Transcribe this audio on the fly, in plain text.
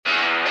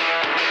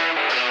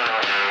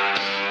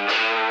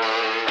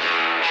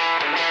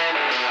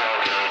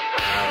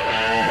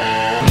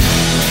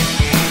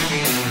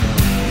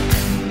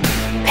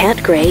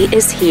Matt Gray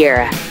is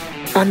here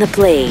on the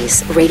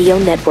Blaze Radio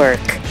Network.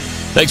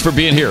 Thanks for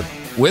being here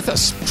with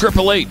us.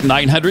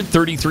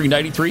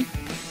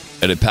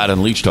 888-900-3393 and at Pat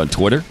Unleashed on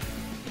Twitter.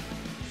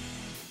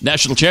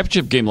 National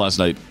championship game last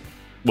night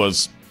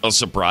was a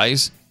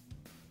surprise.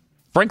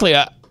 Frankly,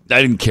 I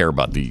didn't care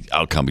about the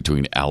outcome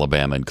between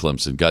Alabama and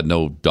Clemson. Got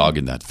no dog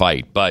in that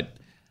fight. But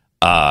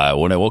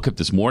when I woke up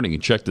this morning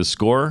and checked the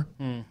score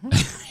and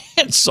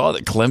saw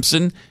that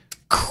Clemson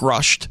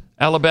crushed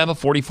Alabama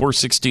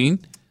 44-16,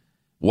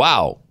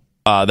 wow,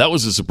 that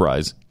was a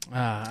surprise.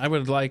 I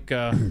would like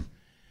Dabo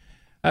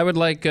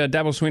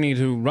Swinney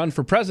to run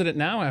for president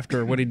now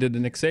after what he did to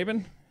Nick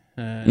Saban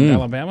in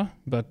Alabama.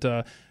 But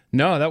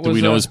no, that was. Do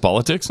we know his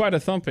politics? Quite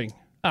a thumping.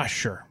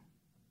 Sure.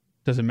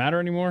 Does it matter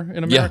anymore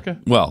in America?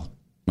 Yeah. Well,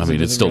 I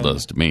mean, it still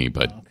does to me,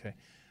 but okay.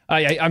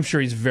 I'm sure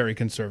he's very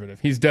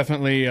conservative. He's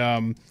definitely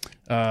a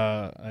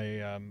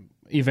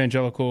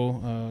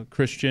evangelical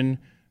Christian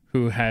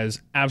who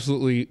has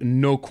absolutely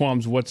no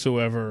qualms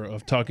whatsoever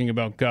of talking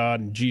about God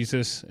and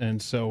Jesus,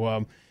 and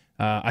so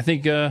I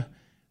think nice.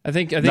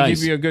 He'd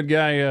be a good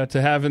guy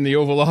to have in the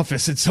Oval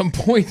Office at some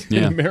point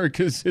in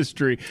America's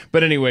history.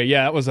 But anyway,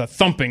 it was a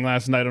thumping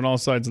last night on all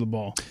sides of the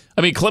ball.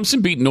 I mean,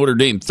 Clemson beat Notre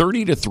Dame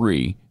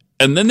 30-3,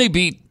 and then they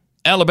beat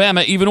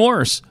Alabama even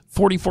worse,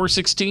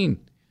 44-16.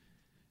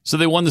 So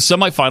they won the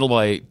semifinal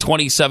by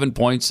 27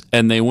 points,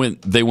 and they win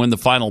the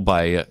final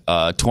by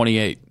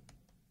 28.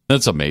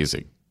 That's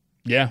amazing.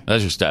 Yeah.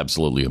 That's just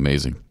absolutely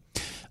amazing.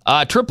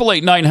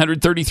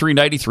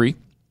 888-900-3393.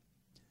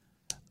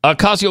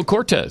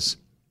 Ocasio-Cortez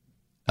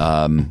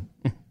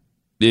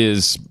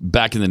is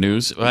back in the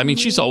news. I mean,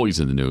 she's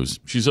always in the news.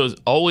 She's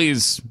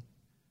always,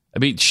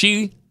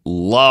 she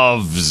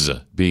loves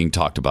being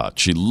talked about.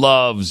 She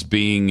loves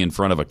being in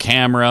front of a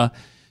camera.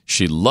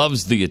 She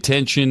loves the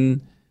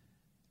attention.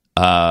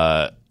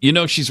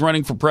 She's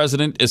running for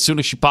president as soon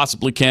as she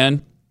possibly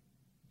can.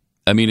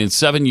 I mean, in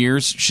 7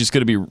 years, she's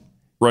going to be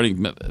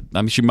running. I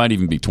mean, she might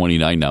even be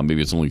 29 now.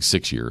 Maybe it's only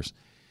 6 years.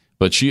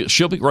 But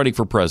she'll be running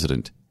for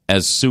president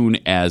as soon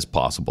as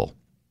possible.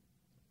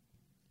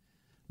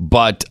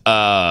 But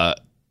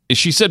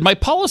she said, my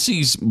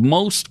policies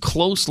most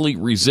closely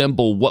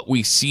resemble what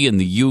we see in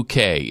the UK,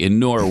 in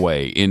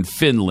Norway, in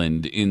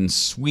Finland, in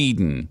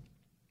Sweden.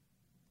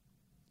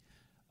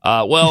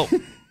 Well,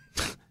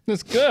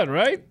 that's good,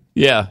 right?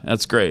 Yeah,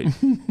 that's great.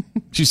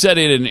 She said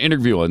in an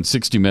interview on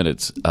 60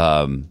 Minutes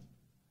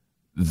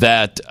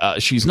that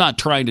she's not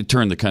trying to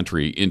turn the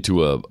country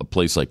into a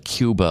place like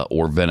Cuba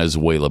or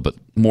Venezuela, but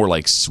more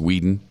like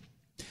Sweden.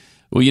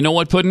 Well, you know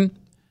what, Puddin'?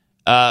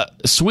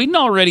 Sweden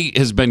already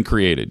has been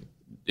created.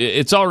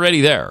 It's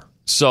already there.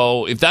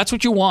 So if that's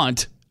what you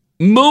want,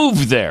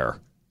 move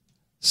there.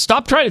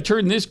 Stop trying to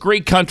turn this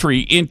great country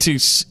into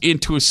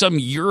some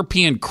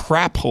European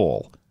crap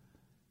hole.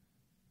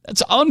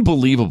 That's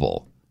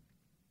unbelievable.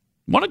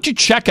 Why don't you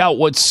check out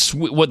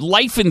what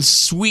life in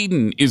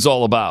Sweden is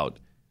all about?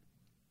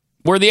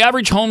 Where the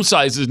average home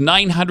size is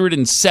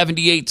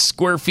 978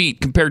 square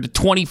feet compared to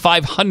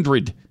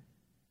 2,500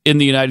 in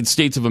the United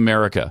States of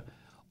America.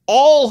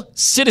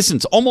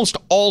 Almost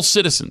all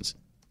citizens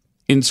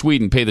in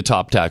Sweden pay the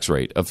top tax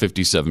rate of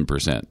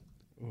 57%.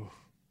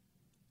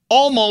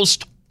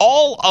 Almost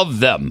all of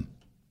them.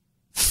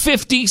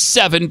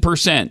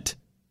 57%.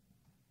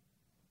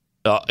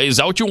 Is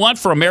that what you want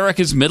for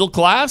America's middle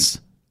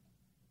class?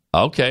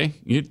 Okay,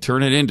 you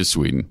turn it into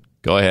Sweden.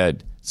 Go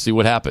ahead. See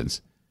what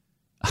happens.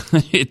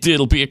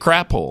 It'll be a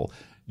crap hole,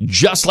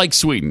 just like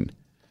Sweden.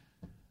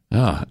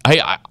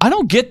 I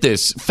don't get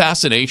this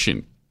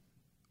fascination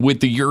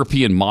with the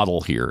European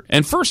model here.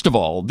 And first of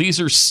all,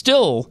 these are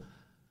still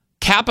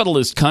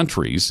capitalist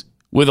countries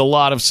with a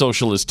lot of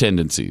socialist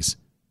tendencies.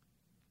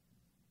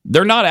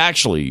 They're not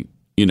actually,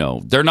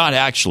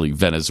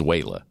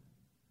 Venezuela.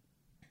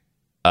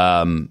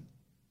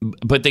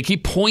 But they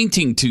keep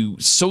pointing to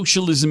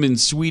socialism in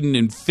Sweden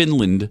and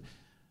Finland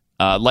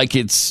like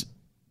it's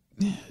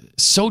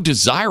so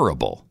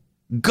desirable.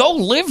 Go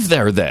live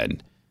there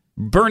then.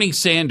 Bernie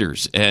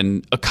Sanders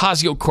and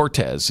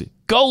Ocasio-Cortez.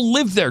 Go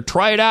live there.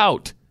 Try it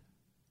out.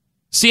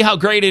 See how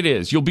great it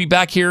is. You'll be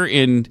back here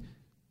in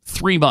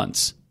 3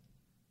 months.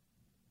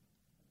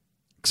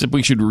 Except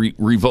we should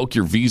revoke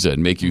your visa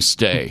and make you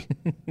stay.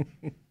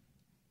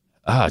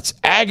 It's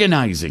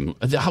agonizing.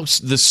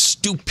 The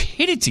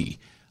stupidity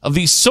of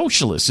these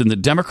socialists in the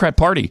Democrat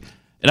Party.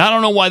 And I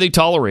don't know why they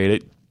tolerate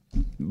it,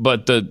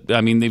 but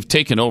they've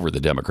taken over the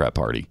Democrat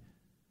Party.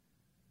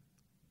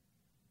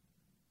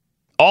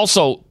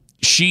 Also,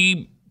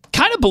 she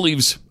kind of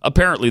believes,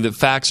 apparently, that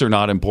facts are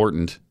not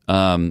important.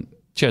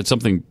 She had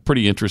something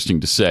pretty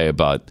interesting to say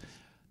about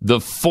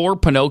the 4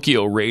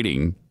 Pinocchio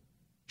rating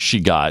she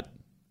got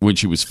when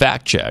she was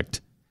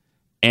fact-checked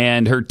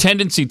and her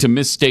tendency to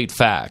misstate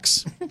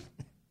facts.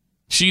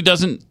 She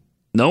doesn't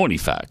know any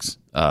facts,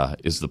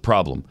 is the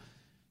problem.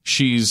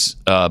 She's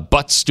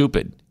butt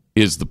stupid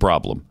is the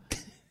problem.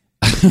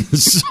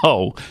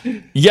 So,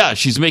 yeah,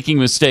 she's making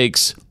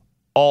mistakes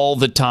all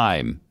the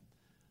time.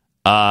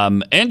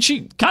 And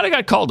she kind of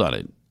got called on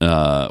it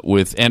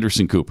with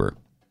Anderson Cooper.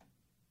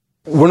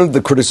 One of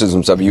the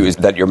criticisms of you is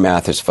that your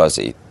math is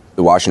fuzzy.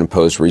 The Washington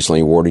Post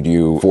recently awarded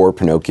you 4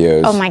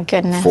 Pinocchios. Oh, my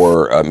goodness.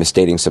 For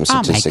misstating some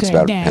statistics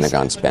about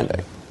Pentagon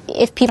spending.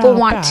 If people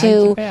want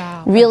to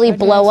really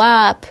blow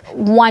up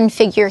one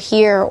figure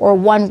here or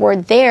one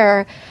word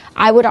there,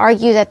 I would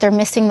argue that they're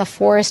missing the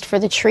forest for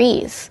the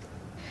trees.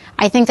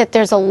 I think that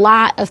there's a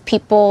lot of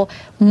people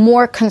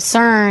more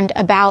concerned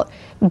about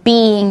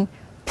being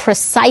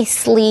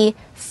precisely,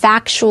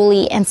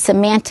 factually, and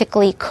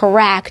semantically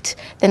correct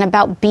than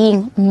about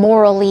being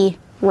morally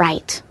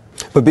right.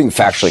 But being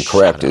factually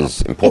correct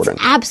is important.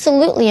 It's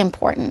absolutely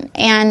important.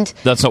 And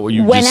that's not what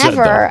you whenever just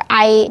said, though.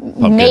 I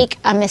make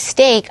a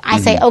mistake,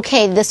 I say,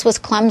 okay, this was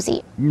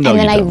clumsy. No, and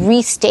then you I don't.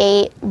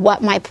 restate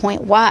what my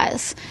point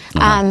was.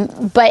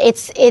 But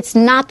it's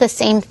not the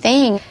same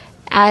thing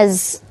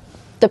as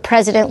the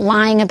president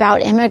lying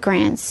about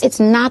immigrants. It's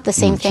not the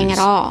same thing at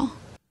all.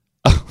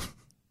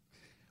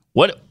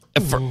 What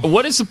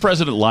is the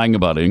president lying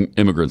about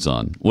immigrants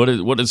on?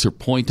 What is her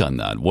point on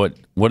that?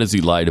 What has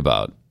he lied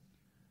about?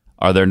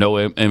 Are there no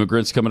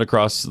immigrants coming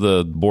across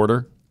the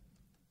border?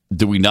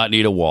 Do we not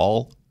need a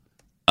wall?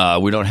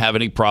 We don't have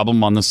any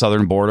problem on the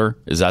southern border.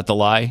 Is that the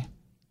lie?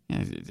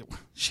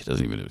 She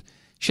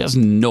has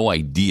no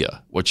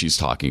idea what she's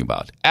talking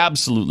about.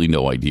 Absolutely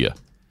no idea.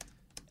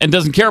 And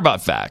doesn't care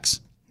about facts.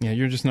 Yeah,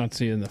 you're just not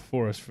seeing the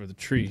forest for the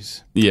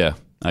trees. Yeah,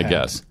 I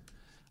guess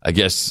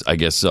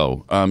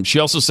so. She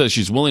also says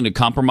she's willing to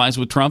compromise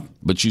with Trump,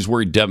 but she's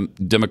worried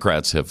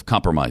Democrats have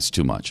compromised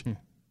too much.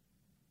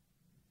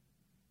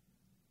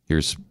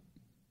 Do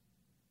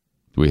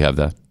we have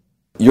that?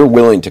 You're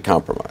willing to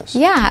compromise.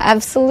 Yeah,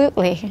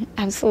 absolutely.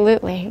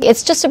 Absolutely.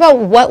 It's just about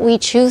what we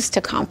choose to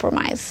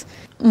compromise.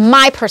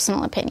 My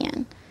personal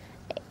opinion,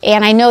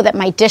 and I know that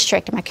my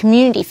district and my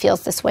community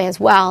feels this way as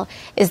well,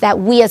 is that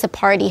we as a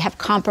party have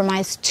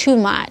compromised too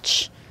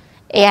much,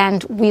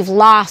 and we've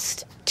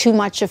lost too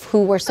much of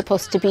who we're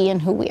supposed to be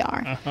and who we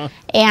are.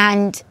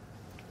 And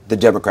the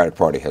Democratic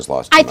Party has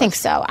lost too much. I think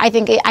so. I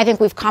think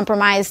we've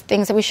compromised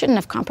things that we shouldn't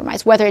have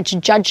compromised, whether it's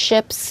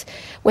judgeships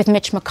with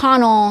Mitch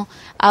McConnell,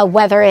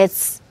 whether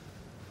it's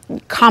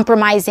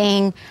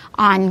compromising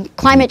on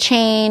climate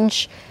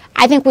change.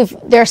 I think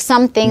there are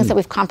some things that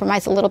we've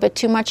compromised a little bit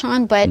too much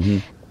on, but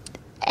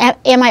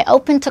am I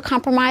open to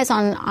compromise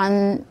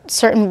on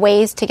certain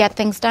ways to get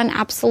things done?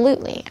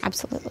 Absolutely.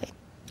 Absolutely.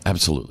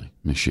 Absolutely.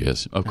 She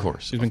is, of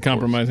course. She's been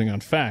compromising on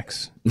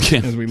facts,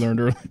 as we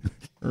learned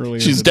earlier.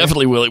 She's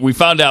definitely willing. We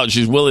found out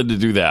she's willing to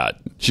do that.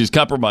 She's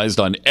compromised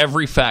on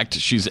every fact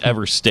she's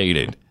ever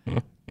stated.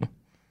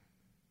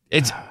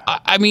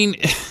 I mean,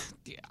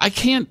 I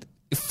can't.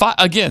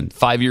 Again,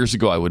 5 years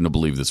ago, I wouldn't have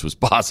believed this was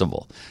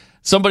possible.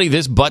 Somebody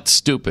this butt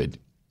stupid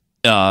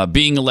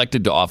being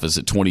elected to office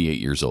at 28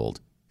 years old.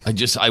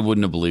 I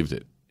wouldn't have believed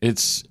it.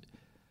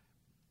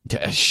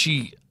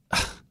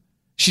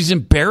 She's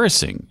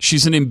embarrassing.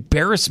 She's an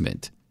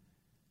embarrassment.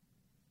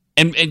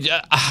 And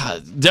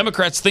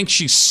Democrats think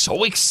she's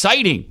so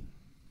exciting.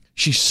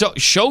 She's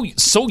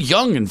so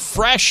young and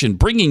fresh and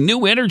bringing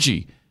new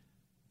energy.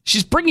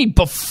 She's bringing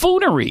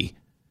buffoonery.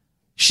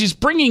 She's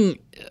bringing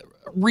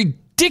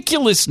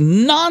ridiculous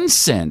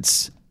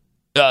nonsense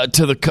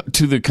to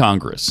the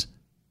Congress.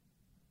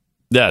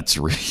 It's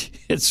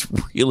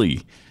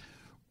really,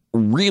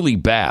 really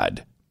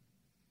bad.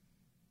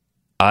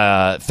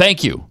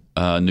 Thank you,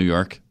 New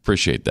York.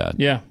 Appreciate that.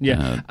 Yeah.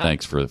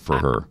 Thanks for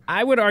her.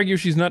 I would argue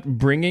she's not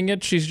bringing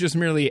it. She's just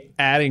merely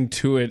adding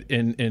to it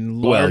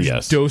in large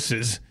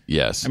doses.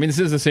 Yes. I mean, this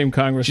is the same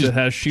Congress that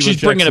has Sheila She's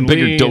bringing a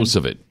bigger Jackson-Lee dose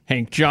of it.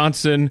 Hank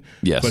Johnson.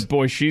 Yes. But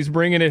boy, she's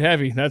bringing it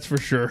heavy. That's for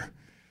sure.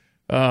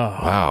 Oh,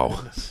 wow.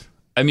 Goodness.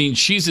 I mean,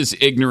 she's as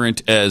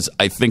ignorant as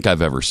I think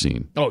I've ever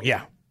seen. Oh,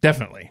 yeah.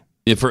 Definitely.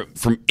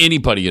 From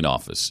anybody in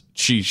office.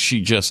 She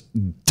just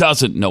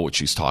doesn't know what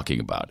she's talking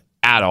about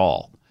at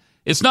all.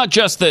 It's not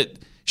just that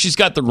she's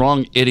got the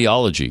wrong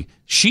ideology.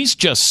 She's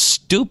just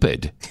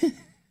stupid.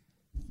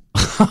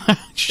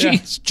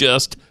 She's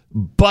just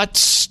butt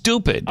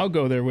stupid. I'll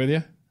go there with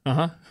you.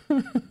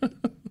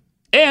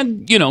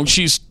 And,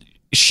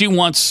 she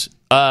wants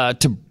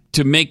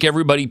to make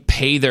everybody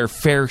pay their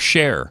fair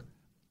share.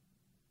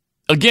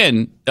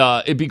 Again,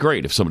 it'd be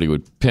great if somebody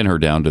would pin her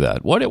down to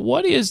that.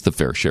 What is the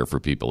fair share for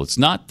people? It's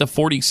not the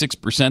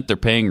 46% they're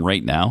paying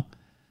right now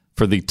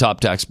for the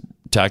top tax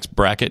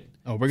bracket.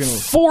 Oh, we're going to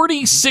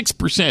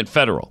 46%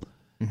 federal.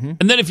 Mm-hmm.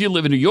 And then if you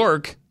live in New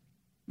York,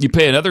 you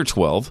pay another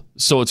 12,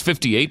 so it's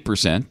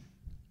 58%.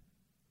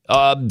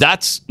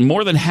 That's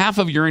more than half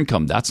of your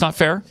income. That's not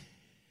fair?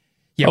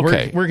 Yeah,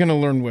 okay. We're going to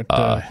learn what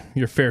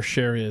your fair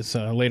share is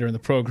later in the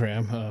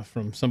program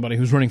from somebody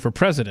who's running for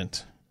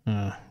president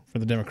for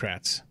the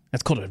Democrats.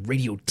 That's called a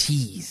radio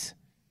tease.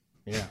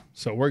 Yeah,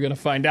 so we're going to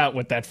find out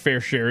what that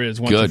fair share is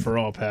once and for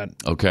all, Pat.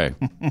 Okay.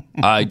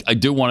 I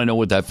do want to know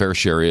what that fair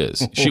share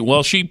is.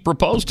 She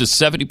proposed a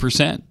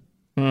 70%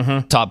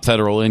 top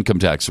federal income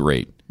tax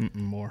rate.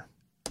 More.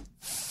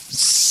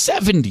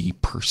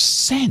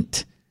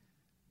 70%.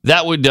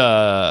 That would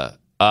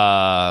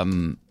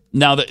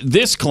now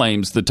this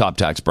claims the top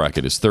tax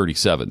bracket is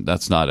 37.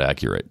 That's not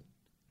accurate.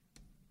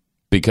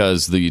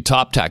 because the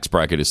top tax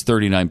bracket is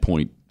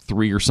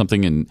 39.3 or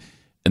something, and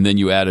then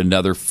you add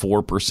another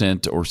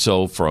 4% or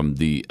so from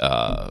the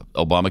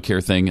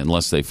Obamacare thing,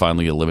 unless they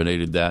finally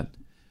eliminated that.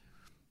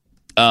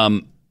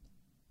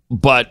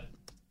 But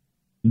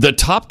the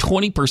top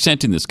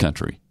 20% in this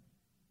country,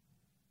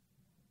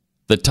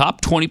 the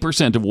top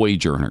 20% of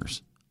wage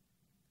earners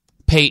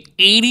pay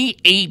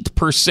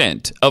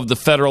 88% of the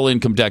federal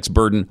income tax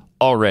burden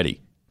already.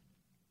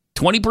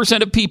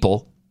 20% of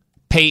people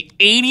pay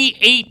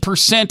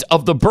 88%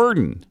 of the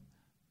burden.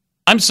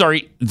 I'm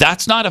sorry,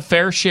 that's not a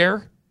fair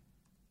share?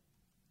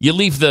 You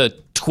leave the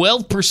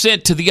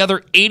 12% to the other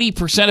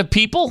 80% of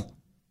people?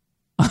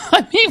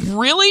 I mean,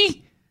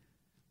 really?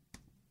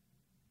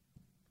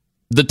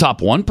 The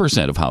top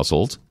 1% of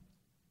households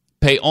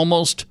pay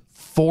almost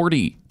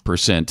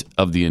 40%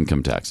 of the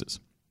income taxes.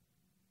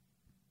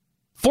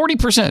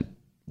 40%.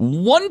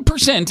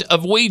 1%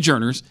 of wage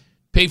earners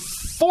pay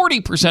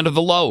 40% of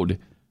the load.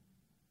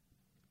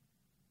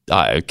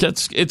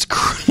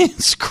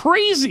 It's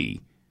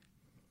crazy.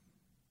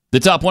 The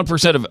top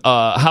 1%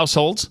 of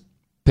households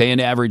pay an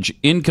average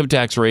income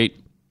tax rate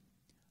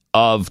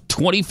of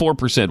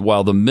 24%,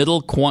 while the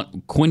middle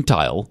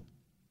quintile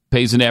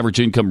pays an average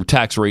income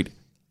tax rate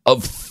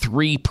of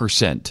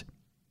 3%.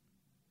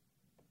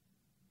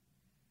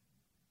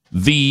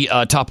 The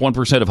top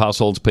 1% of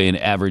households pay an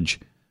average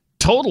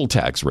total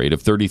tax rate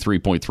of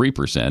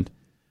 33.3%,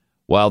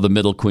 while the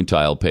middle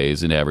quintile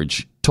pays an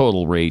average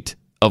total rate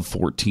of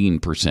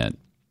 14%.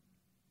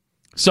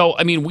 So,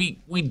 I mean,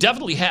 we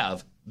definitely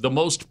have the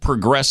most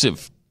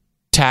progressive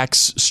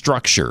tax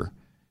structure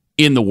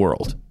in the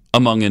world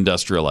among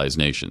industrialized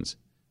nations.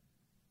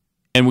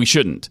 And we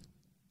shouldn't.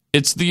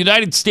 It's the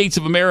United States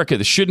of America.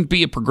 There shouldn't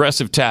be a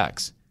progressive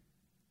tax.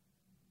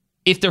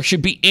 If there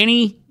should be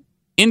any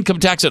income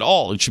tax at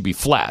all, it should be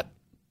flat.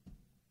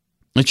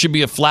 It should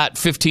be a flat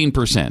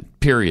 15%,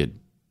 period.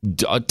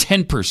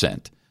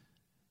 10%.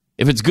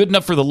 If it's good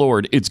enough for the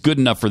Lord, it's good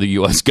enough for the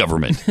U.S.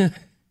 government.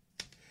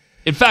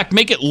 In fact,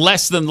 make it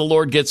less than the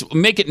Lord gets.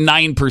 Make it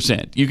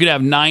 9%. You could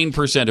have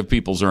 9% of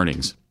people's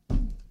earnings.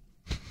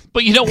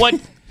 But you know what?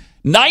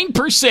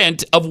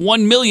 9% of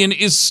 1 million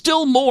is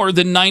still more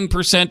than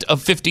 9%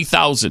 of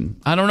 50,000.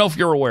 I don't know if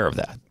you're aware of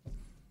that.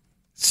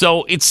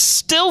 So it's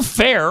still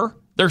fair.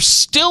 They're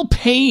still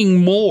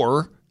paying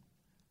more.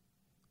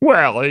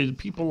 Well,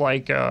 people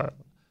like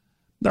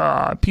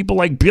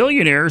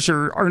billionaires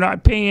are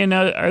not paying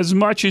as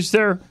much as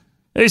their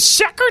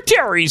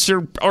secretaries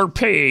are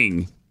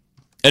paying.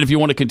 And if you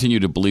want to continue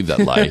to believe that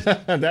lie,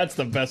 that's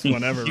the best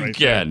one ever. You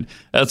can.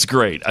 That's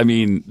great. I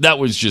mean, that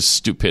was just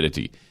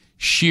stupidity.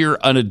 Sheer,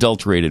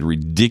 unadulterated,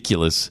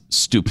 ridiculous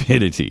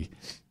stupidity.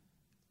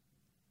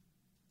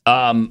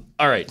 All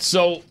right.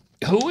 So,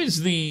 who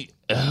is the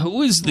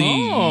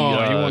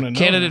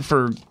candidate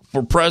for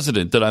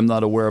president that I'm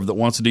not aware of that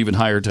wants an even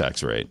higher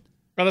tax rate?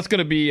 Well, that's going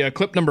to be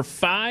clip number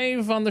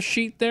 5 on the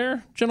sheet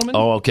there, gentlemen.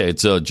 Oh, okay.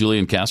 It's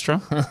Julian Castro.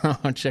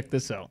 Check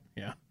this out.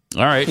 Yeah.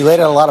 All right. You laid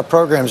out a lot of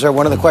programs there.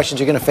 One of the questions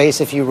you're going to face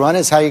if you run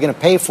is how you're going to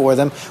pay for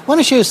them. I want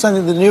to show you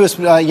something the newest,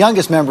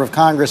 youngest member of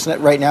Congress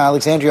right now,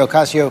 Alexandria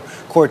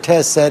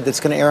Ocasio-Cortez, said that's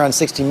going to air on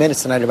 60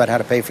 Minutes tonight about how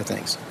to pay for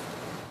things.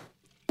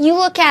 You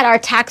look at our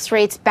tax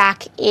rates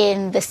back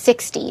in the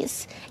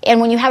 60s, and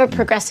when you have a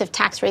progressive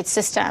tax rate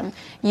system,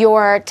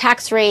 your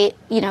tax rate,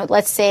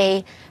 let's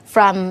say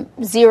from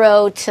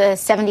 $0 to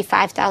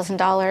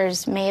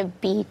 $75,000 may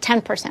be 10%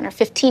 or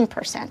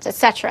 15%, et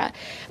cetera.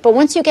 But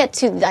once you get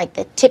to like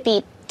the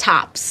tippy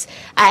tops,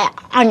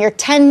 on your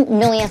 $10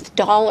 millionth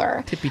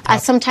dollar,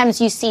 sometimes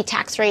you see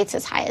tax rates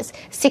as high as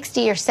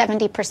 60 or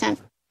 70%.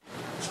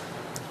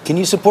 Can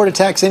you support a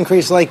tax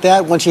increase like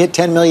that once you hit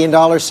 $10 million,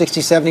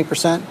 60,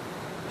 70%?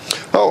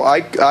 Oh,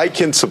 I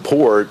can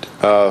support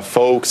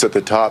folks at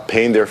the top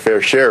paying their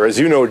fair share. As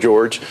you know,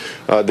 George,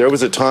 there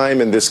was a time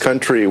in this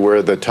country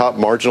where the top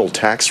marginal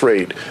tax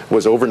rate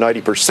was over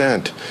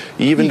 90%.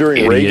 Even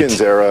during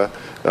Reagan's era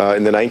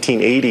in the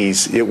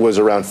 1980s, it was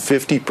around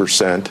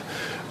 50%.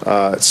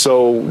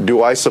 So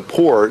do I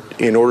support,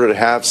 in order to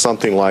have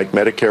something like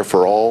Medicare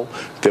for All,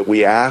 that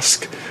we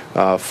ask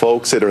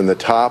folks that are in the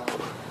top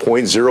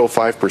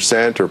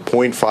 0.05% or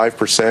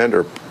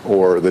 0.5%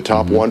 or the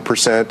top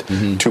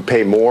 1% to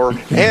pay more,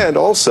 and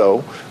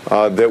also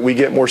that we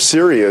get more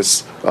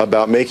serious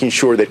about making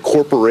sure that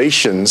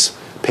corporations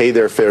pay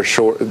their fair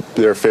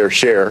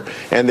share,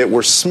 and that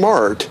we're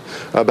smart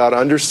about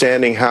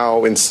understanding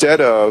how,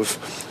 instead of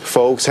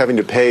folks having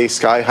to pay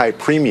sky-high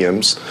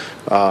premiums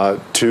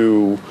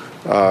to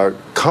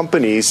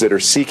companies that are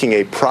seeking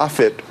a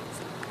profit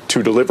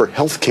to deliver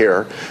health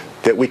care,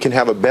 that we can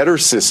have a better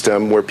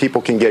system where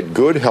people can get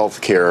good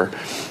health care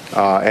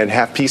and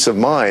have peace of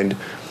mind,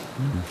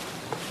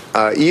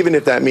 even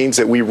if that means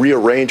that we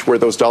rearrange where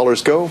those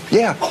dollars go.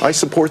 Yeah, I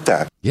support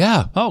that.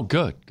 Yeah. Oh,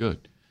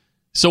 good.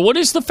 So what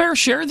is the fair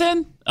share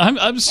then?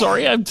 I'm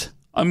sorry. I'm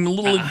a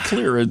little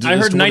unclear. I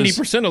heard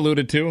 90%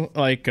 alluded to.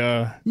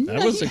 That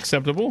was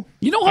acceptable.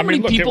 You know how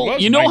many people?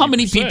 You know 90%. How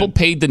many people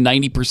paid the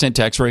 90%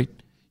 tax rate?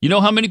 You know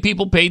how many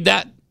people paid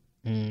that?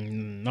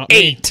 Not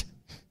 8.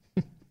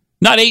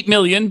 Not 8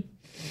 million.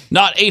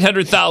 Not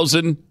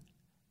 800,000.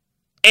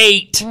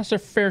 8. Well, that's their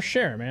fair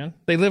share, man.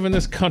 They live in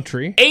this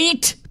country.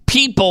 8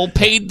 people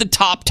paid the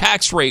top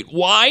tax rate.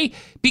 Why?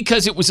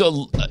 Because it was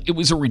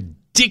a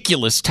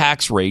ridiculous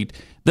tax rate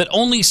that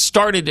only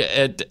started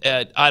at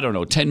I don't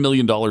know, $10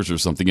 million or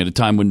something at a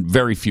time when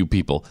very few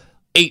people,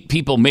 8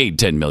 people made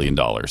 $10 million.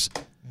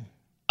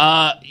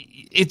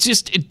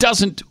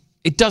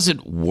 It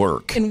doesn't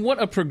work. And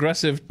what a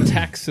progressive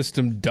tax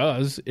system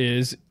does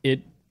is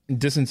it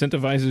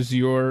disincentivizes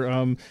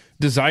your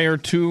desire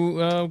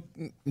to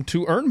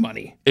earn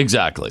money.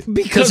 Exactly.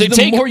 Because they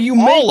take more you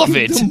all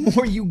make, of it the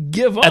more you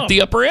give up at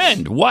the upper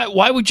end.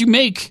 Why would you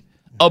make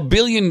 $1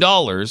 billion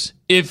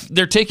if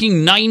they're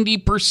taking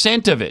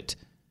 90% of it?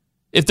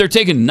 If they're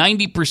taking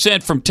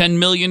 90% from 10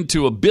 million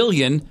to $1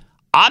 billion,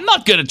 I'm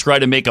not going to try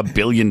to make $1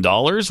 billion.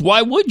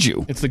 Why would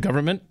you? It's the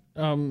government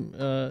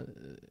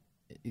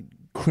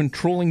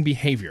controlling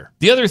behavior.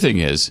 The other thing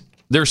is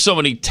there's so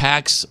many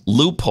tax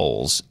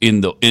loopholes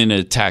in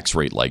a tax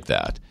rate like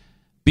that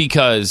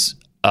because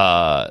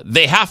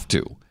they have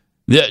to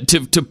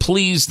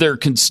please their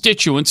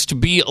constituents to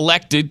be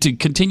elected to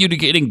continue to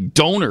getting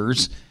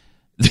donors.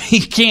 They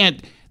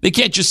can't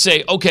just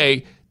say,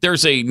 okay,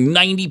 there's a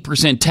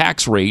 90%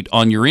 tax rate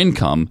on your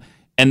income,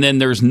 and then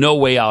there's no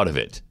way out of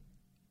it.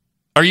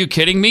 Are you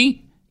kidding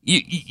me?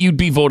 You'd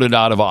be voted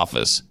out of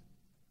office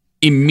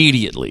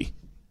immediately.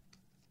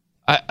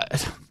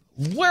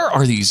 Where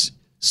are these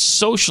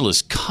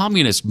socialist,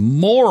 communist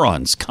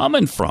morons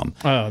coming from?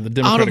 The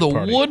Democratic out of the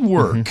Party.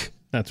 woodwork. Mm-hmm.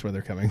 That's where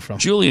they're coming from.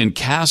 Julian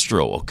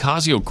Castro,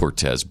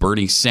 Ocasio-Cortez,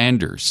 Bernie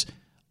Sanders,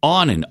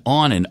 on and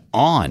on and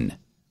on.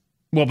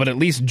 Well, but at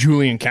least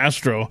Julian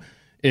Castro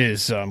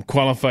is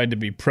qualified to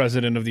be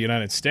president of the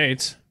United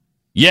States.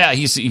 Yeah,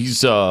 he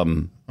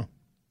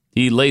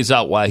lays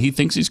out why he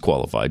thinks he's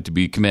qualified to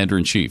be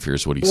commander-in-chief.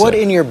 Here's what he said. What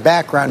in your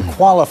background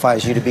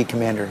qualifies you to be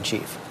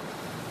commander-in-chief?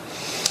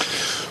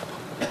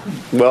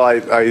 Well,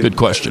 good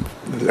question.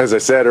 As I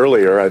said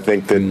earlier, I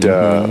think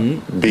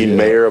that being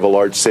mayor of a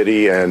large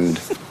city and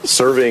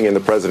serving in the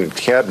president's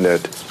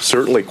cabinet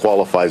certainly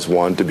qualifies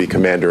one to be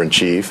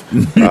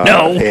commander-in-chief.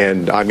 No.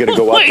 And I'm going to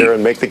go out there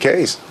and make the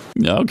case.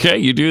 Okay,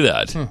 you do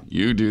that.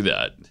 You do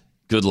that.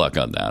 Good luck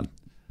on that.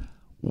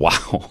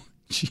 Wow.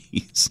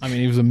 Jeez. I mean,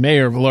 he was a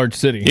mayor of a large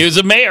city. He was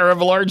a mayor of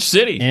a large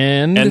city.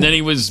 And then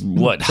he was,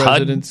 what,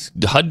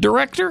 HUD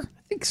director?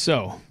 I think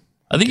so.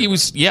 I think he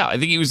was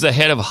the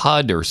head of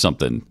HUD or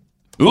something.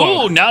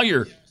 Ooh, now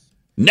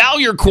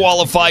you're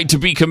qualified to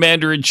be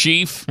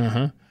commander-in-chief.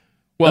 Uh-huh.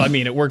 Well, I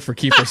mean, it worked for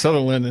Kiefer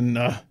Sutherland and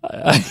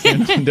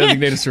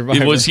Designated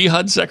Survivor. Was he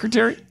HUD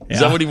secretary? Yeah. Is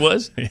that what he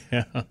was?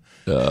 Yeah.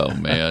 Oh,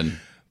 man.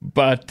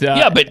 But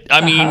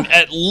I mean,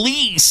 at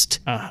least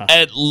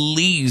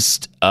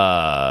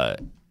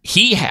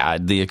he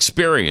had the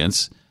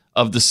experience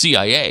of the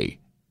CIA,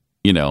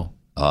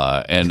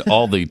 and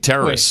all the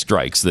terrorist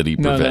strikes that he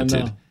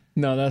prevented.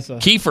 No, that's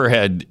Kiefer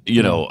had,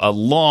 a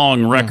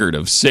long record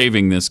of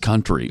saving this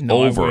country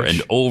over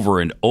and over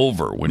and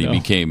over when he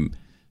became,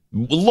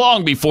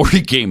 long before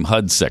he became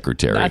HUD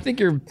secretary. I think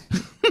you're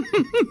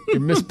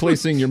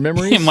misplacing your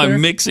memories. Am I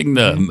mixing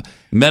the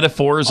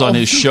metaphors on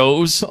his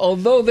shows?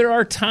 Although there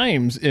are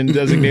times in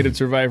Designated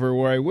Survivor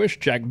where I wish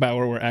Jack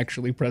Bauer were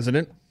actually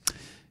president.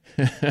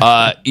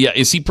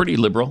 Is he pretty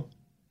liberal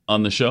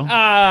on the show?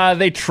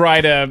 They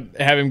try to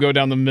have him go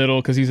down the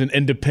middle because he's an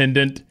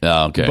independent.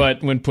 Okay.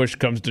 But when push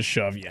comes to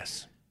shove,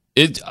 yes.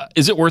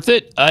 Is it worth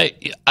it?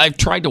 I've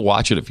tried to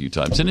watch it a few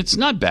times, and it's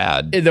not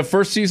bad. The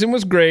first season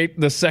was great.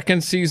 The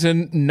second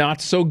season,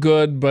 not so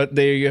good, but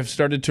they have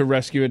started to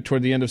rescue it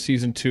toward the end of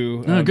season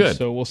 2. Good.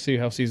 So we'll see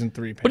how season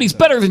 3 pans But he's out.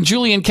 better than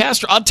Julian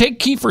Castro. I'll take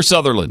Kiefer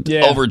Sutherland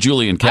over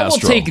Julian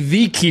Castro. I will take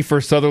the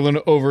Kiefer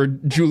Sutherland over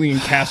Julian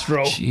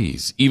Castro.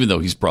 Jeez, even though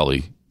he's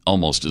probably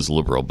almost as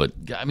liberal. But,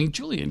 I mean,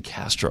 Julian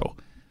Castro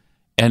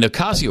and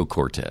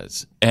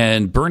Ocasio-Cortez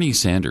and Bernie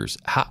Sanders,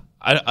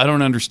 I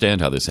don't understand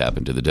how this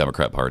happened to the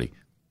Democrat Party.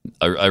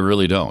 I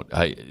really don't.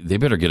 They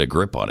better get a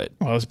grip on it.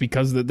 Well, it's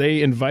because that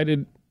they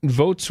invited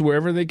votes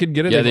wherever they could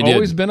get it. Yeah, They've they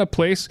always did. been a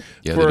place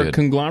for a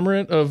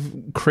conglomerate of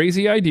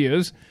crazy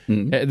ideas.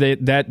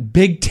 That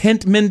big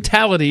tent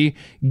mentality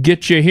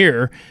gets you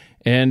here.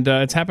 And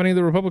it's happening to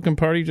the Republican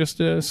Party, just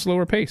at a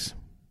slower pace.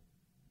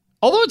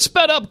 Although it's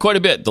sped up quite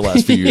a bit the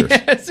last few years.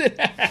 Yes, it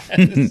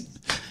has.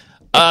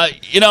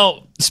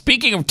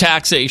 Speaking of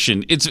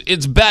taxation,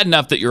 it's bad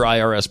enough that your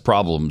IRS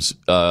problems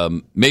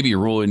maybe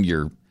ruined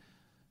your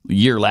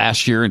year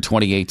last year in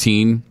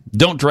 2018.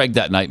 Don't drag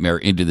that nightmare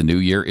into the new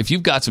year. If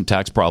you've got some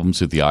tax problems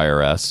with the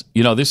IRS,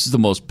 this is the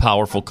most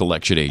powerful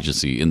collection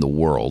agency in the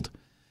world.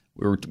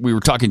 We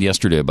were talking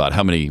yesterday about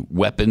how many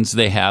weapons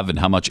they have and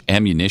how much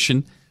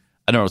ammunition.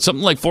 I don't know,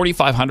 something like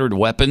 4,500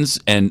 weapons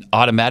and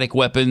automatic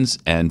weapons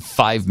and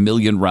 5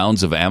 million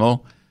rounds of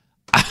ammo.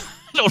 I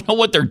don't know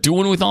what they're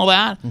doing with all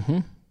that.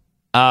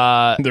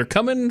 They're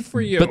coming for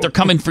you. But they're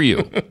coming for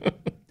you.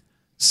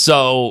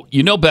 So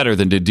you know better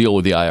than to deal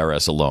with the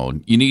IRS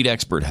alone. You need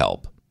expert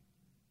help.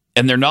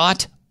 And they're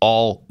not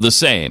all the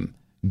same.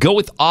 Go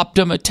with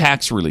Optima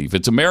Tax Relief.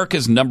 It's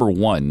America's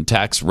 #1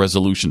 tax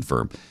resolution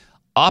firm.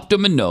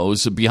 Optima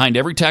knows that behind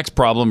every tax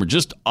problem are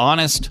just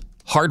honest,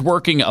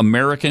 hardworking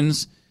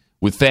Americans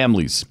with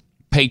families,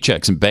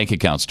 paychecks, and bank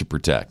accounts to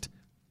protect.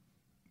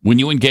 When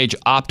you engage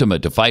Optima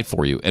to fight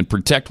for you and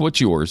protect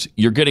what's yours,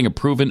 you're getting a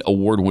proven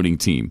award-winning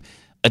team.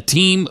 A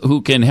team who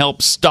can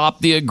help stop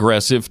the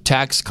aggressive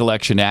tax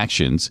collection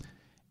actions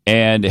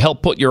and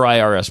help put your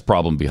IRS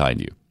problem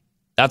behind you.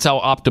 That's how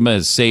Optima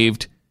has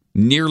saved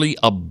nearly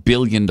 $1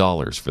 billion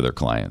for their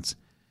clients.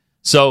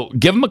 So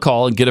give them a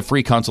call and get a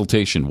free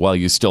consultation while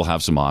you still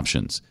have some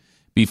options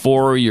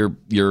before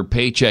your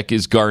paycheck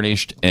is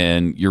garnished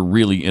and you're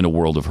really in a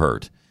world of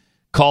hurt.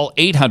 Call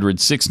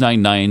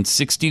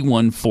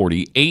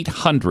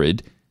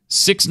 800-699-6140,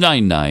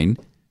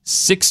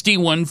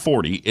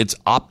 800-699-6140. It's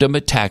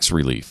Optima Tax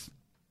Relief.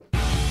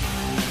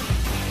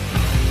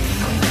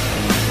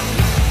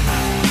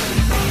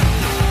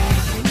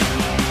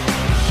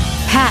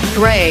 Pat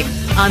Gray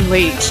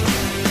Unleashed.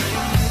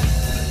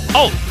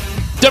 Oh,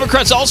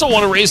 Democrats also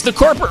want to raise the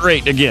corporate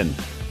rate again.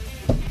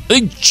 They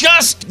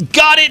just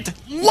got it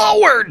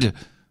lowered.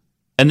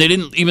 And they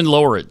didn't even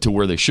lower it to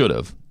where they should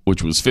have,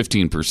 which was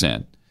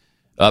 15%.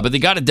 But they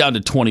got it down to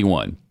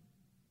 21%.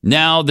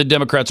 Now the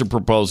Democrats are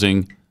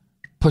proposing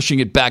pushing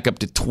it back up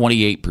to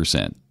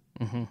 28%.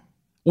 Mm-hmm.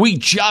 We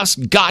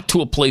just got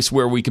to a place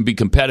where we can be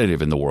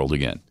competitive in the world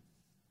again.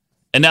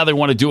 And now they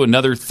want to do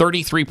another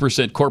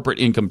 33% corporate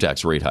income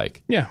tax rate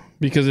hike. Yeah,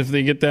 because if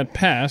they get that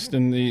passed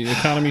and the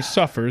economy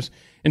suffers,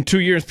 in 2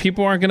 years,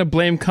 people aren't going to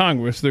blame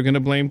Congress. They're going to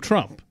blame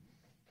Trump.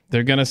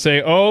 They're going to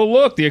say, oh,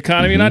 look, the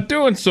economy not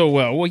doing so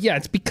well. Well, yeah,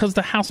 it's because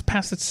the House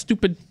passed that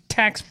stupid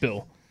tax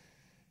bill.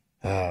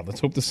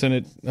 Let's hope the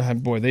Senate,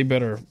 boy, they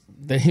better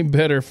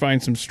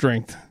find some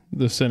strength,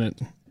 the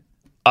Senate.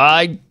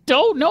 I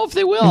don't know if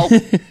they will.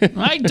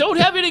 I don't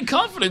have any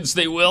confidence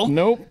they will.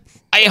 Nope.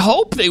 I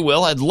hope they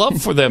will. I'd love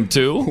for them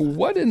to.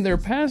 What in their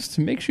past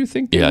makes you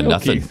think they will,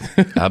 nothing.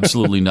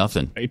 Absolutely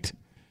nothing. Right.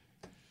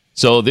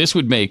 So this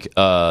would make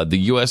the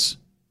U.S.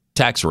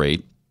 tax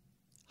rate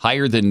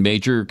higher than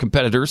major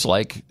competitors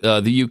like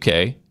the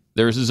UK.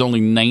 Theirs is only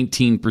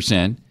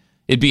 19%.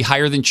 It'd be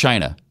higher than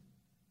China.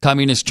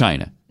 Communist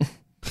China.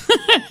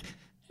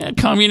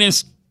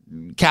 Communist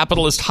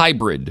capitalist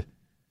hybrid.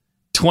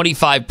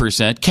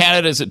 25%.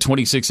 Canada's at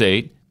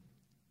 26.8%.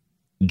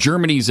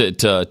 Germany's at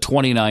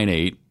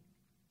 29.8%.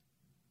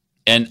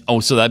 And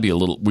so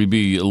we'd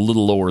be a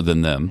little lower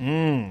than them.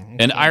 Okay.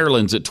 And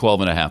Ireland's at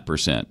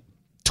 12.5%.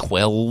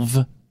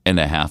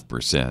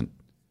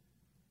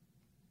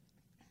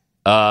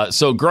 12.5%.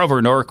 So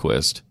Grover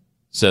Norquist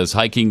says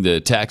hiking the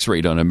tax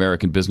rate on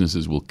American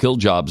businesses will kill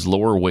jobs,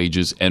 lower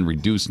wages, and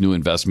reduce new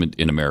investment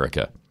in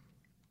America.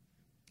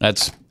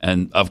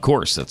 And of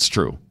course that's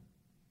true,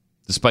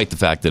 despite the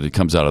fact that it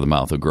comes out of the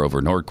mouth of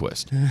Grover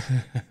Norquist.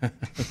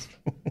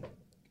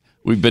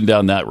 We've been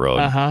down that road.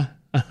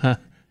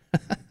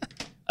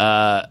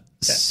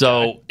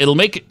 So it'll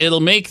make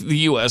the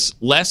U.S.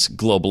 less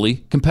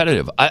globally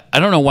competitive. I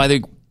don't know why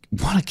they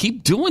want to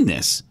keep doing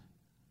this.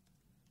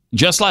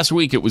 Just last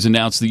week, it was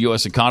announced the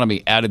U.S.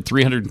 economy added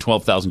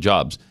 312,000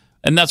 jobs,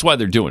 and that's why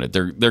they're doing it.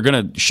 They're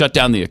going to shut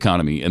down the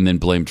economy and then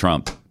blame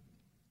Trump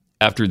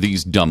after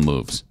these dumb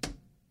moves.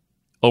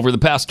 Over the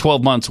past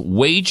 12 months,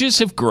 wages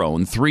have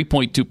grown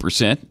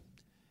 3.2%,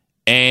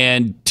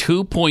 and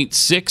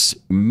 2.6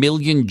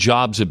 million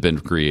jobs have been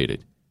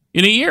created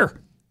in a year.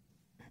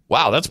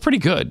 Wow, that's pretty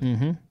good.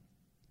 Mm-hmm.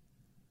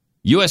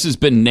 U.S. has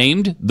been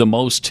named the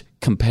most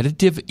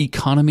competitive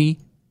economy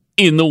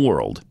in the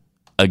world.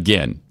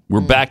 Again,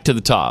 we're back to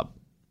the top,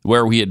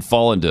 where we had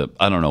fallen to,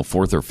 I don't know,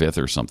 4th or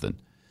 5th or something.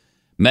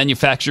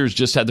 Manufacturers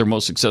just had their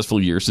most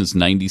successful year since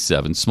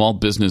 97. Small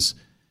business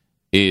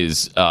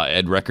is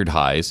at record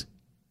highs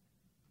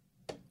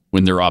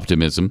when their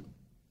optimism.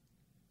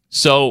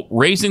 So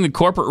raising the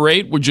corporate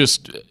rate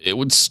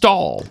would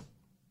stall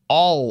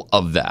all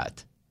of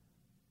that.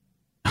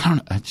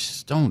 I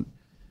just don't.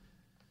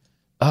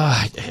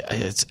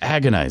 It's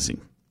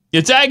agonizing.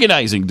 It's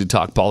agonizing to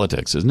talk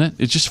politics, isn't it?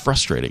 It's just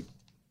frustrating.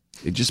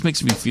 It just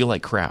makes me feel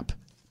like crap.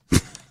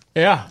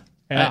 Yeah.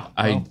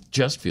 I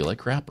just feel like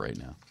crap right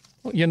now.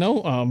 Well,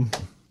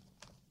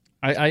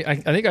 I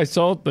think I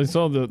saw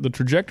the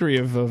trajectory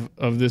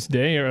of this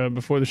day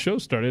before the show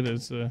started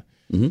as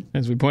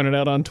we pointed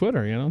out on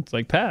Twitter. It's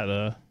like, Pat.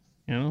 I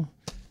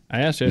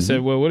asked you. I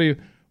said, well, what do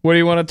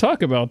you want to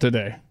talk about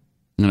today?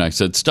 And I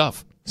said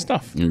stuff.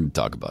 Stuff. You can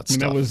talk about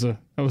stuff.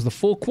 That was the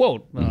full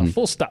quote.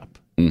 Full stop.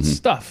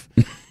 Stuff.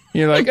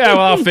 You're like, well,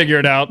 I'll figure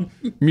it out.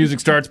 Music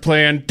starts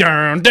playing.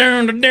 Down,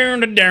 down,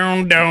 down,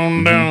 down,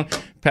 down, down.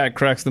 Pat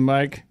cracks the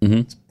mic.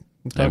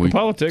 Talking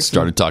politics.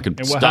 Started talking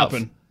and stuff. what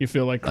happened? You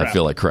feel like crap. I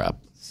feel like crap.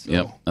 So.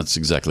 Yep, that's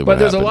exactly what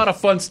happened. But there's a lot of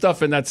fun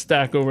stuff in that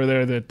stack over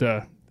there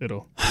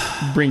that'll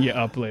bring you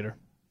up later.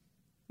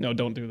 No,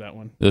 don't do that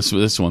one.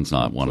 This one's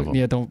not one of them.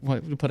 Yeah, don't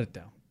put it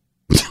down.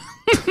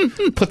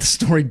 Put the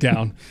story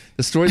down.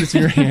 The story that's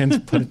in your hands,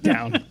 put it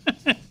down.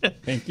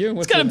 Thank you.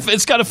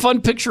 It's got a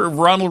fun picture of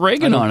Ronald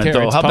Reagan on it,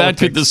 though. How bad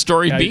could the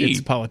story be?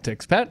 It's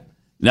politics, Pat.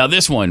 Now,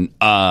 this one,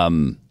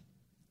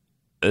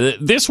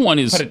 This one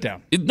is... Put it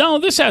down. No,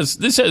 this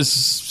has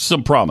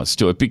some promise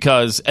to it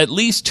because at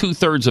least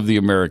 2/3 of the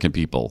American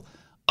people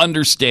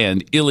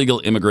understand illegal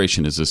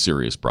immigration is a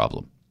serious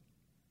problem.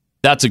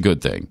 That's a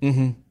good thing.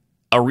 Mm-hmm.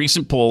 A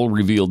recent poll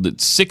revealed that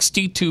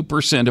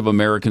 62% of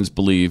Americans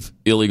believe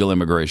illegal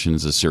immigration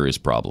is a serious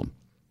problem.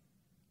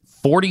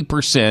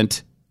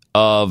 40%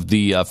 of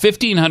the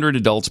 1,500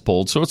 adults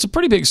polled, so it's a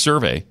pretty big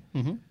survey,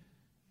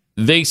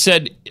 they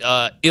said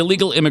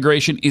illegal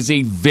immigration is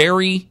a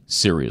very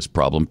serious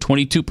problem.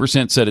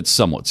 22% said it's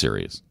somewhat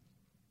serious.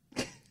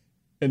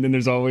 And then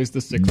there's always the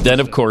 6%. Then,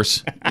 of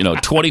course,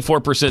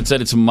 24%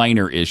 said it's a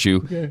minor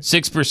issue. Okay.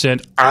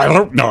 6%, I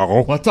don't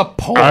know. What's a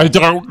poll? I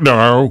don't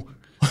know.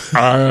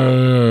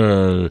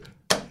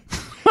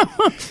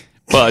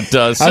 But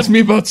ask me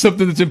about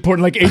something that's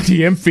important, like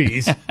ATM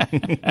fees,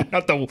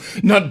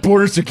 not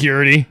border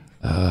security.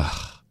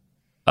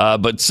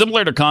 But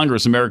similar to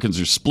Congress, Americans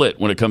are split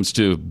when it comes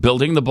to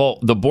building the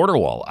border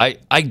wall.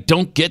 I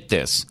don't get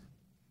this.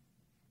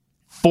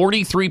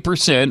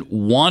 43%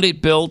 want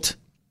it built,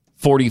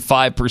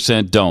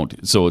 45%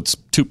 don't. So it's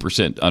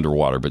 2%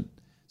 underwater,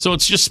 so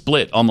it's just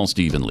split almost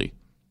evenly.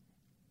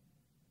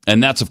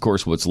 And that's, of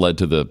course, what's led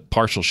to the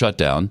partial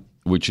shutdown,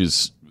 which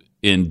is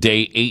in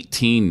day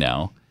 18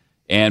 now.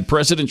 And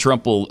President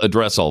Trump will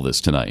address all this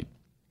tonight.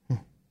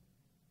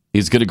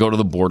 He's going to go to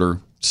the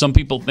border. Some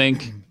people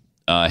think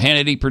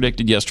Hannity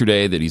predicted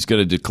yesterday that he's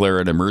going to declare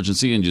an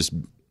emergency and just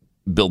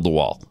build the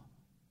wall.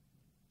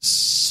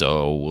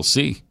 So we'll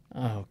see.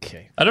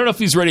 Okay. I don't know if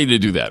he's ready to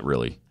do that,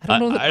 really. I don't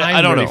know that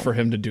I'm ready for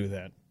him to do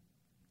that.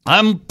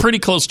 I'm pretty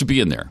close to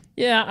being there.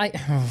 Yeah,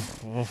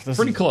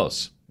 pretty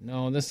close.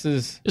 No, this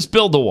is... Just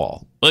build the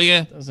wall. Well,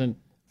 yeah. Doesn't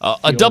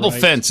a double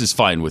fence is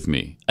fine with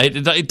me.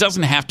 It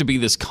doesn't have to be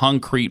this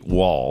concrete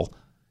wall.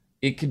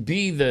 It could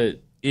be the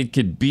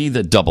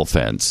double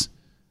fence,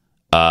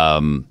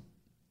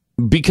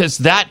 because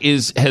that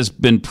has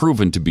been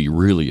proven to be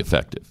really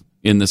effective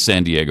in the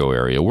San Diego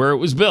area where it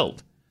was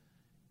built,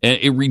 and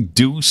it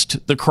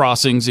reduced the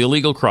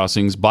illegal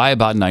crossings, by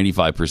about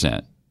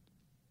 95%,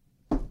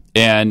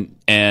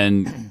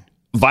 and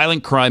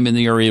violent crime in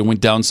the area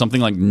went down something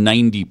like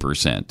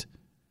 90%.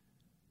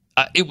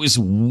 It was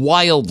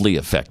wildly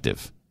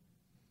effective.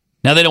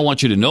 Now, they don't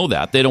want you to know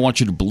that. They don't want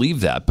you to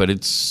believe that, but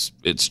it's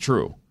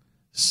true.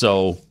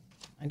 So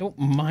I don't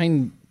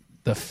mind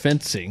the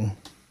fencing.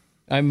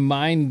 I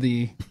mind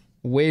the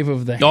wave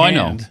of the hand. I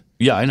know.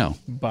 Yeah, I know.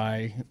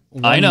 By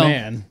one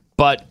man.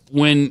 But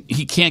when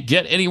he can't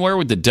get anywhere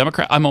with the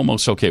Democrat, I'm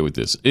almost okay with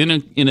this. In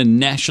a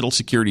national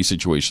security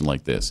situation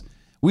like this,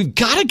 we've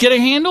got to get a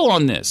handle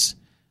on this.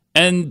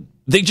 And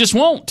they just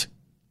won't.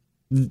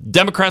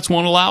 Democrats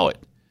won't allow it.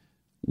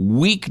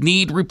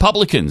 Weak-kneed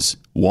Republicans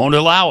won't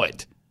allow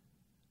it.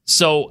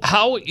 So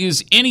how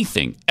is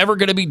anything ever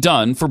going to be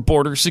done for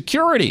border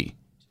security?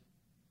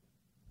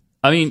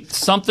 I mean,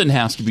 something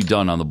has to be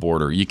done on the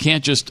border. You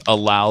can't just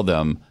allow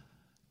them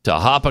to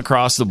hop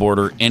across the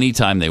border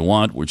anytime they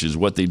want, which is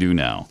what they do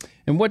now.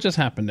 And what just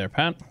happened there,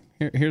 Pat?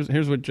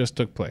 Here's what just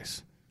took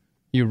place.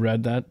 You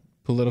read that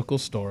political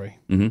story.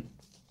 Mm-hmm.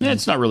 Yeah,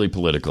 it's not really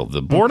political.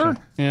 The border?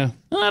 Okay. Yeah.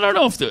 I don't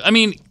know if... So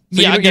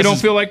you don't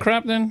feel like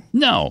crap then?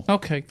 No.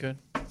 Okay, good.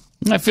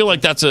 I feel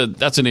like that's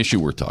an issue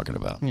we're talking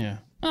about. Yeah.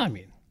 I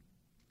mean,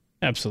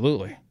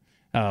 absolutely.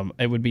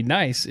 It would be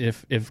nice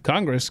if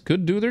Congress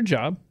could do their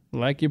job,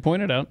 like you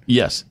pointed out.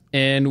 Yes.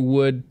 And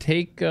would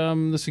take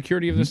the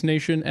security of this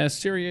nation as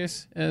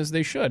serious as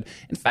they should.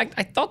 In fact,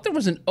 I thought there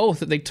was an oath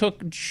that they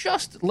took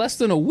just less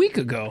than a week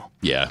ago.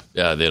 Yeah,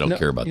 they don't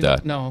care about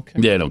that. No, okay.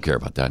 Yeah, they don't care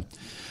about that.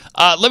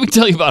 Let me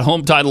tell you about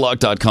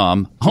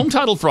HomeTitleLock.com. Home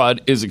title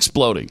fraud is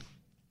exploding.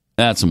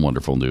 That's some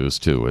wonderful news,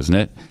 too, isn't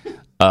it?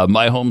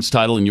 My home's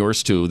title and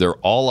yours, too, they're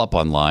all up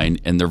online,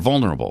 and they're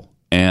vulnerable.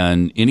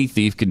 And any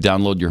thief can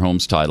download your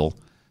home's title,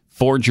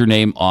 forge your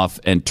name off,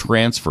 and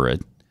transfer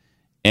it.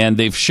 And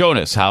they've shown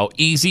us how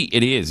easy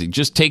it is. It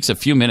just takes a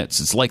few minutes.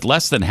 It's like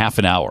less than half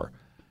an hour.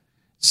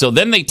 So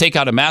then they take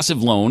out a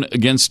massive loan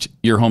against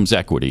your home's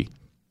equity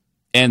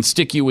and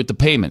stick you with the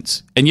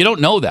payments. And you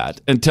don't know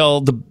that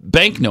until the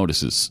bank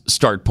notices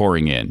start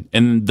pouring in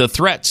and the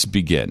threats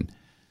begin.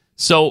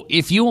 So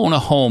if you own a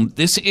home,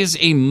 this is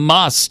a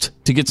must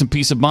to get some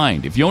peace of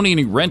mind. If you own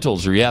any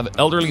rentals or you have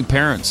elderly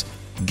parents,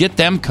 get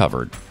them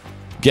covered.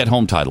 Get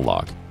Home Title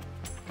Lock.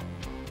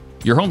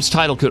 Your home's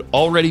title could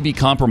already be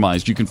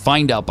compromised. You can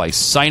find out by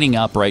signing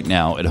up right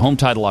now at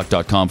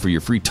HomeTitleLock.com for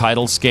your free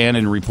title scan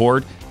and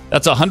report.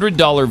 That's a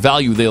 $100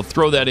 value. They'll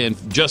throw that in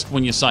just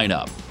when you sign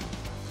up.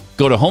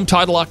 Go to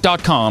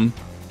HomeTitleLock.com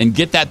and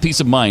get that peace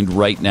of mind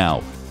right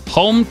now.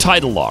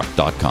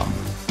 HomeTitleLock.com.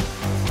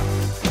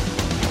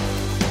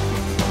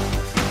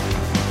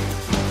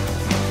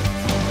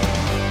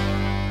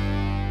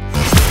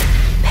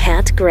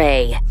 Pat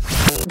Gray,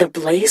 the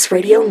Blaze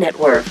Radio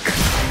Network.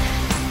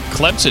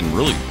 Clemson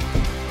really,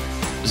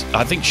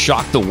 I think,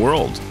 shocked the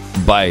world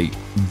by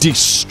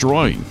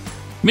destroying.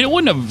 I mean, it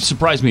wouldn't have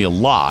surprised me a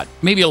lot,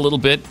 maybe a little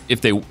bit,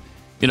 if they,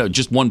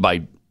 just won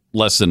by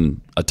less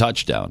than a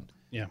touchdown.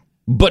 Yeah.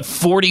 But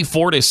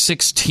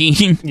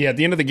 44-16. Yeah, at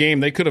the end of the game,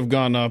 they could have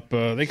gone up.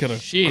 They could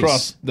have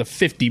crossed the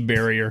 50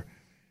 barrier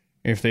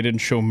if they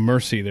didn't show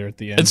mercy there at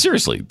the end. And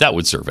seriously, that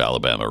would serve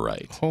Alabama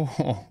right.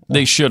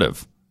 They should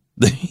have.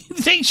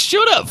 They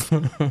should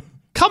have.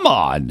 Come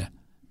on.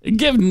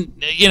 Give Nick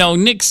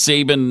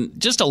Saban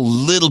just a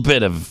little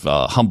bit of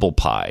humble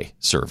pie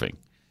serving.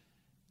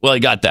 Well,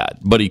 he got that,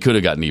 but he could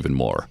have gotten even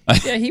more.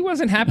 Yeah, he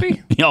wasn't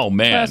happy. Oh,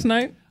 man. Last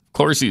night. Of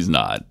course he's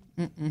not.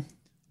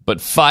 But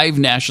 5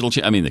 national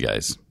the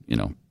guy's,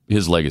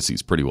 his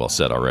legacy's pretty well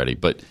set already.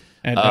 But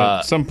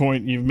at some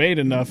point, you've made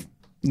enough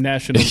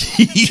national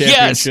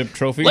championship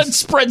trophies. Let's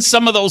spread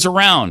some of those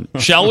around,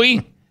 shall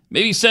we?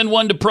 Maybe send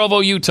one to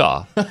Provo,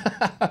 Utah.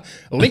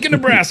 Lincoln,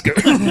 Nebraska.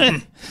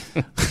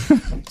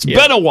 It's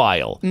been a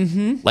while.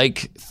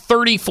 Like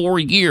 34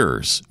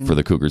 years for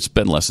the Cougars. It's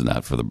been less than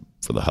that for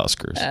the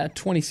Huskers.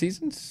 20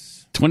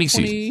 seasons?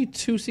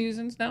 22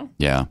 seasons now?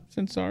 Yeah.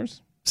 Since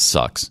ours?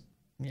 Sucks.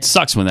 Yeah.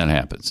 Sucks when that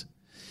happens.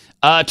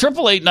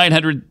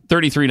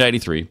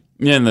 888-900-3393.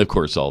 And, of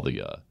course, all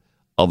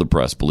the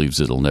press believes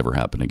it'll never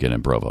happen again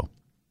in Provo. Of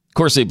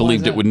course, they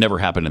believed it would never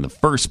happen in the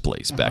first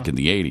place back in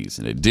the 80s,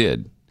 and it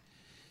did.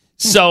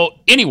 So,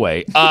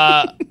 anyway,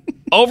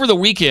 over the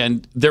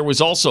weekend, there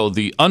was also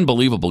the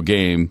unbelievable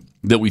game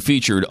that we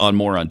featured on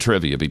More on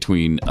Trivia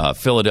between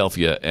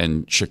Philadelphia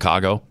and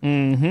Chicago.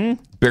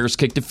 Bears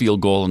kicked a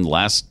field goal in the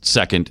last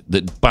second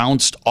that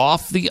bounced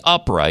off the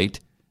upright,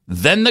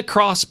 then the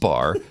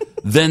crossbar,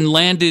 then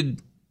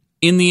landed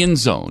in the end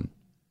zone.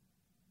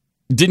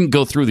 Didn't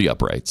go through the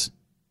uprights.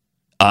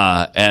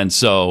 And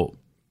so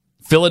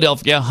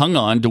Philadelphia hung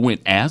on to win,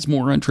 as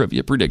More on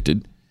Trivia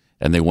predicted,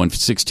 and they won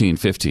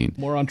 16-15.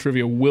 More on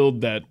Trivia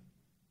willed that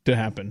to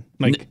happen.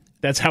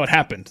 That's how it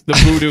happened. The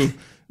voodoo.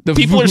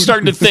 People are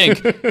starting to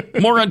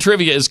think More on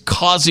Trivia is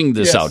causing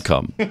this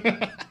outcome,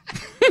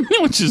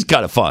 which is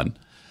kind of fun.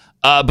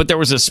 But there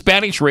was a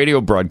Spanish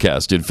radio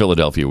broadcast in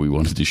Philadelphia we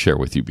wanted to share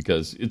with you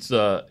because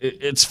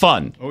it's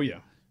fun. Oh, yeah.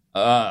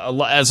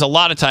 As a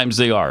lot of times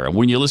they are.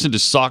 When you listen to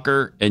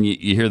soccer and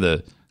you hear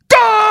the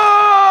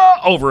 "Gah!"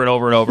 over and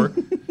over and over,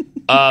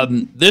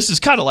 this is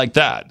kind of like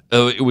that.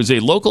 It was a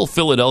local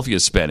Philadelphia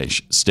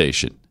Spanish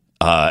station,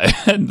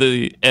 and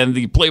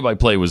the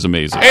play-by-play was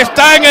amazing.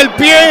 Está en el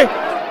pie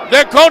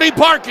de Cody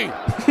Parkey.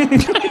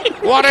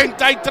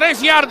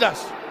 43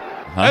 yardas.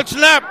 El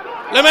snap.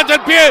 Le mete el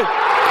pie.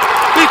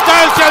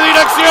 Distancia,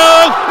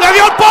 dirección. Le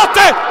dio el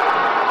poste.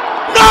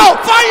 ¡No!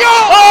 ¡Falló!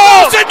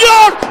 ¡Oh! ¡No,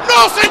 señor!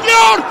 ¡No,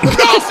 señor!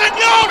 ¡No,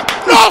 señor!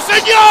 ¡No,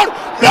 señor!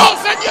 ¡No,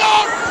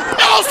 señor!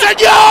 ¡No,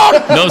 señor!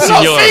 No,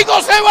 señor. ¡Los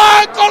Eagles se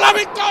van con la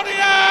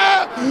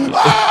victoria!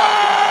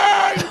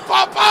 ¡Ay,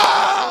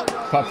 papá!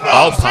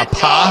 Oh,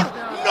 papá.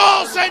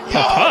 ¡No, señor!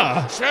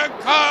 Papá.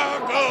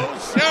 Chicago.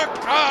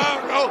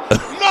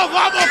 ¡Nos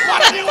vamos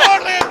para New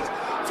Orleans!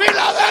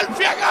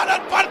 ¡Filadelfia gana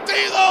el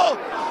partido!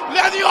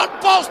 ¡Le dio el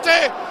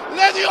poste!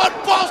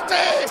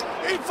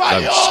 ¡Y falló! I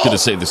was just going to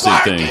say the same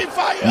thing. Le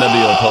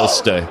dio el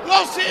poste.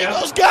 Los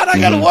Eagles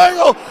ganan el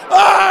juego.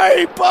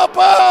 ¡Ay,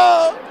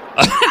 papá!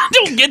 I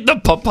don't get the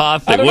papa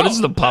thing. What is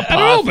the papa I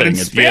don't know, thing but in at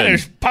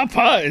Spanish, the end?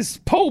 papa is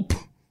Pope.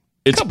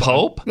 It's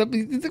Pope?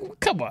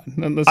 Come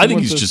on. I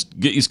think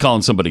he's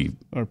calling somebody...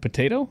 Or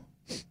potato?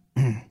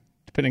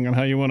 Depending on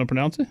how you want to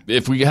pronounce it.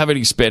 If we have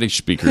any Spanish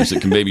speakers that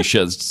can maybe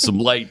shed some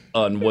light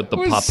on what the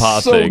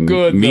papa so thing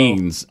good,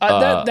 means.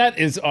 That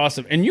is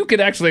awesome. And you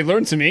could actually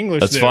learn some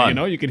English that's there. Fun.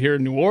 You could hear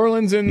New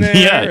Orleans in there.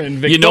 Yeah. And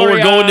Victoria.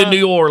 We're going to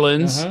New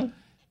Orleans.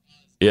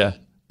 Yeah.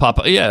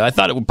 Papa. Yeah, I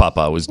thought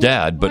Papa was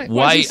dad, but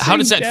why how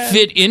does that dad?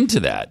 Fit into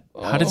that?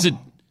 Oh. How does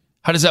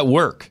that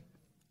work?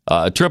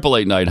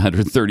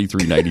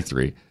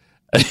 888-900-3393.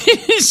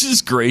 This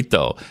is great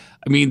though.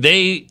 I mean,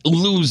 they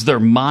lose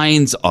their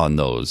minds on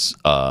those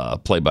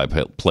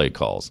play-by-play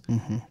calls.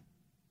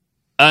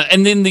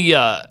 And then the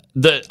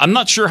I'm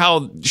not sure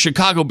how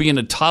Chicago being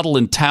a Toddle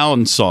in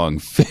Town song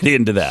fit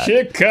into that.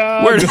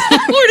 Chicago. Where did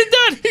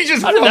that? He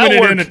just rubbing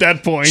it in at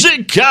that point.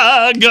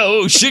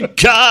 Chicago.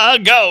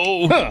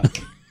 Huh.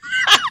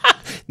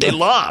 They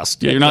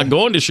lost. You're not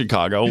going to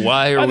Chicago.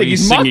 Why are we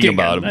singing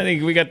about him? I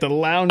think we got the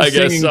lounge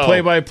singing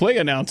play-by-play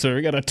announcer.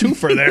 We got a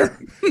twofer there.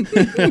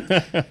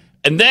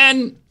 And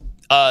then,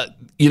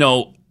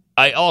 you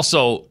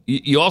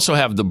also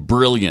have the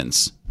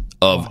brilliance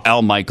of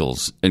Al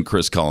Michaels and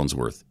Chris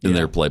Collinsworth in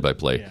their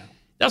play-by-play. Yeah.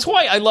 That's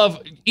why I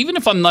love, even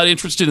if I'm not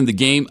interested in the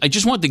game, I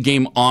just want the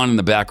game on in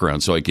the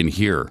background so I can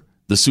hear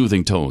the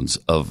soothing tones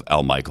of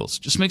Al Michaels.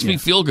 Just makes me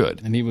feel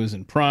good. And he was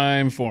in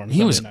prime form.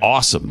 He was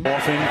awesome.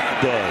 Often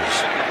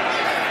does.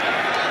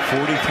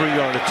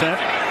 43-yard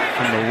attempt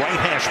from the right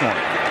hash mark.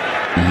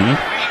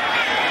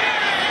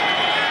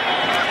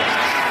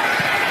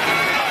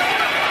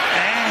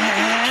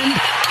 And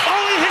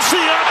he hits the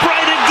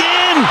upright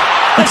again.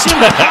 That's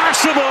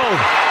impossible.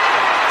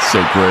 So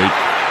great.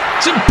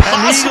 It's impossible.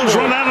 And the Eagles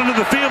run out into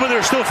the field, but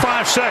there's still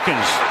 5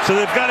 seconds. So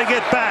they've got to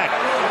get back.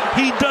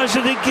 He does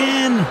it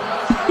again.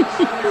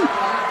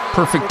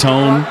 Perfect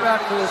tone.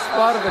 Back to the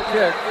spot of the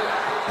kick.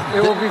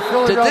 It will be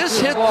Philadelphia. Did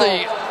this hit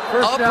the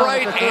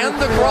upright and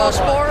the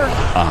crossbar?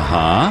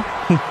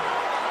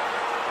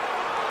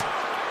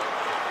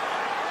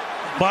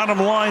 Bottom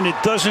line, it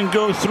doesn't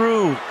go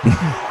through.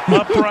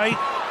 Upright.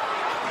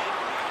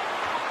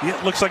 Yeah,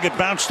 it looks like it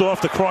bounced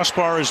off the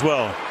crossbar as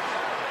well.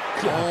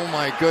 Oh,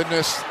 my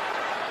goodness.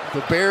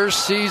 The Bears'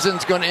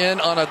 season's going to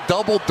end on a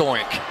double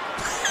doink.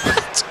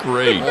 That's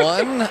great.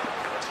 One.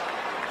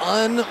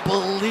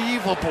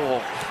 Unbelievable.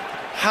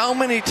 How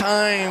many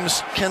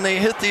times can they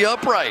hit the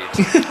upright?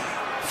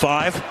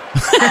 5 in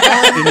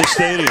the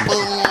stadium.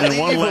 And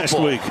 1 last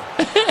week.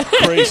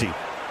 Crazy.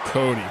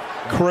 Cody.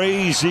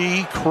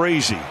 Crazy.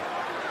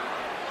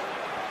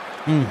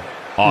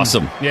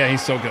 Awesome. Yeah,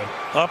 he's so good.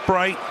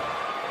 Upright.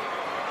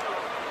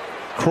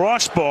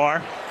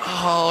 Crossbar.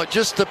 Oh, it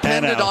just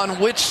depended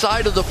on which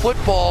side of the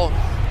football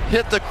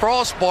hit the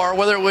crossbar,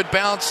 whether it would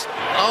bounce.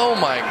 Oh,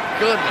 my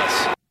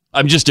goodness.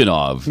 I'm just in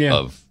awe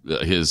of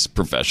his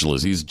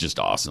professionalism. He's just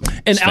awesome.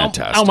 And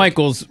fantastic. Al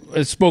Michaels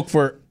spoke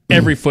for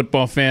every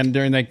football fan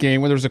during that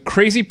game where there was a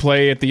crazy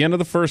play at the end of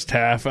the first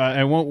half.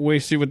 I won't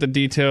waste you with the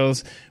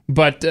details,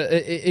 but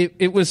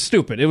it was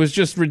stupid. It was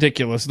just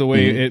ridiculous the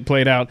way it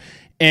played out.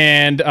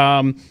 And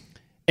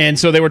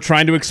so they were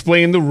trying to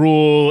explain the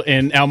rule,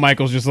 and Al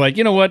Michaels just like,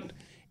 you know what?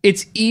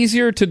 It's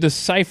easier to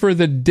decipher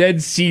the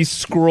Dead Sea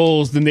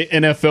Scrolls than the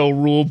NFL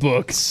rule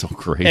book. So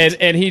great.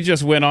 And he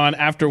just went on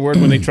afterward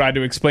when they tried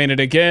to explain it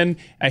again.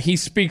 He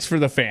speaks for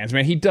the fans,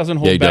 man. He doesn't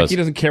hold back. He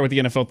doesn't care what the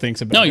NFL thinks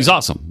about it. No, he's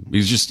awesome.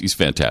 He's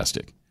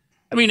fantastic.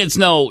 I mean,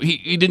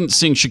 he didn't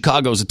sing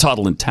Chicago's a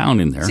toddle in town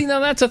in there. See, now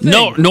that's a thing.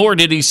 No, nor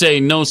did he say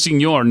no,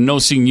 senor, no,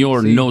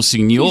 senor, no,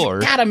 senor.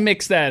 He's got to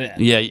mix that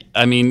in. Yeah,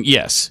 I mean,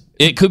 yes.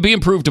 It could be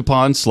improved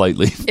upon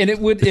slightly. And it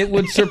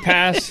would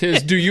surpass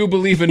his "Do you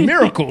believe in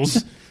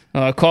miracles?"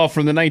 Call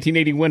from the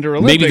 1980 Winter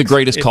Olympics. Maybe the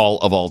greatest call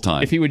of all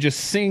time. If he would just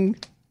sing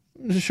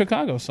the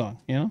Chicago song,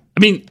 you know? I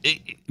mean,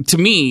 to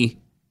me,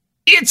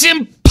 that's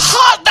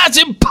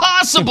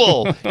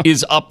impossible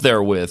is up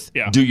there with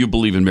Do You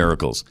Believe in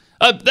Miracles?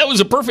 That was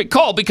a perfect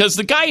call because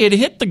the guy had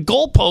hit the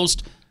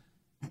goalpost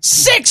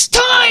 6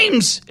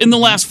 times in the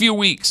last few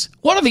weeks.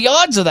 What are the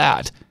odds of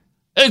that?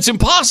 It's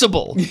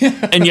impossible.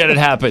 And yet it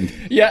happened.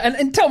 Yeah,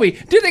 and tell me,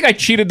 do you think I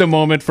cheated the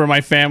moment for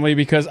my family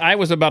because I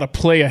was about a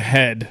play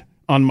ahead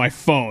on my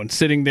phone,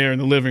 sitting there in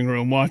the living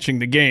room watching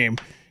the game.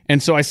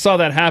 And so I saw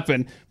that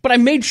happen. But I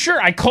made sure.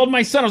 I called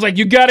my son. I was like,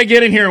 you got to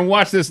get in here and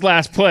watch this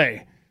last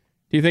play.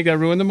 Do you think that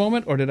ruined the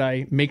moment? Or did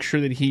I make sure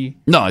that he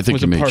No, I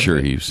think you made sure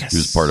he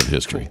was part of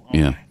history.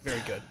 Cool. Yeah. Right.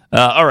 Very good.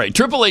 All right.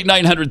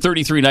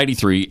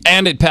 888-900-3393.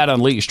 And at Pat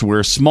Unleashed,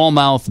 where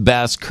smallmouth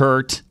Bass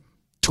Kurt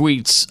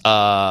tweets,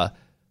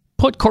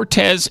 put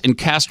Cortez and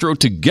Castro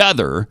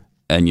together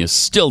and you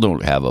still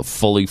don't have a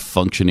fully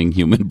functioning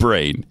human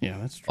brain. Yeah,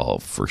 that's true. Oh,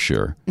 for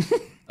sure.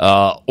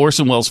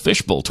 Orson Welles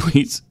Fishbowl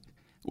tweets,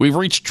 we've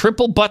reached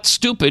triple butt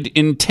stupid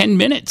in 10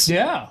 minutes.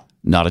 Yeah.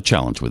 Not a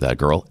challenge with that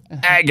girl.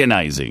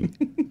 Agonizing.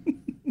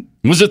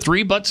 Was it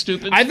 3 butt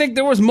stupid? I think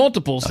there was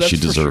multiples. She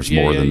deserves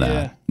more than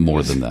that.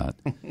 More than that.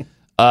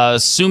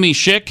 Sumi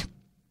Schick,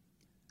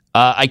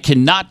 I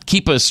cannot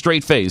keep a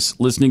straight face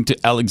listening to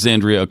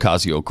Alexandria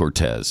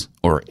Ocasio-Cortez,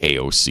 or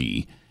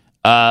AOC.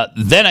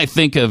 Then I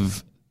think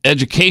of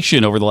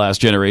education over the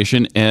last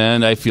generation,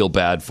 and I feel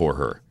bad for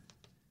her.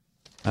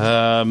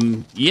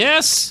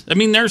 Yes, I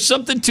mean, there's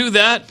something to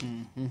that.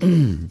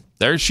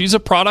 She's a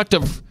product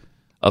of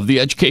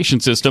the education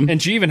system.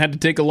 And she even had to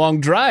take a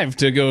long drive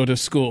to go to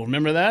school.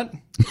 Remember that?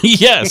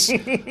 Yes,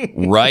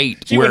 right.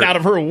 She went out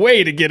of her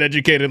way to get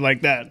educated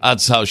like that.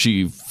 That's how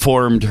she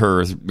formed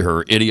her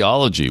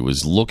ideology,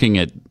 was looking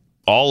at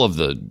all of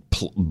the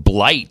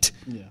blight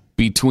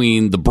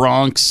between the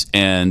Bronx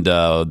and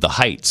the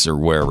Heights, or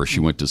wherever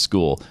she went to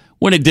school,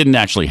 when it didn't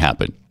actually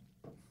happen.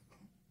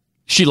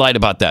 She lied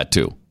about that,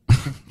 too.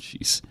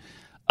 Jeez.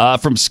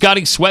 From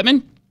Scotty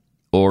Sweatman,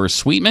 or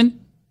Sweetman,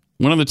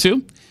 one of the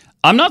two.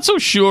 I'm not so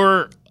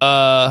sure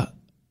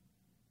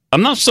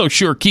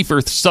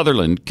Kiefer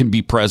Sutherland can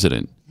be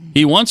president.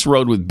 He once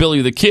rode with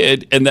Billy the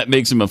Kid, and that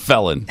makes him a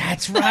felon.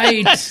 That's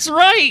right. That's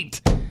right.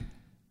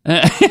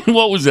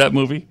 What was that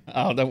movie?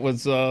 Oh, that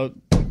was Young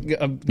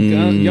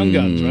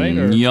Guns, right?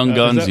 Or, Young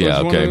Guns,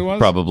 yeah, okay,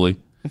 probably.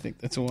 I think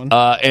that's the one.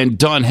 And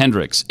Don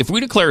Hendricks. If we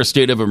declare a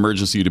state of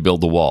emergency to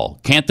build the wall,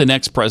 can't the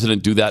next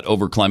president do that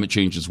over climate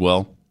change as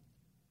well?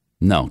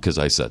 No, because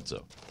I said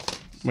so.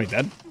 Wait,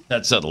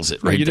 that settles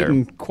it right you there.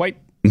 You didn't quite...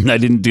 I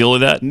didn't deal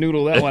with that.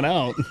 Noodle that one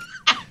out.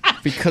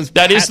 Because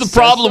that is the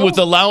problem with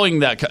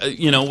allowing allowing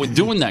that, with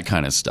doing that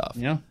kind of stuff.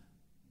 Yeah.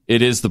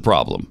 It is the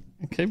problem.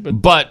 Okay,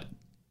 but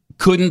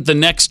couldn't the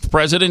next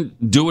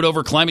president do it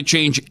over climate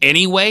change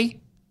anyway?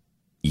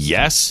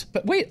 Yes.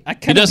 But wait,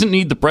 he doesn't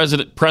need the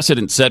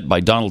precedent set by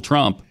Donald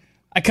Trump.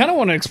 I kind of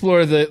want to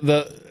explore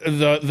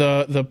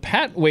the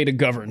Pat way to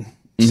govern.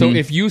 So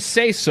if you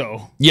say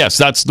so. Yes,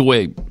 that's the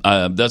way.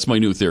 That's my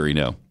new theory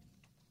now.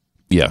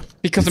 Yeah.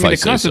 Because, the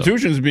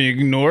Constitution's being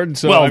ignored.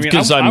 So, well,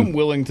 I'm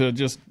willing to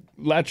just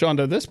latch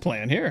onto this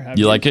plan here.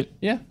 You like it?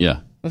 Yeah. Yeah.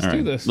 Let's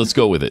do this. Let's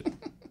go with it.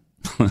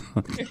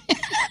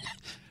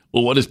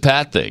 Well, what does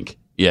Pat think?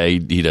 Yeah,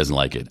 he doesn't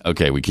like it.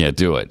 Okay, we can't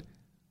do it.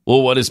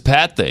 Well, what does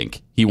Pat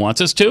think? He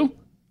wants us to?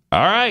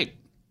 All right.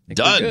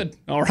 Done. Good.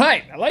 All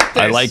right. I like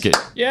this. I like it.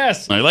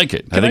 Yes. I like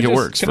it. I think it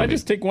works. Can I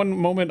just take one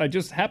moment? I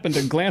just happened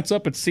to glance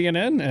up at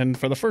CNN, and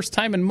for the first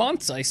time in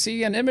months, I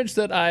see an image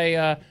that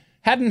I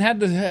hadn't had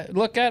to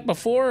look at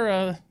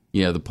before.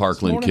 The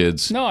Parkland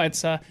kids. No,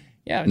 it's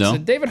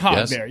David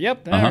Hogg there.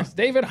 Yep, there's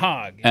David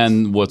Hogg.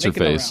 And what's her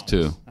face,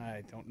 too?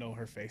 I don't know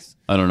her face.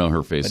 I don't know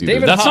her face But either.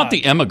 David That's Hogg. not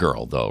the Emma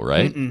girl, though,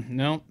 right?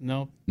 No.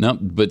 No,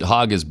 but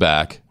Hogg is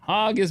back.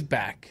 Hogg is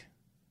back.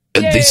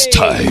 And this Yay!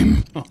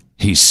 time,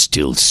 he's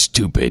still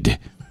stupid.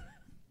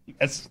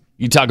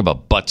 You talk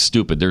about butt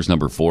stupid. There's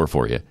number 4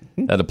 for you.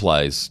 That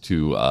applies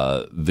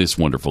to this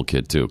wonderful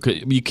kid, too.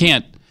 You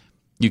can't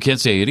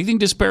say anything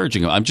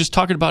disparaging. I'm just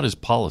talking about his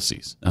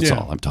policies. That's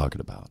all I'm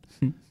talking about.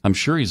 I'm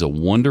sure he's a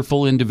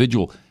wonderful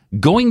individual.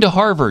 Going to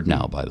Harvard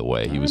now, by the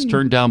way. He was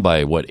turned down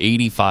by,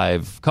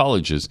 85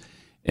 colleges.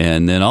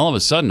 And then all of a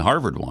sudden,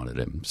 Harvard wanted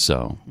him.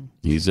 So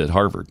he's at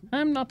Harvard.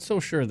 I'm not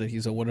so sure that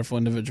he's a wonderful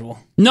individual.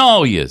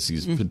 No, he is.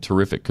 He's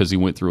terrific because he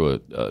went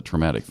through a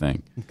traumatic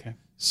thing. Okay.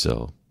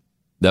 So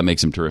that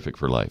makes him terrific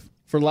for life.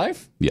 For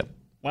life? Yep.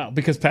 Wow,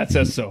 because Pat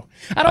says so.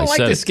 I don't like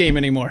this game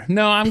anymore.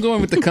 No, I'm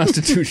going with the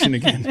Constitution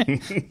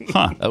again.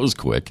 That was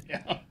quick.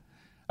 Yeah.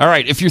 All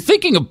right. If you're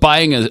thinking of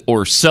buying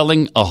or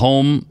selling a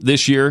home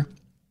this year,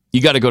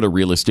 you got to go to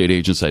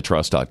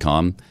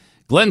realestateagentsitrust.com.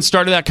 Glenn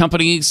started that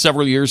company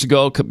several years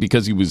ago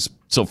because he was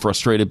so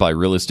frustrated by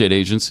real estate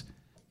agents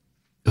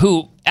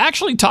who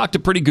actually talked a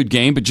pretty good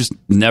game, but just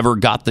never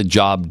got the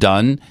job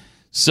done.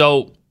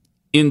 So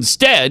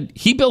instead,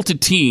 he built a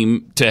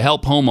team to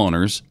help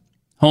homeowners,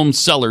 home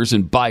sellers,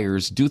 and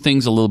buyers do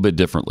things a little bit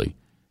differently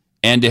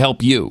and to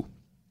help you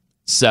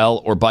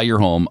sell or buy your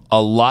home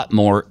a lot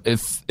more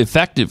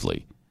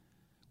effectively.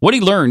 What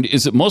he learned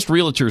is that most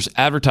realtors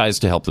advertise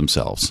to help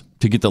themselves,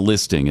 to get the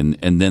listing,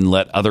 and then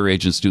let other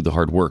agents do the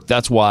hard work.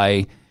 That's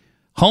why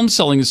home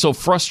selling is so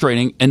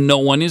frustrating and no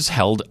one is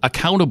held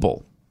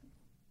accountable.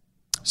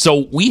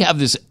 So we have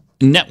this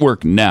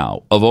network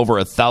now of over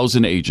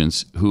 1,000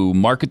 agents who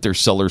market their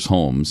sellers'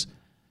 homes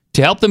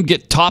to help them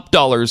get top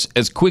dollars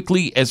as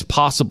quickly as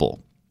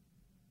possible.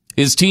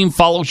 His team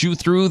follows you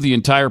through the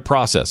entire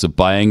process of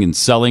buying and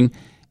selling,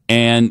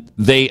 and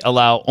they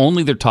allow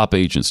only their top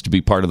agents to be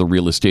part of the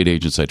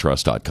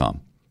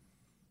realestateagentsitrust.com.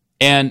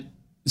 And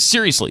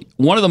seriously,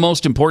 one of the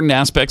most important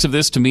aspects of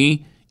this to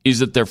me is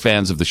that they're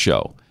fans of the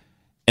show.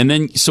 And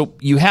then, so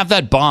you have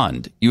that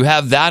bond. You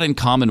have that in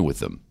common with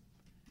them.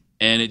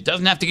 And it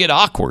doesn't have to get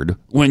awkward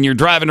when you're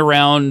driving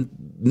around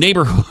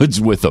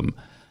neighborhoods with them.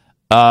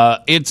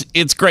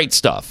 It's great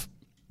stuff.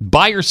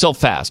 Buy or sell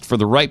fast for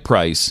the right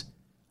price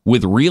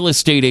with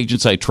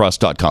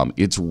realestateagentsitrust.com.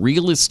 It's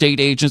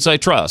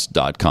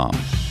realestateagentsitrust.com.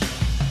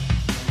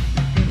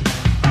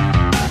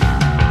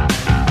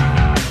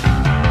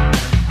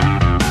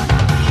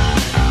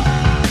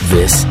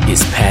 This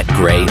is Pat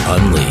Gray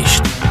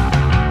Unleashed.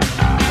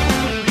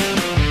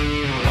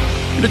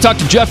 I'm going to talk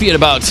to Jeffy in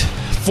about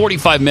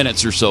 45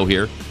 minutes or so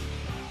here.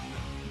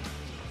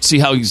 See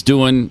how he's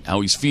doing,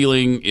 how he's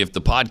feeling, if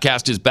the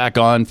podcast is back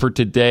on for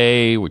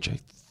today, which I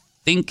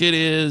think it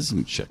is. Let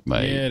me check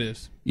my... Yeah, it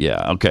is.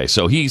 Yeah, okay.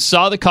 So he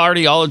saw the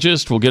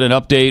cardiologist. We'll get an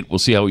update. We'll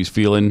see how he's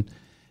feeling.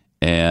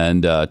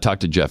 And talk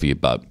to Jeffy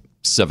about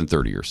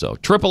 7:30 or so.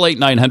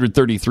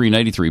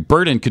 888-900-3393.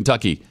 Bert in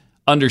Kentucky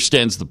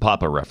understands the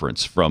Papa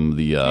reference from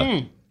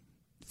the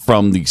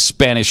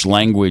Spanish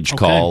language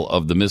call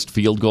of the missed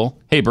field goal.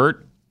 Hey,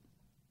 Bert.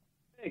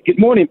 Hey, good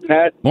morning,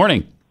 Pat.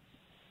 Morning.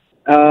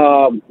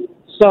 So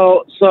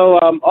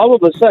all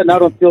of a sudden, I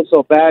don't feel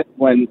so bad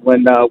when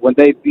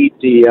they beat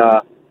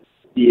the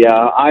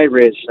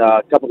Irish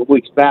a couple of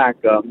weeks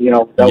back. That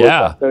was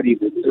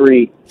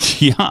 30-3.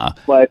 Yeah,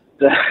 but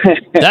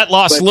that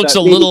loss looks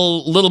a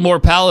little more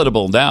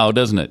palatable now,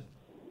 doesn't it?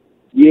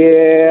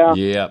 Yeah.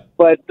 Yeah.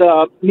 But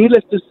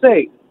needless to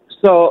say,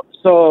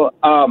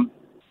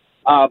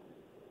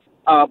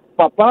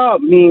 Papa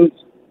means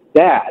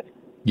dad.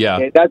 Yeah.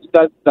 Okay,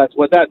 that's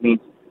what that means.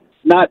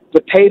 Not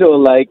potato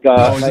like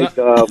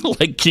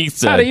like Keith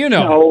said. How do you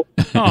know?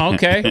 No. Oh,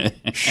 okay.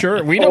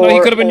 Sure. We don't know. He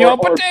could have been yelling,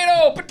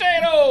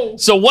 potato.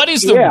 So what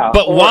is the? Yeah,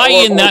 but why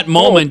in that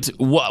moment?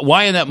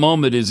 Why in that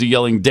moment is he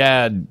yelling,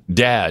 "Dad,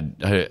 Dad"?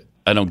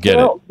 I don't get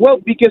it. Well,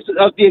 because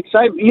of the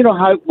excitement. You know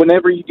how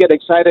whenever you get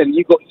excited and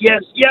you go,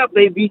 "Yes, yeah,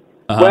 baby."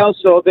 Uh-huh. Well,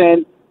 so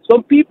then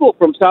some people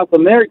from South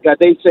America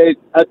they said,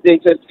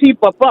 "Sí,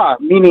 papá,"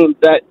 meaning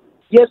that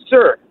yes,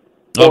 sir,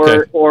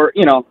 or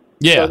you know.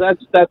 Yeah, so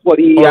that's what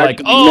he or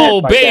like,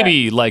 oh, meant by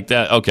baby, that. Like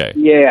that. Okay.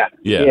 Yeah.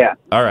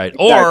 All right.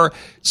 Exactly. Or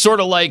sort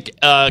of like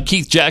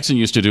Keith Jackson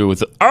used to do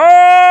with,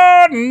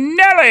 "Oh,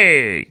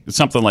 Nelly,"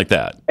 something like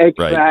that.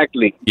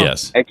 Exactly. Right?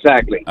 Yes.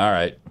 Exactly. All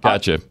right.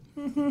 Gotcha.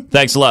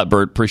 Thanks a lot,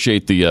 Bert.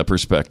 Appreciate the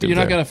perspective. You're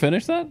not going to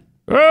finish that?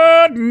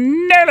 Oh,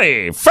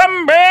 Nelly,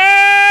 from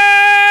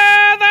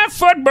the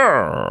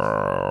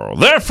football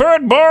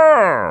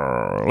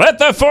at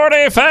the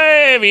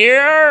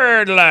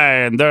 45-yard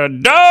line. The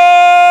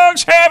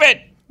dogs have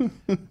it.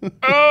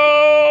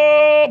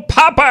 Oh,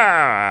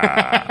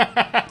 Papa.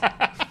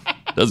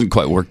 Doesn't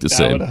quite work the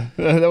same.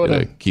 That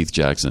would've, Keith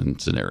Jackson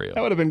scenario.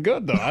 That would have been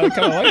good, though. I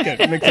kind of like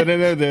it. Mix it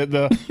in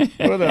there.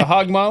 What are the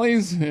hog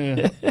mollies?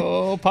 Yeah.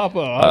 Oh,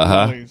 Papa,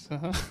 hog mollies.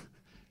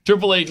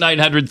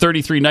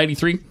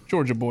 888-900-3393.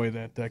 Georgia boy,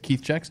 that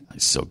Keith Jackson.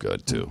 He's so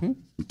good, too.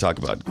 Mm-hmm. Talk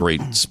about great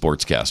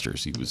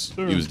sportscasters. He was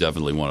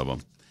definitely one of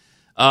them.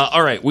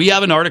 All right, we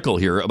have an article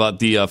here about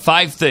the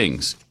 5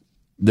 things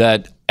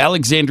that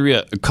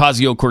Alexandria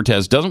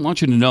Ocasio-Cortez doesn't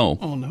want you to know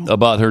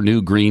about her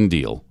new Green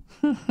Deal.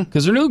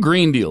 Because her new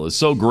Green Deal is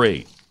so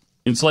great.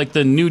 It's like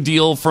the New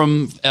Deal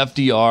from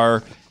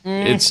FDR.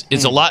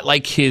 It's a lot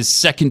like his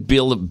second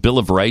Bill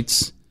of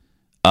Rights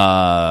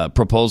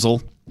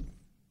proposal.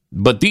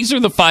 But these are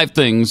the 5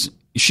 things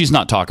she's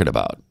not talking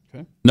about.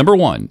 Okay. Number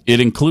 1, it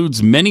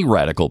includes many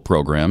radical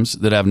programs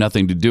that have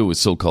nothing to do with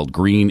so-called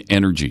green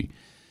energy.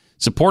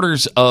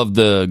 Supporters of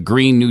the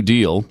Green New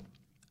Deal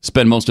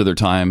spend most of their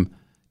time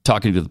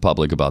talking to the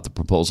public about the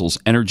proposal's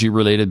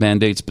energy-related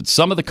mandates, but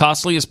some of the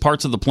costliest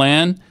parts of the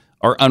plan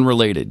are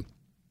unrelated.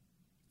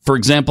 For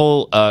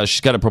example,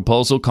 she's got a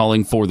proposal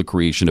calling for the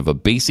creation of a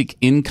basic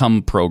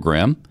income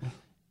program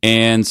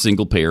and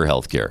single-payer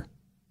health care.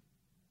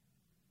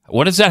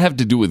 What does that have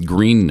to do with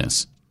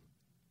greenness?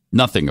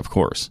 Nothing, of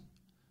course.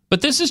 But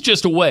this is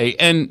just a way,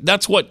 and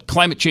that's what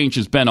climate change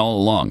has been all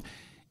along.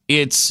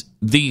 It's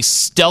the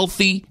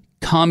stealthy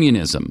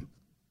communism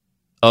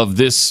of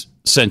this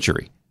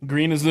century.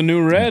 Green is the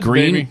new red,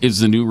 Green baby. is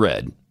the new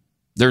red.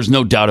 There's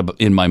no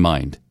doubt in my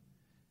mind.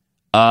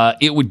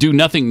 It would do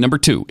nothing. Number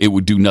 2, it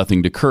would do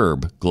nothing to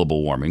curb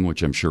global warming,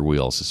 which I'm sure we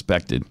all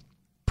suspected.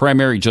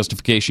 Primary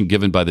justification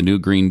given by the new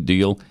Green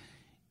Deal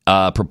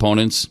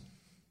proponents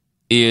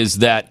is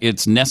that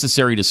it's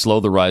necessary to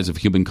slow the rise of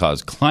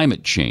human-caused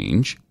climate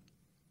change.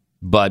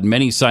 But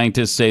many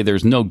scientists say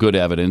there's no good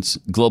evidence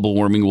global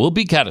warming will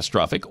be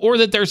catastrophic or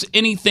that there's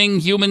anything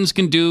humans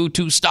can do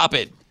to stop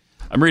it.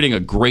 I'm reading a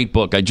great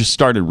book. I just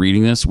started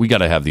reading this. We got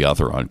to have the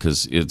author on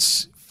because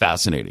it's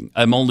fascinating.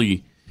 I'm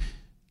only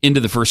into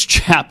the first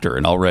chapter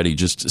and already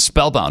just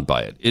spellbound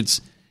by it.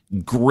 It's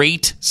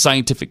great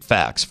scientific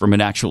facts from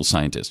an actual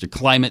scientist, a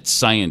climate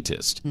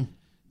scientist,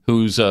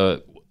 who's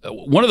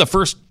one of the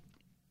first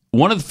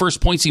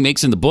points he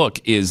makes in the book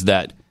is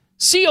that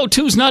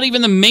CO2 is not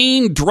even the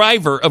main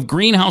driver of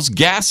greenhouse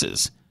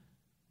gases.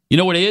 You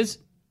know what it is?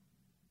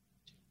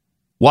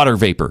 Water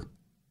vapor.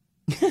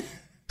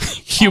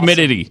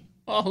 Humidity.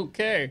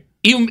 Okay.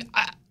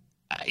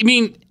 I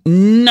mean,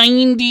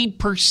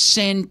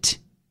 90%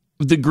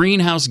 of the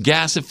greenhouse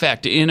gas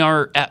effect in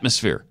our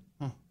atmosphere,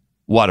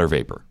 water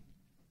vapor.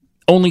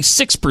 Only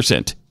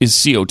 6% is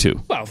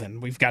CO2. Well,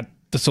 then we've got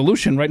the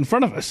solution right in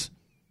front of us.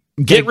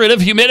 Get rid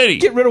of humidity.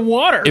 Get rid of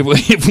water.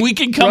 If we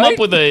can come up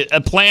with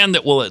a plan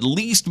that will at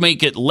least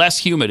make it less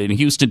humid in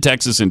Houston,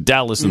 Texas, and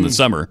Dallas in the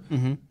summer,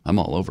 I'm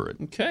all over it.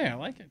 Okay, I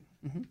like it.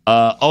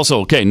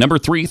 Also, number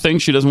 3 thing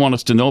she doesn't want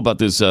us to know about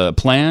this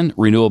plan,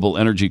 renewable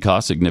energy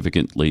costs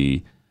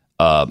significantly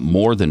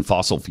more than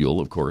fossil fuel,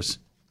 of course,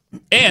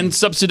 and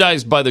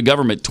subsidized by the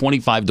government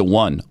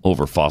 25-1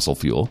 over fossil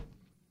fuel.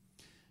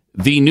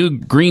 The new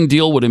Green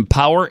Deal would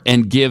empower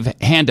and give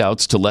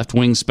handouts to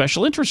left-wing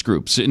special interest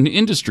groups in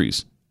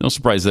industries. No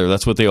surprise there.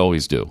 That's what they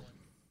always do.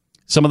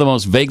 Some of the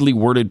most vaguely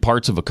worded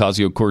parts of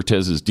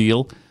Ocasio-Cortez's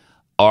deal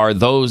are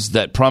those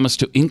that promise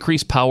to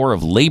increase power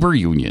of labor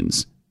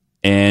unions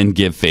and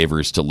give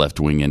favors to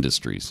left-wing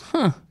industries.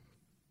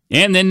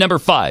 And then number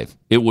 5,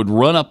 it would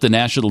run up the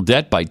national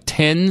debt by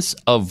tens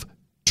of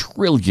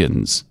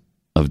trillions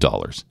of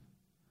dollars.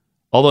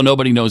 Although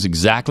nobody knows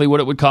exactly what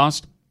it would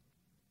cost,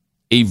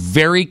 a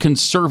very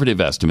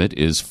conservative estimate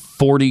is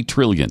 $40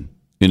 trillion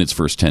in its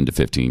first 10 to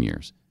 15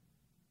 years.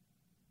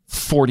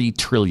 $40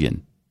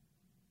 trillion.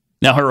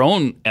 Now, her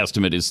own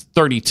estimate is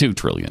 $32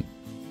 trillion.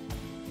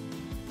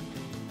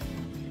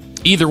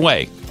 Either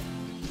way,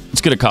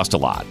 it's going to cost a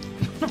lot.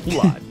 A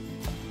lot.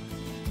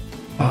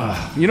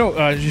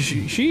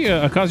 She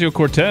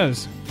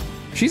Ocasio-Cortez,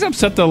 she's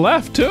upset the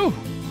left, too.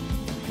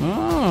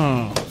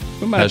 Oh,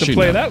 we might have to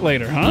play that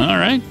later, huh? All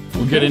right.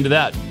 We'll get into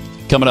that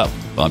coming up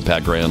on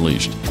Pat Gray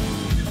Unleashed.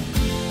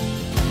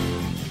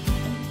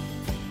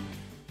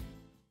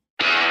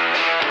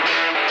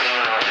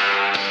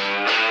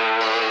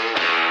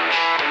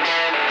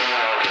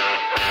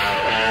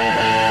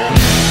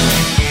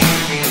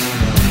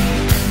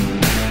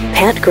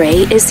 Pat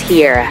Gray is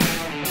here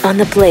on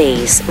the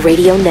Blaze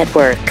Radio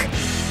Network.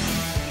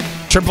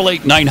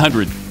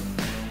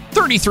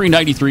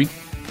 888-900-3393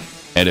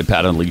 and at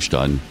Pat Unleashed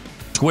on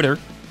Twitter.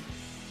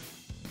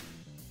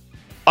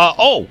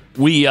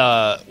 We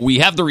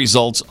have the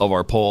results of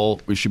our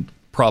poll. We should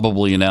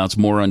probably announce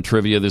more on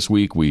trivia this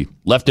week. We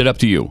left it up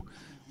to you.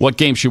 What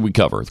game should we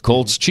cover? The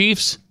Colts,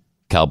 Chiefs,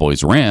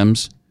 Cowboys,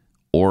 Rams,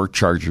 or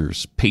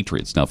Chargers,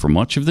 Patriots? Now, for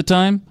much of the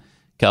time,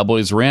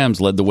 Cowboys,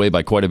 Rams led the way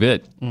by quite a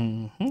bit.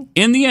 Mm-hmm.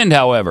 In the end,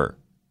 however,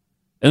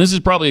 and this is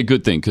probably a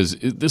good thing because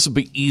this will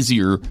be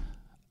easier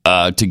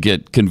to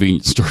get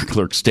convenience store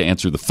clerks to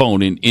answer the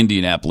phone in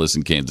Indianapolis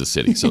and Kansas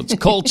City. So it's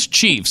Colts,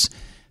 Chiefs,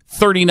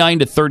 39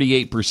 to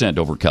 38%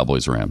 over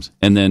Cowboys Rams,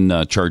 and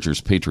then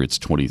Chargers Patriots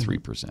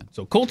 23%.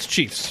 So Colts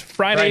Chiefs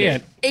Friday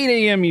at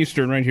 8 a.m.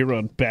 Eastern, right here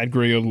on Bad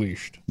Gray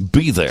Unleashed.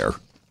 Be there,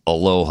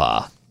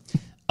 aloha.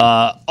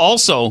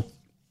 Also,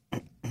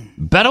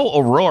 Beto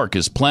O'Rourke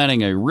is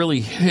planning a really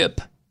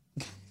hip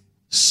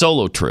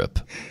solo trip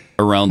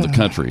around the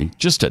country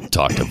just to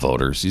talk to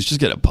voters. He's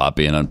just going to pop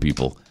in on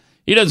people.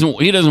 He doesn't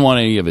want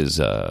any of his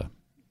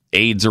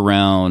aides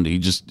around.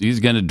 He's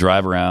going to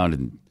drive around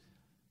and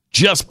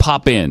just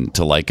pop in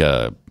to like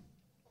a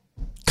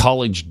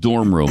college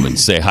dorm room and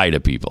say hi to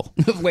people.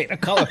 Wait, a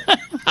college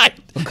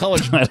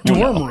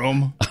dorm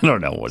room? I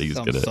don't know what he's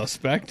going to...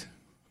 Suspect.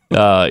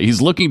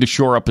 He's looking to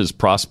shore up his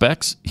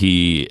prospects.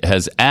 He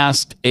has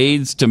asked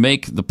aides to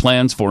make the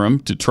plans for him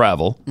to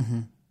travel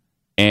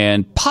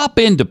and pop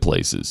into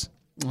places,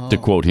 to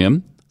quote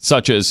him,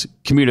 such as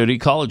community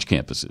college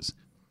campuses.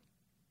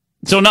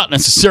 So not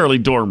necessarily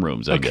dorm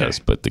rooms, I guess,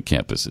 but the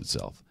campus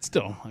itself.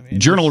 Still.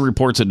 Journal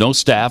reports that no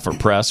staff or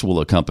press will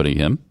accompany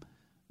him,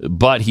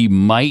 but he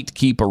might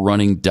keep a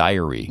running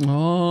diary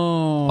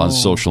on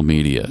social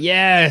media.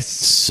 Yes.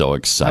 So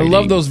exciting. I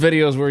love those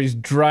videos where he's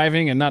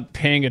driving and not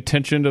paying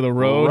attention to the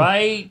road.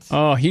 Right.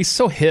 Oh, he's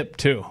so hip,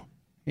 too.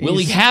 Will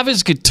he have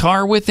his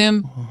guitar with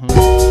him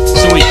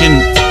so he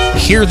can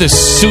hear the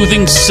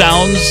soothing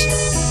sounds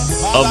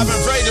of... I'm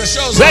afraid to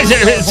show so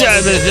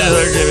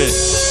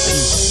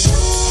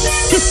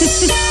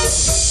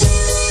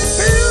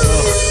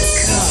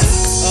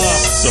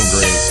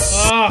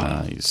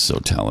great. He's so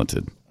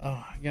talented.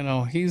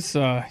 He's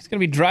going to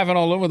be driving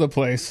all over the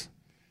place.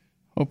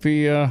 Hope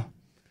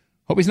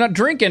he's not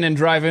drinking and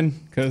driving,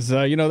 because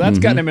that's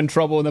gotten him in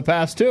trouble in the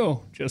past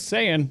too. Just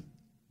saying.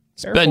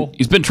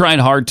 He's been trying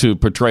hard to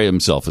portray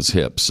himself as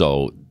hip,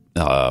 so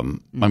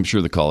I'm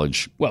sure the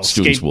college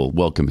students will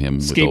welcome him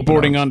with open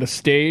skateboarding arms. on the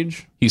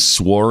stage. He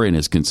swore in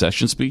his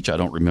concession speech. I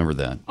don't remember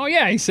that. Oh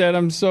yeah, he said,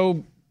 "I'm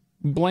so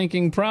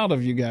blanking proud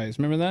of you guys."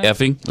 Remember that?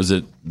 Effing? Was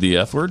it the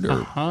F word?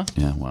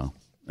 Yeah. Well,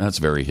 that's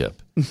very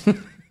hip.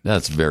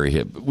 That's very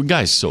hip. The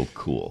guy's so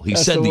cool. He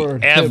said the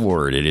F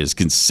word in his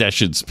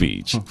concession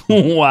speech.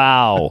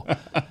 Wow.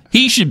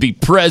 He should be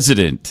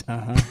president.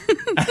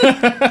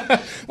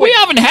 We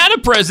haven't had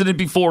a president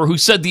before who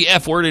said the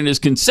F word in his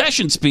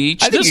concession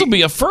speech. This will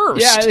be a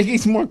first. Yeah, I think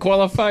he's more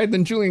qualified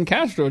than Julian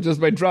Castro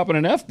just by dropping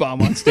an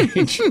F-bomb on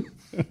stage.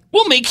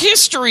 We'll make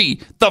history.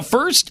 The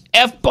first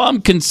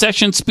F-bomb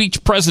concession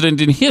speech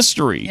president in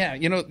history. Yeah,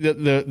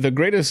 the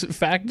greatest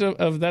fact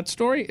of that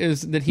story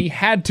is that he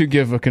had to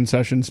give a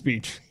concession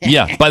speech.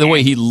 Yeah, by the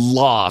way, he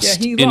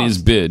lost in his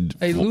bid.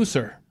 A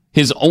loser.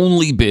 His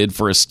only bid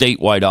for a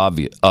statewide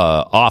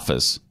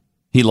office,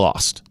 he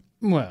lost.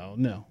 Well,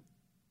 no.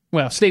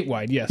 Well,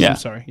 statewide, yes. Yeah. I'm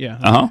sorry.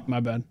 Yeah, my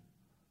bad.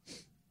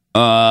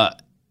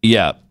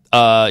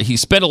 He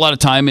spent a lot of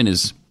time in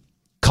his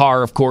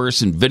car, of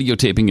course, and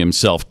videotaping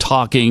himself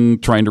talking,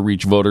 trying to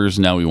reach voters.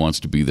 Now he wants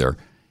to be there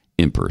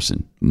in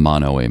person,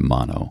 mano a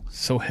mano.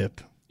 So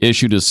hip.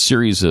 Issued a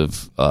series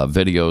of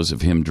videos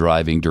of him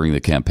driving during the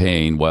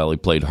campaign while he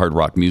played hard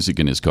rock music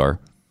in his car,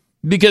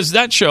 because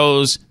that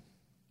shows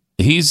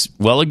he's,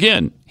 well,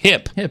 again,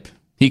 hip. Hip.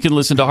 He can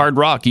listen to hard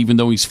rock even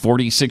though he's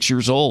 46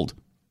 years old.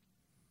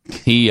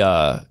 He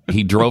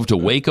drove to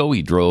Waco.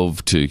 He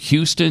drove to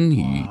Houston.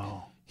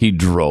 He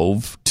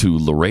drove to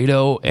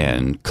Laredo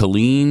and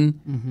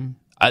Killeen.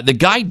 The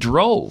guy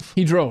drove.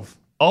 He drove.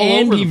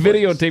 And he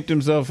videotaped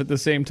himself at the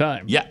same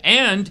time. Yeah,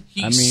 and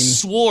he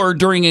swore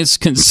during his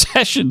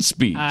concession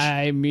speech.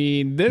 I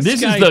mean, this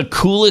guy is the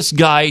coolest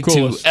guy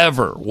to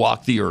ever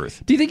walk the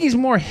earth. Do you think he's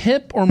more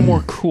hip or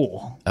more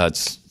cool?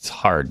 It's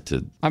hard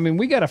to. I mean,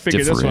 we got to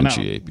figure this one out.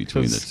 Differentiate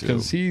between the two,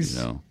 because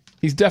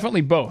he's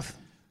definitely both.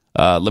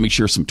 Let me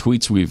share some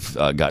tweets we've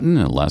gotten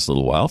in the last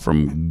little while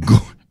from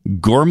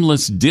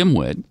Gormless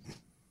Dimwit.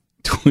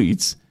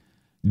 Tweets.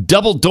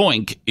 Double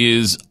doink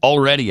is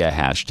already a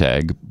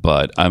hashtag,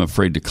 but I'm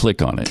afraid to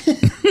click on it.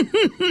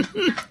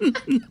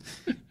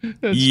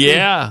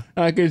 Yeah.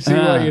 True. I can see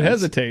why you'd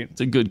hesitate.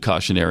 It's a good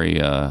cautionary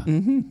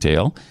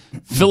tale.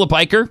 Philip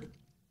Eicher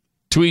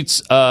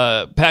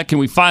tweets, Pat, can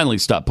we finally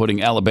stop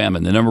putting Alabama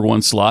in the number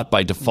one slot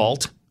by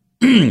default?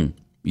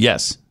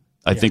 Yes,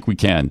 I think we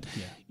can.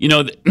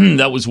 Yeah.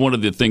 That was one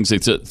of the things they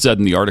said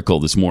in the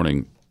article this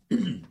morning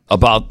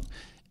about,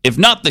 if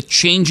not the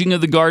changing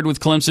of the guard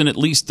with Clemson, at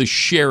least the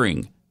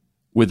sharing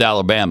with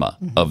Alabama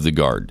of the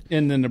guard.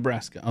 And then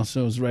Nebraska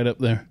also is right up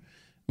there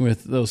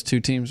with those two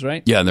teams,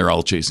 right? Yeah, and they're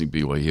all chasing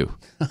BYU.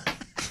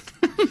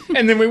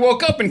 And then we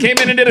woke up and came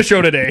in and did a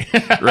show today.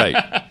 Right.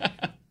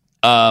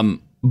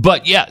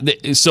 But yeah,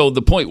 so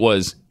the point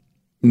was,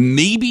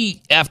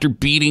 maybe after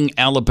beating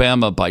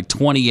Alabama by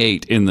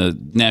 28 in the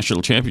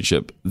national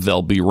championship,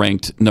 they'll be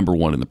ranked number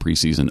one in the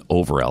preseason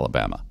over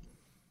Alabama.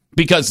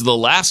 Because the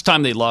last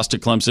time they lost to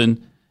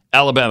Clemson,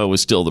 Alabama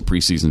was still the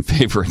preseason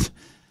favorite.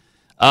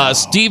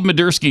 Steve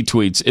Madursky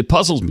tweets, it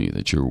puzzles me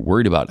that you're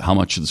worried about how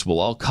much this will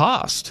all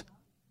cost.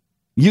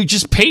 You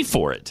just pay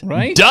for it.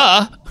 Right?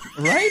 Duh.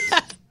 Right?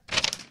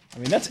 I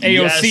mean, that's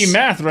AOC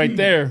math right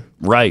there.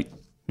 Right.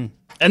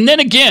 And then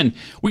again,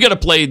 we got to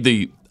play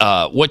the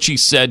what she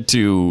said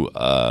to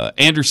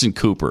Anderson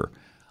Cooper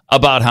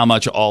about how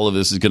much all of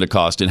this is going to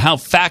cost and how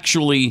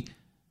factually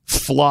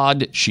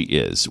flawed she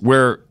is,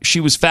 where she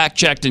was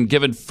fact-checked and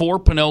given 4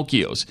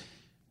 Pinocchios.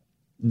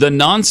 The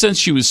nonsense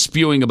she was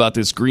spewing about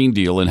this Green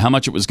Deal and how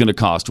much it was going to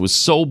cost was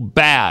so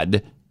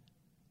bad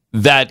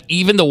that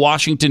even the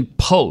Washington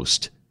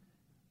Post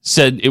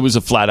said it was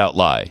a flat-out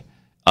lie.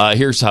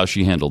 Here's how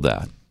she handled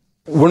that.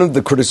 One of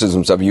the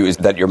criticisms of you is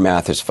that your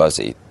math is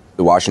fuzzy.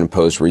 The Washington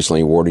Post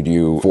recently awarded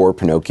you 4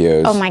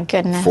 Pinocchios. Oh, my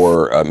goodness.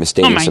 For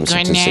misstating some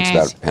statistics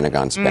about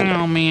Pentagon spending.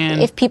 Oh, man.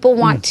 If people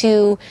want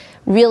to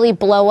really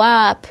blow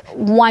up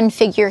one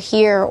figure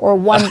here or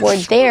one word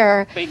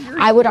there,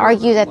 I would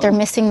argue that they're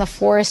missing the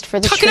forest for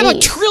the trees. Talking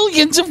about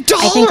trillions of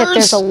dollars. I think that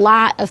there's a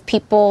lot of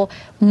people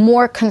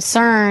more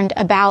concerned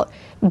about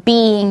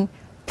being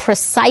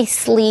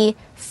precisely,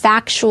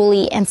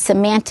 factually, and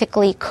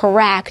semantically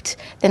correct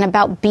than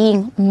about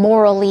being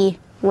morally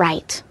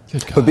right.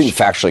 But being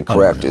factually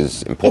correct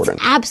is important.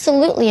 It's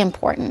absolutely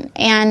important.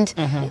 And That's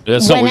not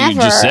what you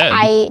whenever just said.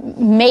 I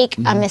make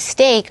a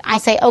mistake, I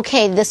say,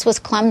 okay, this was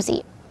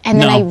clumsy.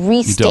 And then I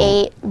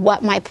restate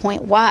what my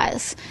point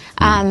was.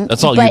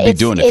 That's all you'd be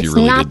doing if you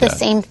really did that. It's not the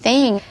same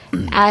thing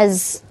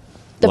as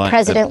the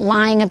president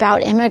lying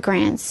about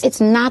immigrants.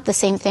 It's not the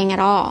same thing at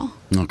all.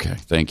 Okay,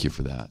 thank you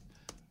for that.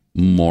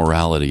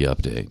 Morality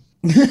update.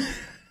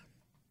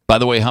 By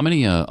the way, how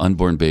many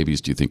unborn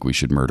babies do you think we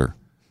should murder?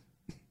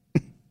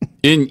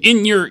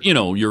 In your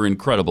your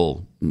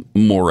incredible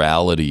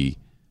morality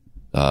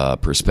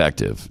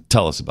perspective,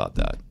 tell us about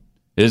that.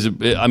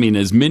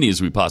 As many as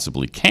we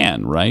possibly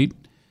can, right?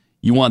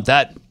 You want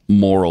that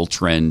moral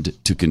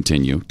trend to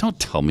continue. Don't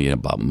tell me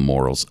about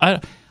morals. I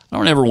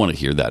don't ever want to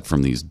hear that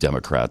from these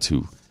Democrats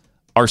who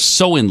are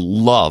so in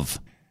love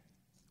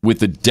with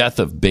the death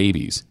of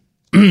babies,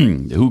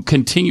 who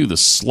continue the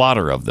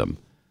slaughter of them,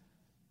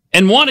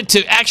 and want it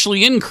to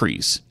actually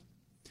increase.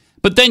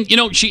 But then,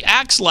 she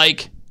acts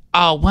like,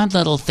 one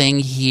little thing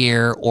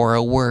here or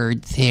a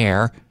word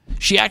there.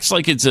 She acts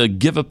like it's a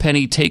give a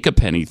penny, take a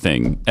penny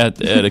thing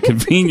at a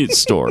convenience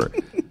store.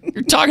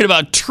 You're talking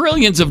about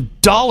trillions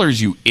of dollars,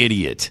 you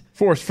idiot.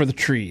 Forest for the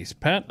trees,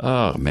 Pat.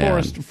 Oh, man.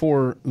 Forest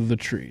for the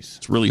trees.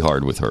 It's really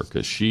hard with her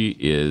because she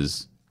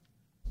is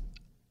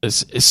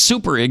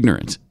super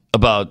ignorant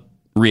about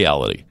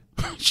reality.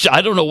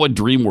 I don't know what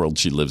dream world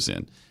she lives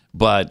in,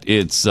 but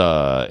it's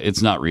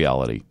not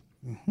reality.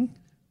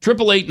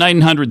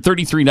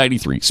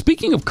 888-900-3393.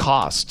 Speaking of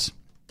costs,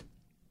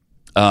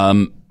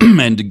 and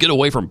to get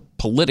away from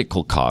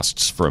political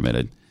costs for a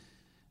minute,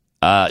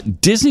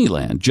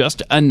 Disneyland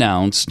just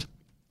announced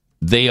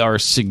they are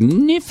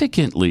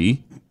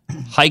significantly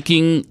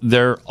hiking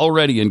their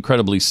already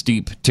incredibly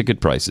steep ticket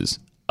prices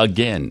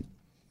again.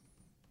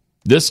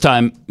 This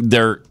time,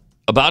 they're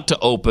about to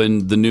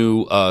open the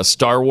new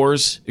Star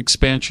Wars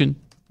expansion,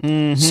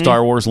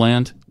 Star Wars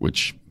Land,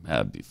 which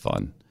would be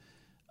fun.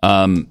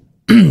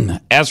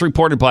 As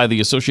reported by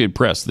the Associated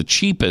Press, the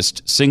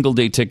cheapest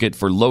single-day ticket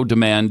for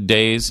low-demand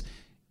days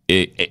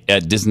at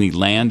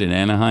Disneyland in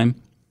Anaheim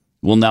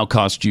will now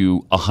cost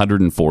you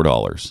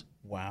 $104.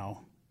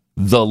 Wow.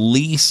 The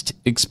least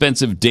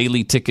expensive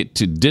daily ticket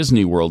to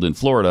Disney World in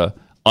Florida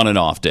on an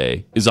off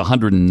day is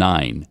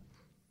 $109.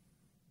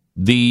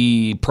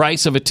 The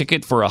price of a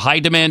ticket for a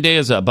high-demand day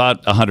is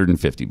about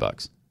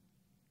 $150,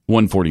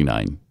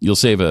 $149. You'll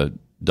save $1.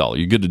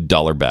 You get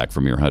 $1 back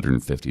from your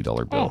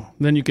 $150 bill. Oh,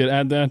 then you could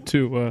add that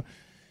to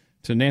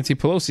Nancy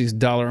Pelosi's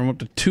dollar and up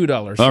to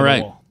 $2. All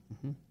right.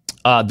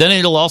 Then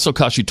it'll also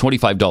cost you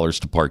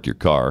 $25 to park your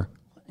car.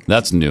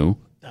 That's new.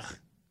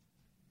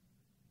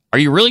 Are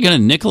you really going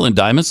to nickel and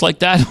dime us like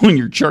that when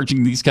you're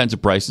charging these kinds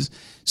of prices?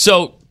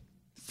 So,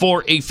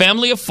 for a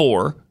family of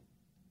 4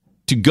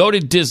 to go to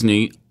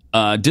Disneyland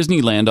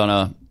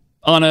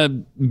on a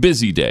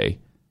busy day,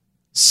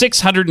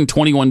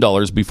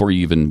 $621 before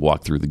you even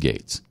walk through the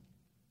gates.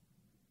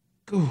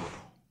 Ooh.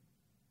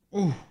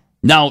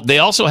 Now, they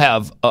also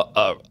have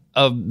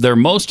their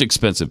most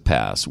expensive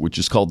pass, which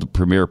is called the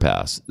Premier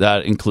Pass.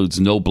 That includes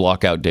no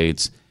blockout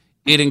dates.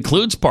 It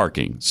includes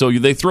parking. So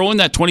they throw in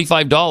that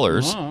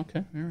 $25. Oh,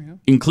 okay. There we go.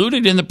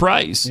 Included in the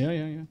price.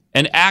 Yeah.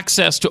 And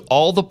access to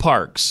all the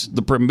parks.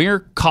 The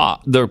Premier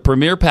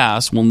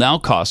Pass will now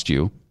cost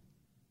you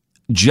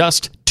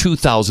just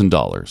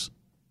 $2,000.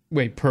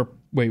 Wait,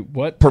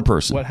 what? Per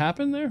person. What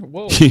happened there?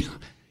 Whoa.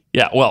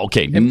 Yeah, well,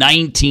 okay,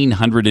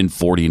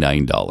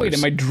 $1,949. Wait,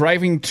 am I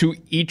driving to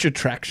each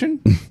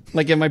attraction?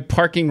 Like, am I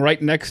parking right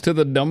next to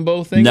the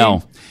Dumbo thing?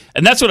 No.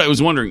 And that's what I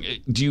was wondering.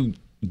 Do you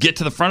get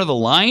to the front of the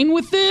line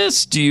with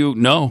this? Do you?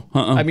 No.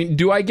 I mean,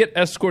 do I get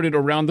escorted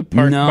around the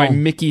park by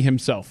Mickey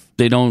himself?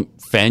 They don't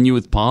fan you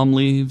with palm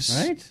leaves.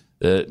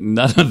 Right?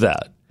 None of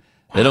that.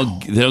 Wow.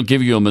 They don't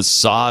give you a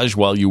massage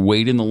while you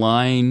wait in the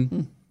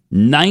line.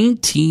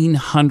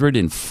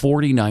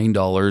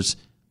 $1,949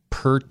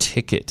 per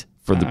ticket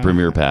for the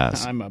Premier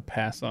Pass. I'm a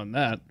pass on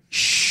that.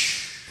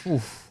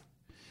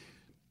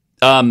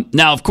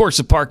 Now, of course,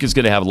 the park is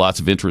going to have lots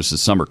of interest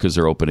this summer because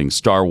they're opening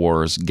Star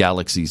Wars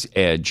Galaxy's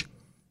Edge.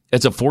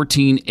 It's a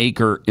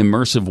 14-acre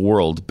immersive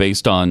world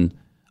based on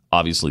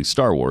obviously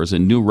Star Wars,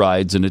 and new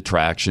rides and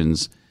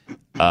attractions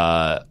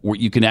where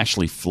you can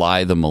actually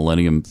fly the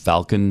Millennium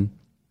Falcon.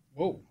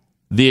 Whoa.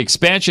 The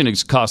expansion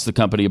has cost the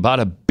company about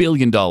 $1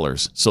 billion,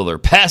 so they're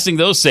passing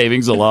those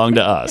savings along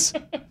to us.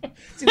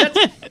 See,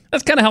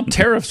 that's kind of how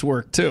tariffs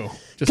work, too.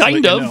 Just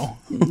Kind to of.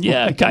 let you know.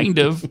 Yeah, kind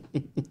of.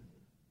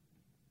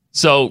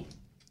 So,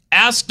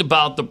 asked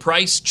about the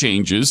price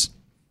changes,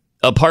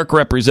 a park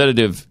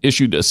representative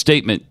issued a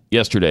statement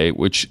yesterday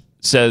which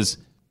says,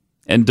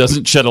 and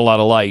doesn't shed a lot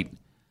of light,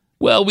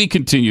 well, we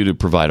continue to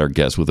provide our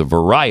guests with a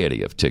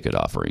variety of ticket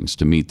offerings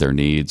to meet their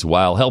needs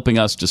while helping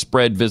us to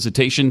spread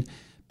visitation,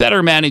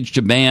 better manage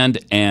demand,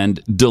 and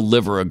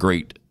deliver a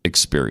great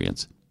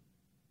experience.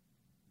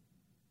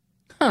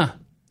 Huh.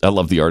 I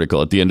love the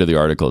article. At the end of the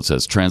article, it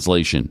says,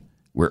 translation,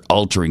 we're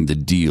altering the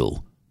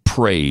deal.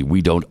 Pray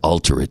we don't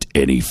alter it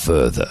any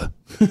further.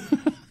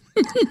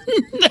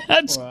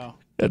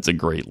 That's a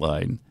great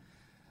line.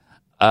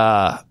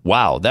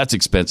 Wow, that's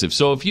expensive.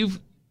 So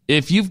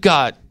if you've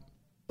got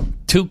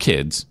 2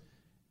 kids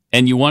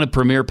and you want a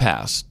Premier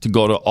Pass to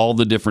go to all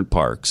the different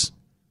parks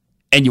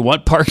and you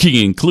want parking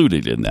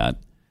included in that,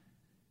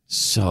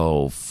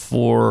 so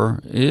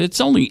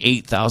it's only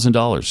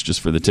 $8,000 just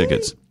for the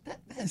tickets.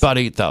 About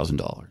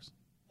 $8,000.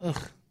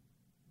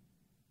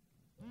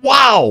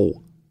 Wow.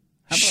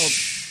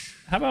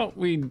 How about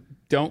we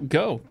don't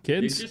go,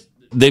 kids?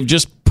 They've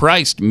just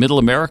priced Middle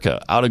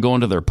America out of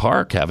going to their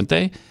park, haven't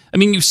they? I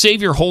mean, you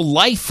save your whole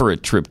life for a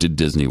trip to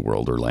Disney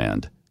World or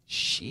Land.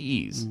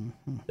 Jeez.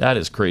 That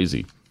is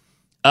crazy.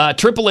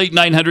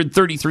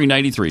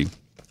 888-900-3393.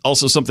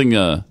 Also something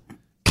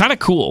kind of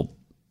cool.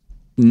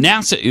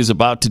 NASA is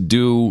about to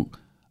do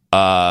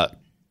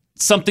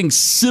something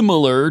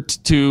similar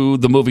to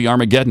the movie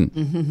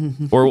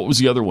Armageddon. Or what was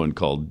the other one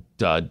called?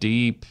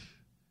 Deep.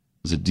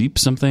 Was it Deep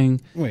something?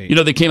 Wait. You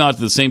know, they came out at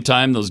the same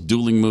time, those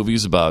dueling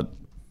movies about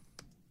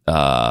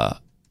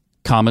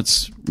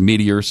comets,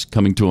 meteors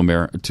coming to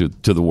America,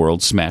 to the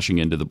world, smashing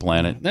into the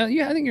planet.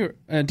 Yeah, I think you're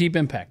Deep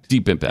Impact.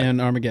 Deep Impact. And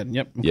Armageddon,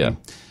 yep. Okay.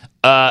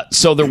 Yeah.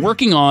 So they're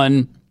working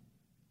on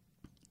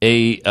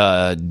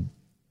a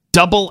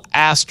double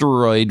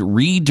asteroid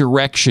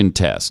redirection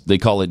test. They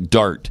call it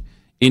DART.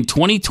 In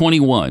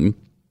 2021,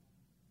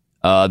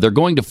 they're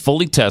going to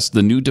fully test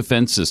the new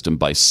defense system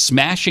by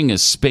smashing a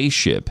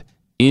spaceship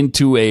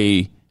into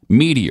a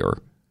meteor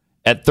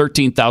at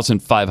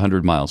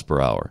 13,500 miles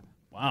per hour.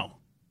 Wow.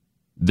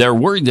 They're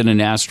worried that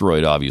an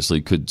asteroid,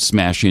 obviously, could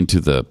smash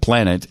into the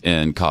planet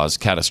and cause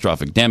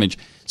catastrophic damage.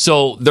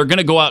 So they're going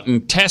to go out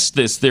and test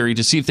this theory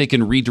to see if they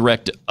can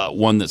redirect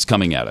one that's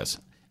coming at us.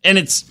 And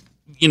it's,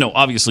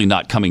 obviously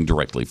not coming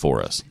directly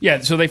for us.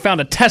 Yeah, so they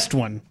found a test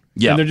one.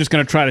 Yeah. And they're just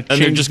going to try to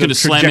change the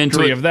slam into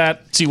trajectory it, of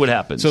that. see what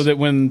happens. So that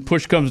when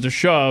push comes to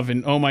shove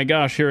and, oh my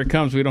gosh, here it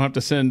comes, we don't have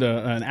to send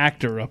an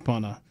actor up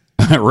on a...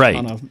 right.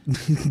 On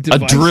a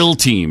drill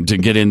team to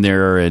get in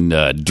there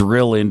and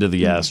drill into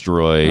the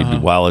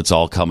asteroid while it's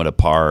all coming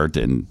apart.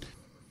 And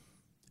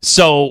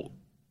so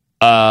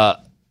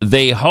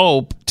they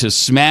hope to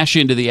smash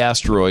into the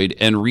asteroid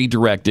and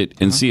redirect it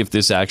and see if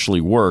this actually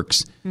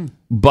works.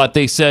 But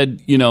they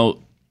said,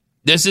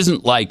 this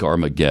isn't like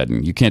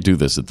Armageddon. You can't do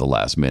this at the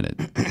last minute.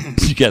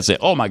 You can't say,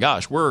 oh my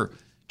gosh, we're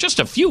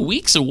just a few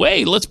weeks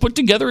away. Let's put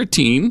together a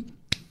team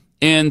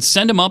and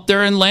send them up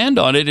there and land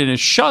on it in a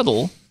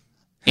shuttle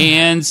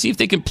and see if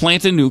they can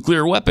plant a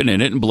nuclear weapon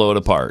in it and blow it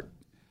apart.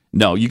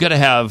 No, you got to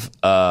have,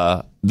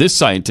 this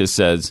scientist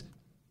says,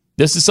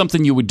 this is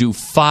something you would do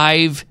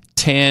 5,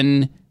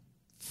 10,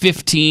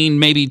 15,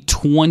 maybe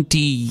 20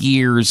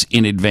 years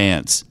in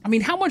advance. I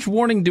mean, how much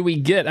warning do we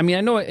get? I mean,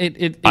 I know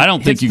it I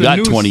don't think you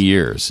got 20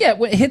 years. Yeah,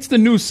 when it hits the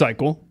news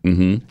cycle.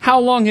 Mm-hmm. How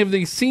long have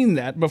they seen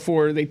that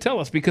before they tell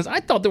us? Because I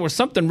thought there was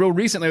something real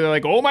recently. They're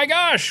like, oh my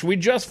gosh, we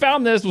just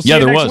found this. We'll see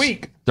you next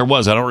week. There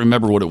was. I don't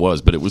remember what it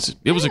was, but it was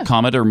a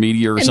comet or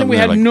meteor or and something.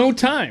 And then we had no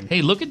time.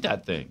 Hey, look at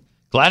that thing.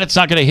 Glad it's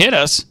not going to hit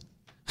us.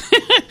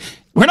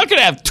 We're not going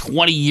to have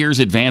 20 years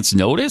advance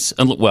notice.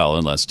 Well,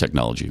 unless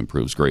technology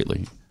improves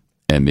greatly.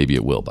 And maybe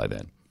it will by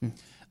then.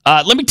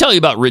 Let me tell you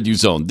about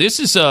Riduzone. This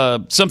is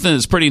something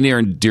that's pretty near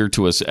and dear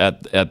to us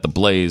at the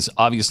Blaze.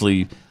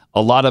 Obviously,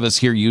 a lot of us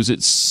here use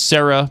it.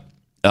 Sarah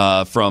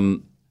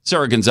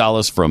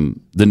Gonzalez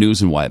from The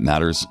News and Why It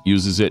Matters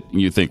uses it.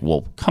 And you think,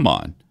 well, come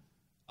on.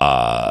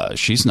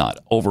 She's not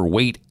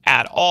overweight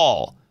at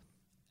all.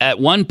 At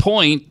one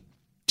point,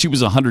 she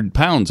was 100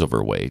 pounds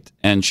overweight.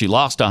 And she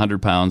lost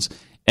 100 pounds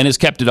and has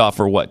kept it off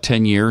for,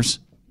 10 years?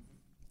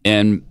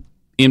 And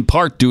in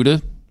part due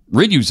to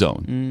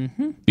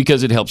Riduzone,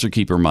 because it helps her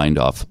keep her mind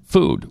off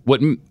food.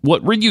 What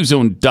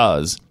Riduzone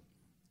does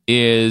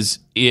is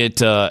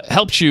it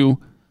helps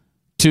you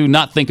to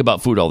not think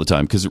about food all the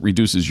time because it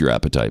reduces your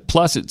appetite.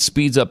 Plus, it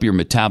speeds up your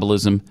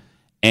metabolism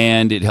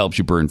and it helps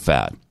you burn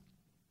fat.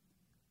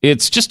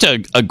 It's just a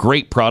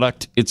great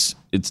product. It's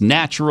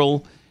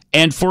natural,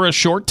 and for a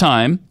short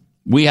time,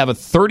 we have a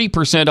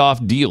 30%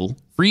 off deal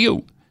for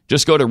you.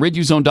 Just go to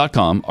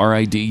riduzone.com,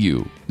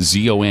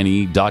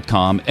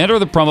 RIDUZONE.com. Enter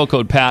the promo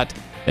code PAT.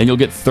 And you'll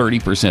get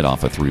 30%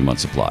 off a 3-month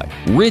supply.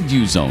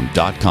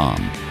 Riduzone.com.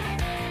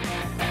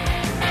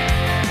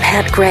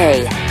 Pat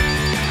Gray.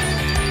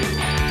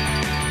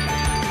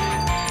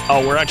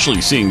 Oh, we're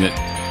actually seeing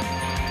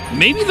that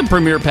maybe the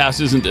Premier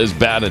Pass isn't as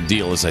bad a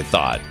deal as I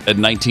thought at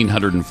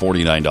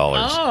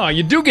 $1,949. Oh,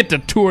 you do get to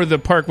tour the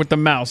park with the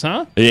mouse,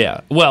 huh?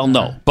 Yeah. Well,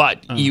 no,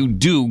 but you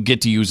do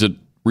get to use it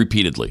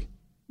repeatedly.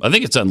 I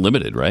think it's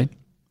unlimited, right?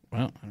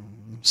 Well,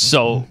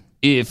 so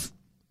if,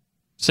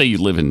 say, you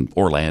live in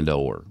Orlando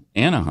or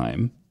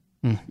Anaheim,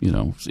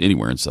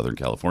 anywhere in Southern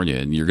California,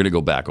 and you're going to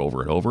go back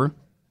over and over,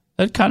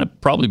 that'd kind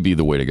of probably be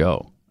the way to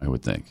go, I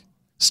would think.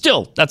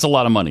 Still, that's a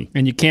lot of money.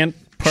 And you can't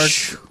park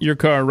your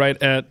car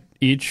right at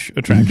each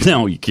attraction.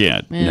 No, you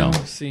can't. Yeah, no.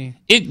 we'll see.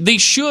 There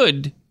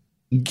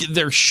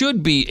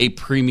should be a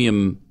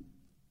premium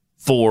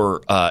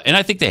for, and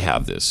I think they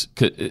have this.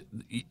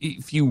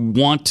 If you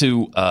want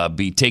to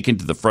be taken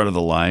to the front of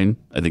the line,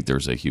 I think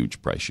there's a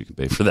huge price you can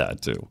pay for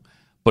that too.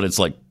 But it's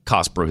like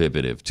cost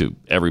prohibitive to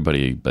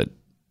everybody but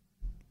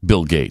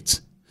Bill Gates.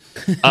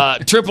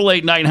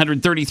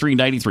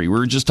 888-900-3393. We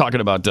were just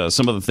talking about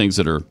some of the things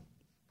that are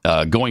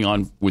going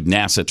on with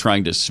NASA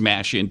trying to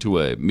smash into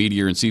a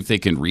meteor and see if they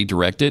can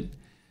redirect it.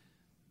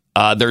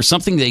 There's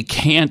something they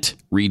can't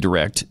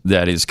redirect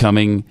that is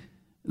coming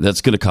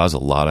that's going to cause a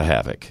lot of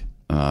havoc.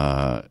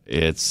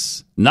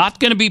 It's not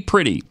going to be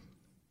pretty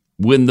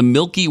when the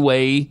Milky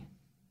Way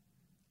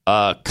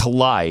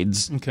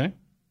collides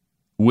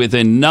with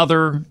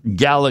another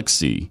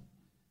galaxy.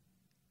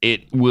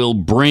 It will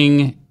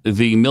bring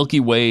the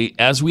Milky Way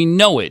as we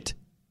know it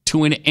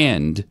to an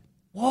end.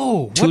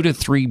 Whoa! 2 to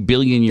 3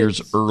 billion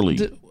years early.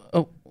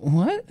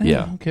 What?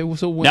 Yeah. Okay. Well,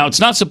 so now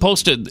it's not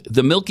supposed to.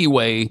 The Milky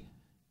Way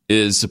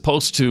is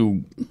supposed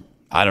to,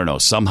 I don't know,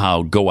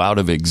 somehow go out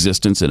of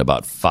existence in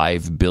about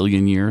 5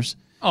 billion years.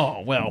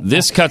 Oh well.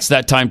 This cuts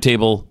that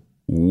timetable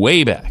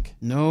way back.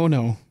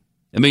 No.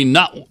 I mean,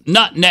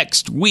 not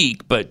next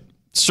week, but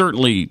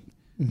certainly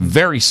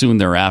very soon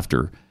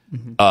thereafter,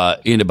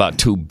 in about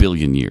 2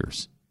 billion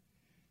years.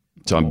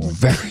 So I'm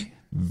very,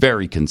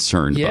 very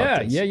concerned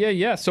about this.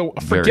 Yeah. So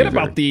forget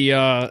about the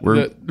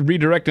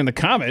redirecting the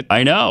comet.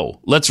 I know.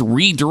 Let's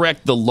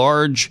redirect the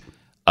large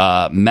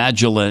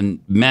Magellanic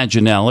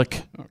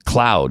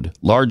Cloud.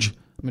 Large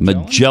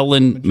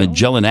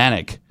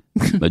Magellanic.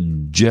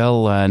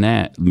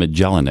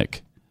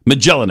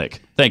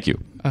 Thank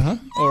you.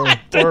 Or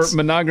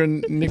Managua,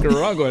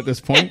 Nicaragua at this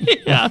point.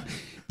 Yeah.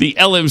 The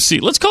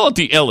LMC. Let's call it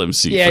the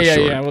LMC for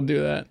short. Yeah, we'll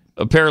do that.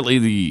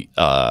 Apparently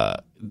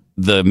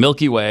the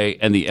Milky Way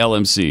and the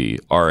LMC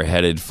are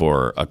headed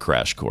for a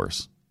crash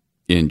course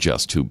in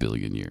just 2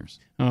 billion years.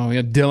 Oh,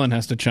 yeah, Dylan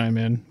has to chime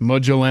in.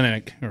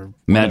 Magellanic.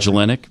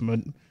 Magellanic?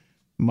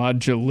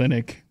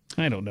 Magellanic.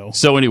 I don't know.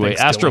 So anyway,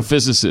 Thanks,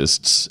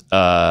 astrophysicists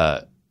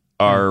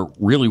are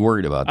really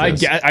worried about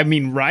this. I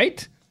mean,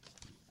 right?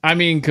 I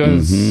mean,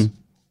 because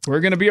we're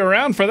going to be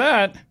around for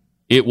that.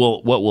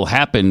 What will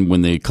happen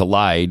when they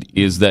collide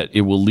is that it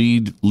will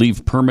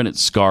leave permanent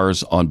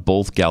scars on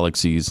both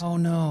galaxies. Oh,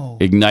 no.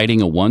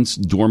 Igniting a once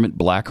dormant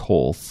black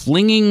hole,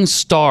 flinging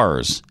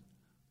stars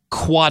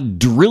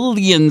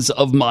quadrillions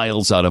of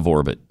miles out of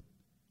orbit.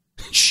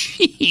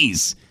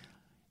 Jeez.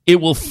 It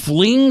will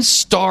fling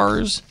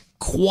stars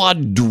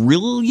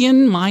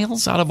quadrillion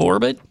miles out of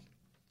orbit?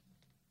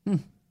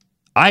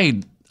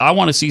 I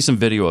want to see some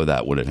video of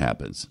that when it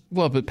happens.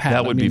 Well, but Pat,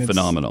 that would be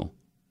phenomenal.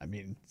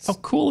 How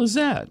cool is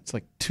that? It's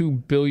like 2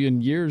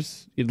 billion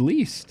years at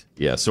least.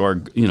 Yeah, so our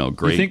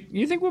great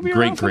you think we'll be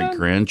around for that?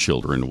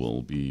 grandchildren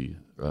will be.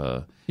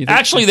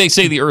 Actually, they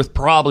say the Earth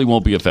probably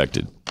won't be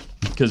affected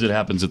because it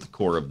happens at the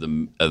core of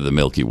the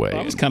Milky Way. Well,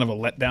 that was kind of a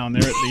letdown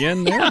there at the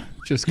end. There,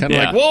 just kind of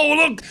like, whoa,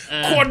 look,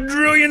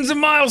 quadrillions of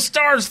miles,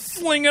 stars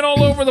flinging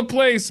all over the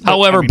place. But,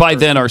 however, by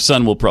then our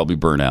sun will probably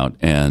burn out,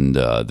 and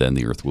then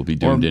the Earth will be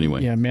doomed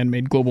anyway. Yeah,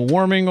 man-made global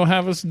warming will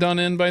have us done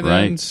in by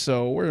then. Right.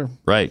 So we're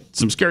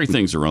some scary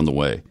things are on the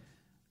way,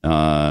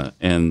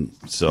 and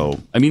so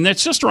I mean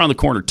that's just around the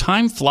corner.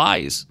 Time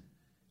flies,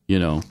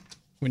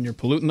 when you're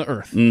polluting the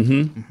Earth.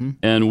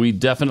 And we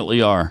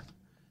definitely are.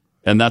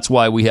 And that's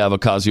why we have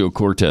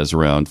Ocasio-Cortez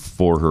around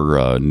for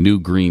her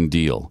new Green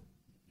Deal.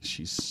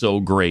 She's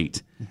so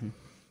great.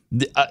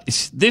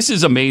 This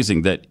is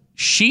amazing that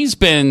she's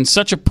been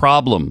such a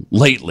problem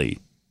lately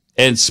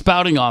and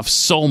spouting off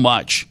so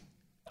much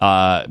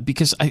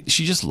because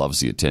she just loves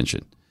the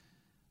attention.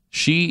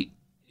 She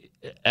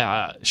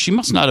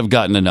must not have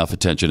gotten enough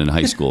attention in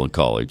high school and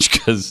college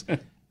because,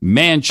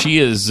 man, she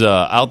is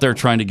out there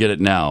trying to get it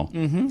now.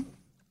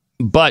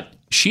 But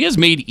she has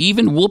made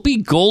even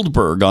Whoopi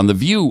Goldberg on The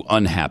View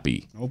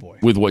unhappy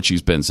with what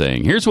she's been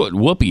saying. Here's what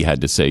Whoopi had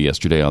to say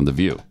yesterday on The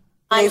View.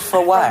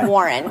 For what?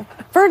 Warren.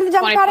 For the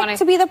Democratic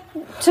to be the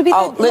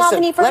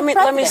nominee for president.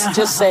 Let me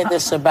just say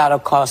this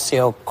about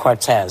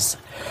Ocasio-Cortez.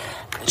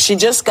 She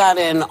just got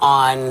in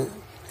on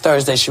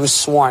Thursday. She was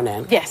sworn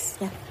in. Yes.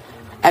 Yeah.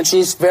 And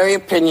she's very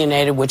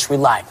opinionated, which we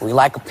like. We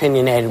like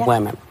opinionated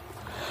women.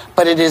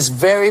 But it is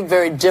very,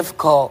 very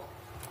difficult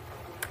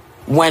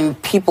when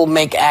people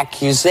make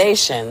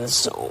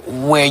accusations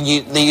where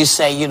you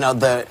say,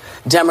 the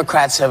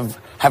Democrats have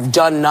have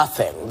done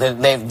nothing.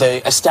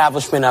 The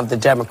establishment of the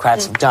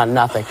Democrats have done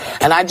nothing.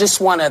 And I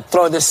just want to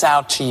throw this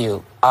out to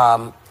you.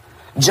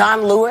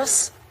 John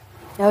Lewis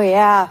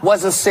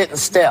wasn't sitting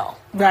still.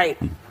 Right.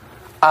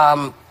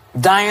 Dianne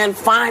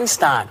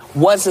Feinstein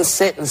wasn't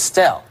sitting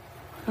still.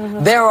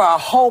 There are a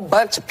whole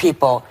bunch of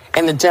people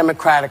in the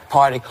Democratic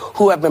Party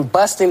who have been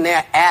busting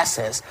their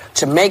asses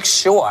to make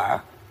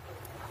sure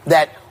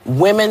that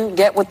women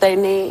get what they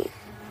need,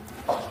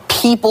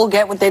 people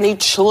get what they need,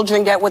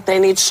 children get what they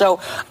need. So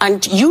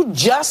you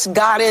just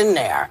got in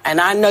there, and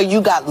I know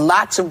you got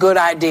lots of good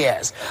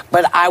ideas,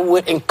 but I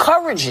would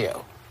encourage you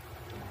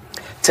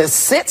to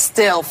sit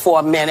still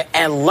for a minute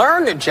and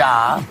learn the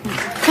job.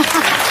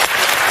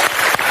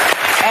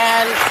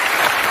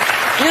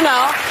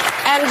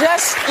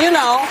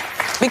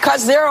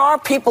 Because there are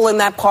people in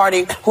that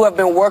party who have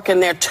been working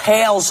their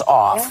tails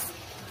off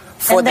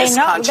for this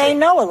country. They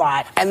know a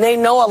lot. And they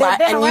know a lot.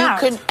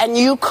 And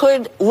you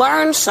could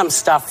learn some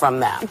stuff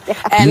from them.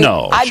 And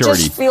I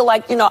just feel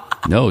like,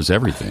 knows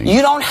everything.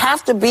 You don't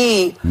have to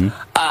be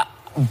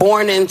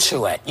born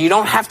into it. You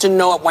don't have to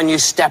know it when you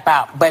step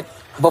out. But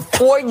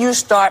before you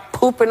start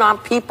pooping on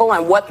people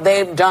and what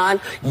they've done,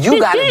 you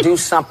got to do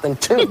something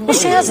too.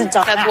 She hasn't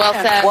done That's well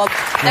said. Well,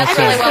 that's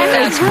really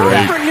well said.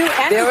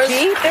 There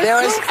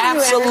is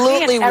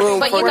absolutely room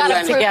but for you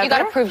got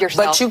to prove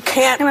yourself. But you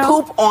can't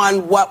poop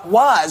on what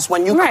was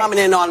when you're coming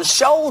in on the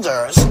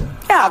shoulders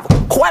of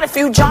quite a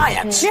few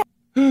giants.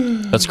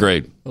 That's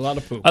great. A lot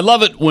of poop. I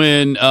love it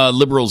when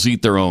liberals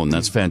eat their own.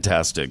 That's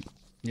fantastic.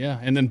 Yeah,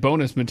 and then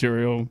bonus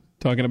material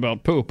talking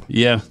about poop.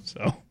 Yeah.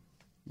 So,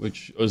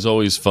 which is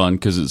always fun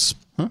because it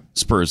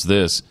spurs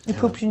this. You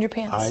pooped in your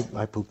pants.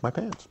 I pooped my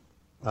pants.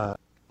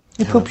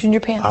 You pooped in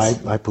your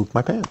pants. I pooped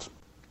my pants.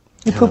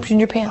 You pooped in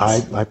your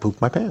pants. I pooped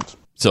my pants.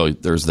 So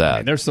there's that.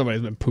 Hey, there's somebody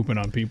who's been pooping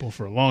on people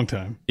for a long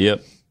time.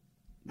 Yep.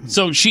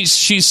 So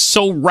she's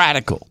so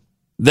radical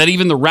that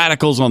even the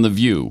radicals on The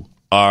View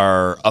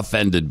are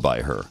offended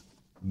by her.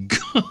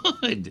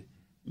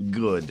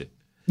 Good.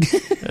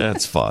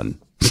 That's fun.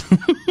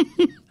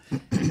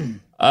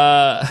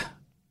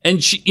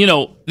 And she,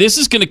 this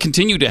is going to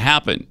continue to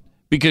happen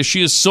because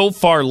she is so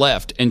far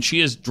left and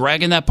she is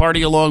dragging that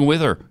party along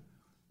with her.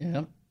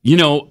 Yeah.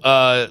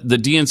 The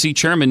DNC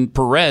chairman,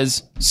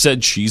 Perez,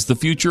 said she's the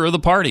future of the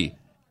party.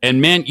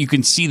 And man, you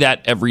can see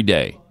that every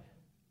day.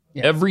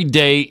 Yeah. Every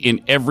day,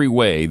 in every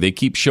way, they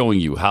keep showing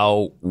you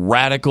how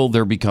radical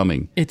they're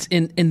becoming.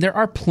 And there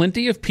are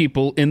plenty of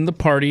people in the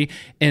party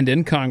and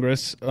in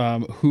Congress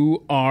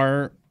who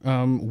are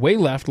way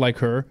left like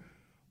her,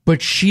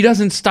 but she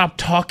doesn't stop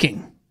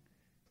talking.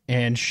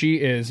 And she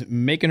is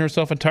making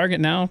herself a target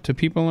now to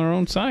people on her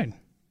own side.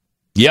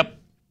 Yep.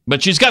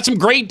 But she's got some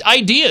great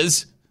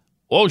ideas.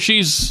 Oh,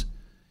 she's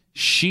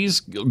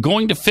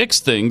going to fix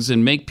things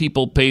and make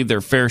people pay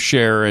their fair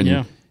share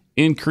and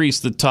increase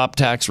the top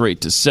tax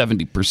rate to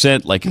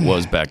 70% like it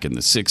was back in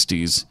the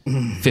 60s,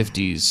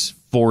 50s,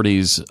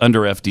 40s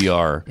under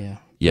FDR.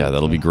 Yeah,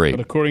 that'll be great. But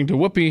according to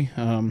Whoopi,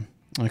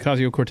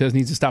 Ocasio-Cortez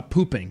needs to stop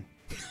pooping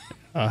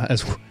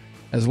as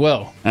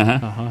well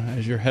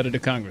as you're headed to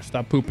Congress.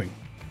 Stop pooping.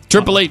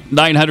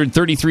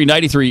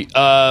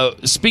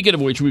 888-900-3393. Speaking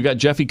of which, we've got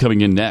Jeffy coming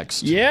in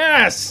next.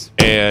 Yes!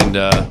 And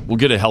we'll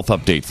get a health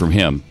update from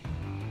him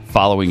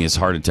following his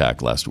heart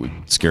attack last week.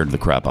 Scared the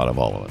crap out of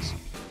all of us.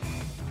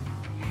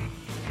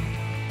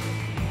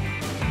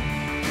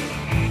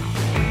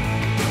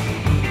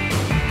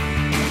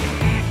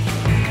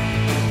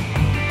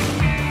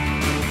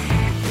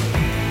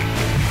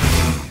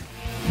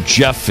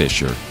 Jeff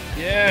Fisher.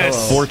 Yes.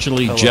 Hello.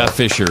 Fortunately, Hello. Jeff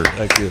Fisher.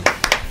 Thank you.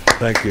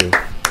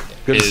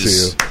 Good to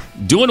see you.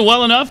 Doing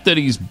well enough that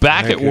he's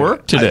back at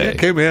work today. I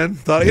came in.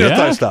 Thought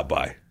I'd stop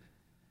by.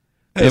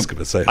 I was going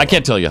to say hello. I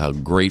can't tell you how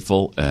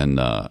grateful and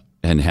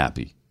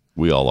happy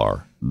we all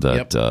are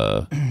that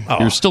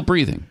you're still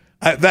breathing.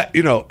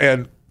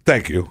 And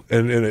thank you.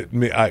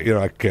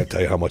 I can't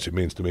tell you how much it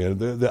means to me. And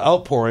the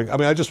outpouring. I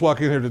mean, I just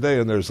walk in here today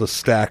and there's a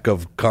stack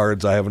of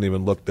cards I haven't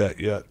even looked at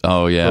yet.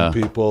 Oh yeah,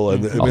 from people.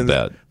 And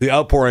the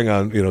outpouring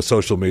on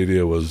social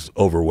media was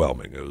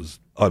overwhelming. It was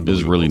unbelievable. It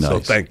was really nice. So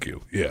thank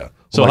you. Yeah.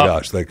 So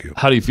gosh, thank you.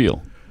 How do you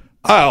feel?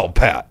 Oh,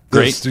 Pat.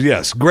 Great?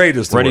 Yes, great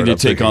is the Ready word to I'm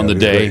take thinking on of. the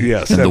day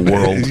yes. and the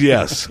world?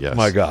 Yes. Yes.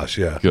 My gosh,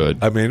 yeah.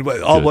 Good. I mean,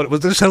 was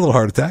just had a little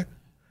heart attack.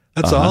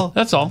 That's all.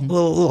 That's all. A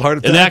little heart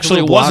attack. And actually,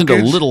 it wasn't a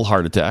little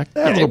heart attack.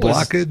 Yeah, a little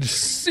blockage.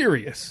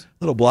 Serious.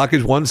 Little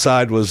blockage. One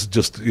side was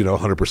just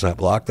 100%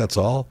 blocked. That's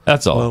all.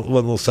 That's all. One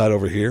little side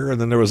over here, and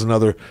then there was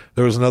another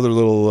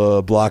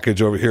little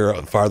blockage over here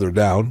farther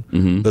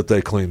down that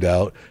they cleaned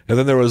out, and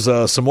then there was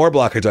some more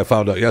blockage I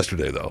found out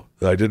yesterday though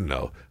that I didn't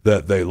know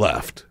that they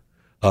left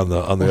on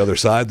the other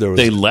side. There was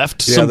they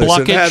left some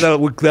blockage.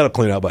 Said, that'll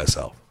clean out by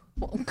itself.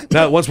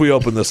 Now once we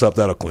open this up,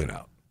 that'll clean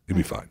out. You'll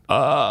be fine.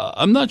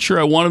 I'm not sure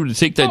I want him to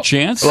take that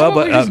chance. Well,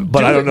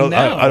 but I don't know.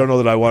 I don't know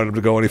that I wanted him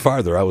to go any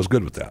farther. I was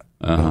good with that.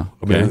 I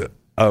mean,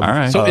 all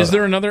right. So is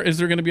there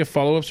going to be a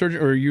follow-up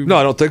surgery, or are you? No,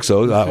 I don't think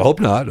so. I hope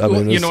not.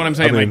 You know what I'm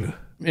saying?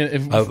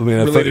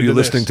 If you're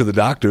listening to the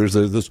doctors,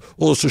 there's this.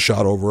 Well, it's a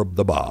shot over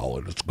the bow,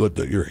 and it's good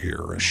that you're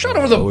here. And, shot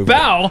over the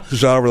bow.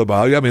 Shot over the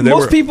bow. Yeah, I mean,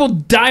 most people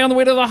die on the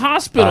way to the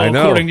hospital,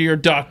 according to your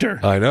doctor.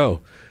 I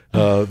know.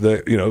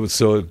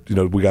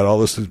 We got all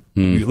this.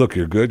 Look,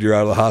 you're good. You're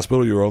out of the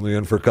hospital. You're only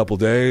in for a couple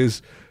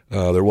days.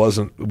 There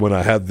wasn't when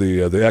I had the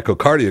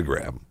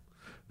echocardiogram.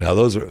 Now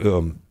those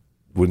are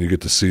when you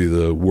get to see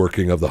the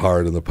working of the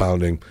heart and the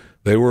pounding.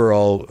 They were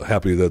all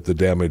happy that the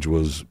damage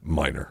was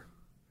minor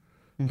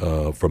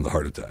from the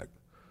heart attack.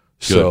 Good.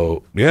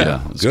 So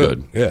it's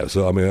good. Yeah.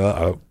 So I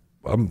mean,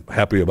 I'm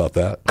happy about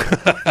that.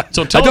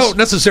 So I don't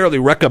necessarily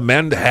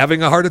recommend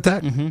having a heart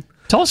attack. Mm-hmm.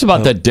 Tell us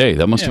about that day.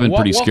 That must have been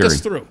pretty scary. Walk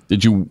us through.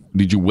 Did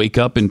you wake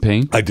up in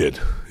pain? I did.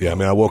 Yeah. I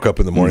mean, I woke up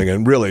in the morning,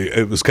 and really,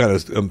 it was kind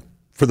of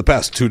for the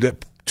past 2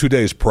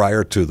 days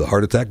prior to the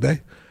heart attack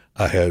day.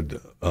 I had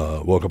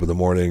woke up in the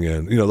morning,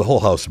 and the whole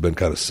house had been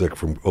kind of sick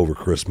from over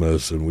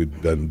Christmas, and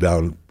we'd been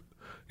down.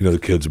 The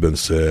kids have been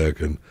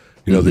sick, and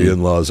the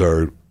in-laws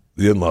are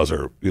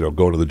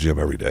going to the gym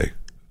every day.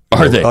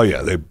 Are they? Oh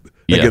yeah, they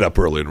get up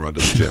early and run to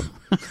the gym,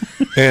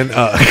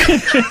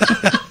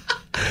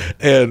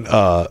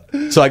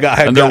 so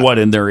they're what,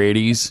 in their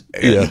 80s?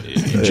 Yeah,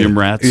 gym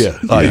rats. Yeah,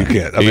 you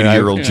can't.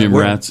 80-year-old gym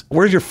rats.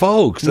 Where's your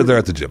folks? They're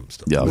at the gym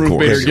still. Yeah, of Ruth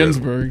course. Bader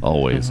Ginsburg.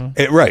 Always.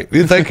 Right.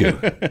 Thank you.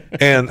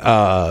 And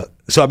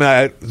so I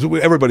mean,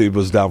 everybody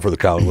was down for the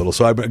count a little.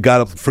 So I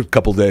got up for a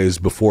couple days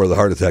before the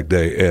heart attack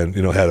day, and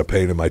had a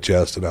pain in my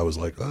chest, and I was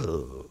like,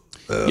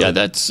 yeah,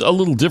 that's a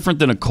little different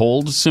than a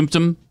cold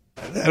symptom.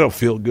 I don't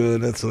feel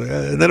good.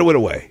 And then it went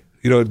away.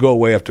 It'd go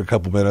away after a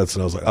couple minutes,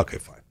 and I was like, okay,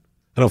 fine.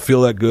 I don't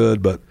feel that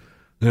good, but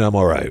I'm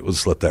all right. We'll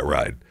just let that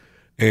ride.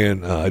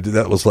 And I did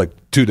that was like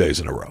 2 days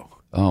in a row.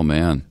 Oh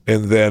man!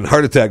 And then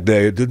heart attack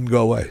day, it didn't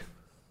go away.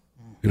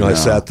 I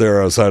sat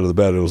there outside of the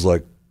bed, and it was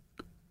like,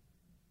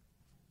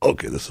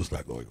 okay, this is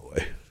not going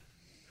away.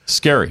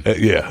 Scary.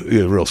 Yeah,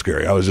 real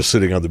scary. I was just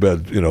sitting on the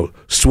bed,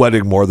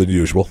 sweating more than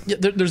usual. Yeah,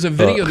 there's a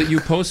video that you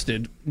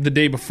posted the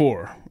day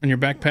before on your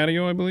back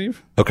patio, I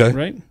believe. Okay.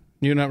 Right?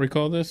 You not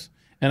recall this?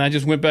 And I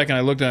just went back and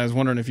I looked at it. I was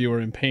wondering if you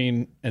were in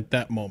pain at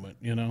that moment,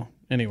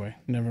 Anyway,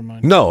 never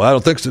mind. No, I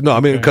don't think so. No,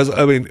 I mean, because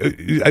I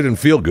didn't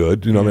feel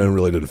good. I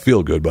really didn't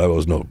feel good, but I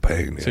was no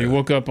pain. So you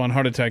woke up on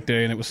heart attack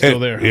day and it was still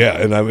there.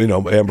 Yeah, and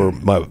Amber,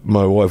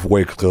 my wife,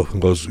 wakes up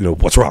and goes,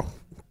 what's wrong?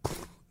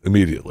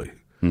 Immediately.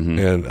 Mm-hmm.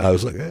 And I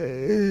was like, hey,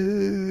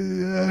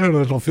 I don't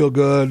know, I don't feel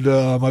good.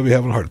 I might be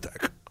having a heart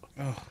attack.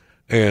 Oh.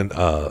 And,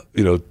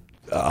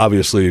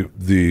 obviously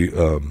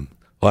I'm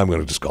going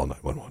to just call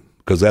 911.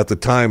 Because at the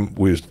time,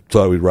 we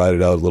thought we'd ride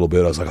it out a little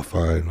bit. I was like, oh,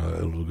 fine,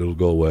 it'll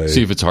go away.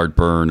 See if it's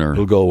heartburn or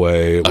it'll go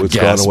away. It's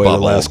gone away the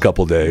last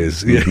couple of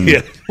days. Mm-hmm.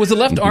 Yeah. Was the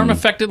left arm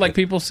affected, like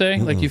people say?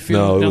 Like you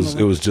feel? No,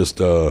 it was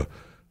just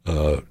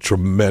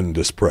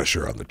tremendous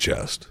pressure on the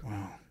chest.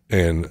 Wow.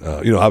 And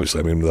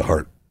obviously, the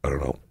heart, I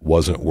don't know,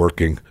 wasn't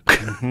working.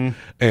 Mm-hmm.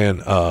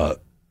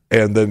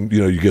 and then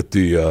you get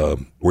the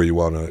where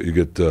you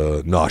get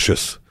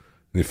nauseous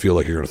and you feel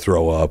like you're going to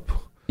throw up.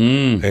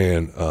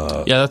 And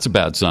that's a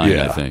bad sign.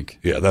 I think.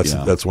 Yeah,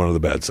 that's one of the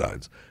bad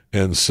signs.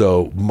 And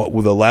so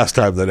the last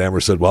time that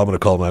Amber said, "Well, I'm going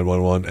to call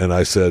 911," and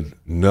I said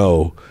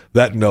no,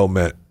 that no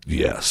meant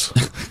yes,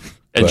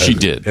 and she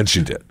did. And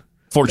she did.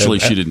 Fortunately,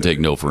 she didn't take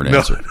no for an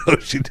answer. No,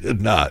 she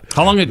did not.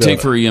 How long did it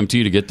take for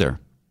EMT to get there?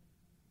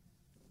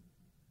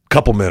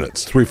 Couple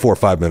minutes, 3, 4,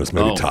 5 minutes,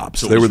 maybe tops.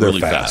 So they were there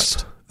really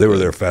fast. They were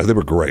there fast. They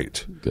were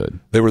great. Good.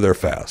 They were there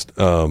fast.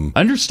 I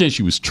understand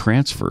she was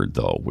transferred,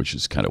 though, which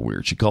is kind of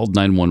weird. She called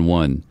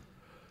 911,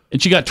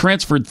 and she got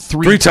transferred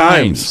three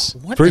times.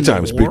 Three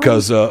times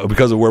because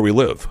of where we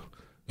live.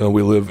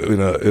 We live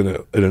in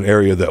an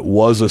area that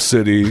was a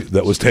city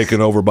that was taken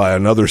over by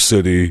another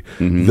city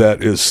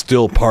that is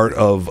still part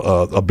of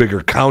a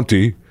bigger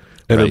county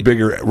and a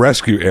bigger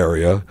rescue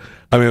area.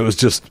 I mean,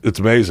 it's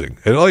amazing.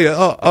 And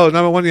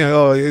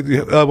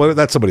 911,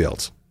 that's somebody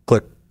else.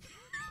 Click.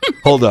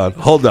 Hold on.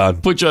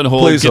 Put you on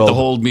hold. Please get hold. the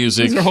hold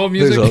music. Is there hold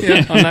music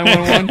on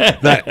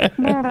 911?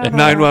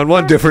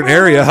 911, different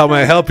area. How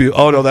may I help you?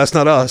 Oh, no, that's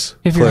not us.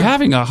 If you're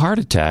having a heart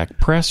attack,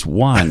 press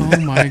 1. Oh,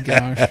 my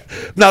gosh.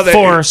 Now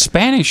for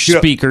Spanish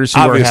speakers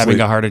who are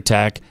having a heart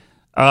attack,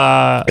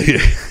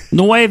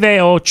 Nueve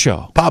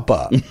Ocho.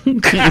 Papa.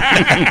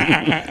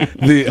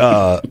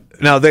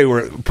 Now, they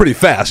were pretty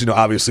fast.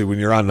 Obviously, when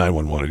you're on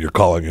 911 and you're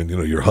calling and,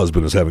 your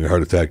husband is having a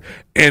heart attack,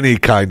 any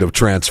kind of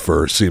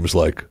transfer seems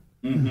like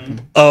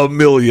a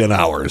million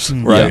hours,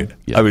 right?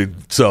 Yeah. I mean,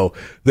 so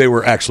they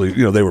were actually,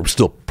 they were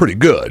still pretty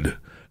good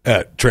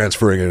at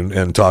transferring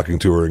and talking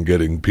to her and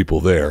getting people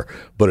there.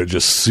 But it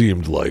just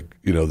seemed like,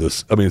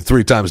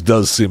 3 times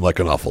does seem like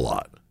an awful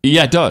lot.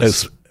 Yeah, it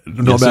does.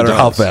 No matter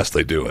how fast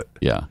they do it.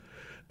 Yeah.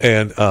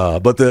 And,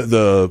 but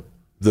the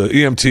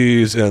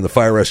EMTs and the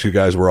fire rescue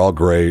guys were all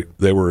great.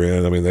 They were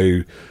in. I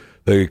mean,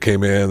 they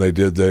came in. They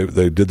did their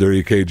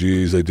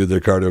EKGs. They did their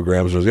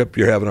cardiograms. And was, yep,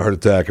 you're having a heart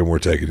attack, and we're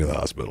taking you to the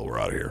hospital. We're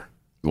out of here.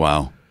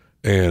 Wow.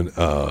 And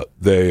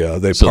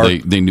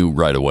they knew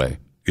right away.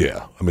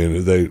 Yeah, I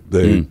mean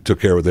they took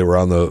care of it. They were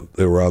on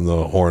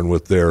the horn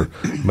with their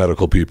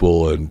medical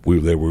people, and we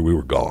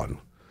were gone.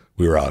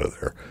 we were out of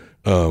there.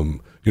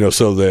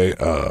 So they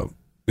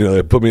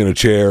they put me in a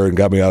chair and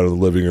got me out of the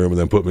living room, and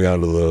then put me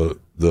onto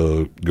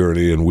the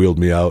gurney and wheeled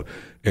me out.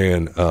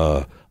 And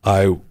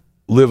I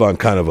live on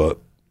kind of a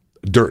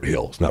dirt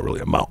hill. It's not really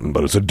a mountain,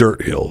 but it's a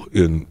dirt hill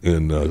in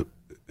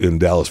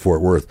Dallas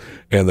Fort Worth,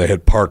 and they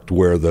had parked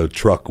where the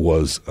truck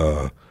was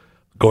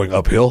going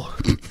uphill,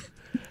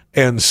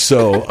 and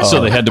so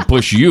they had to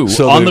push you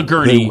on the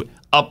gurney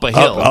up a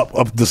hill,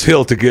 up this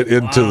hill to get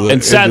into the.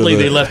 And sadly,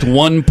 they left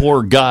one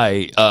poor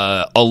guy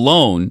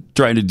alone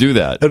trying to do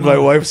that. And my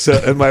wife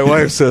says,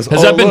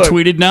 "Has that been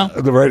tweeted now?"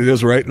 Right, it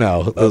is right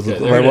now. Okay,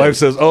 my wife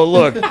says, "Oh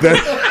look,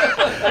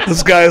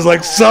 this guy is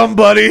like,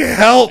 somebody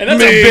help me!" And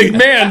that's a big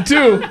man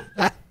too.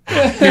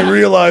 He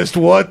realized,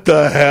 what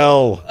the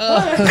hell?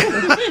 I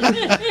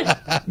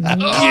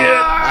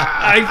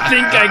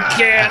think I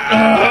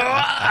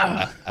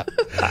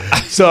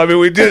can't. So, I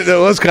mean, it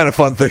was kind of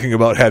fun thinking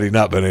about had he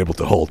not been able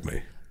to hold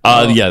me.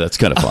 Yeah, that's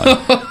kind of fun.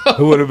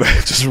 It would have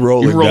been just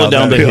rolling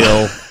down the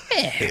hill.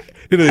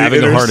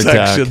 Having a heart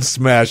attack,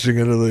 smashing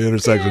into the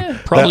intersection.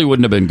 Probably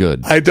wouldn't have been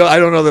good. I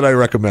don't know that I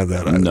recommend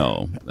that either.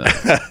 No.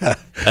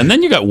 And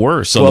then you got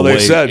worse on the way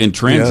in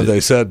transit. Yeah,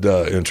 they said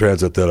in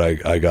transit that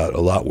I got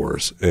a lot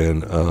worse,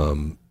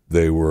 and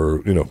they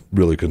were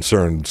really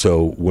concerned.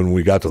 So when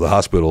we got to the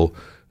hospital,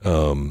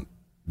 we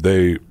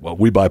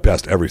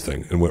bypassed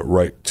everything and went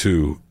right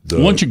to the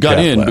once you got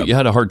cath in, lab. But you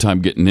had a hard time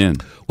getting in.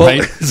 Well,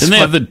 right? Didn't they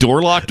have the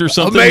door locked or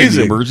something?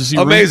 Amazing, in the emergency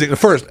room? Amazing.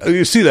 First,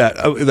 you see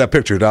that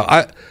picture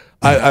now.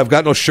 I've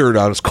got no shirt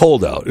on. It's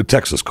cold out.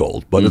 Texas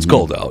cold, but it's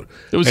cold out.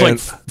 It was like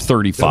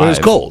 35. It was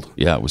cold.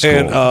 Yeah, it was cold.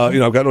 And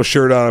I've got no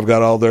shirt on. I've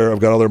got all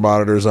their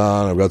monitors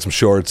on. I've got some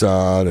shorts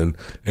on,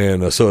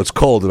 and so it's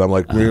cold. And I'm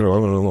like, I'm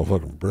gonna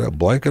fucking bring a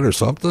blanket or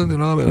something,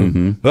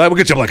 But I will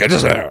get you a blanket.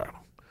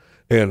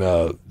 And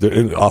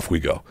off we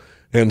go.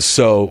 And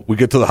so we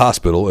get to the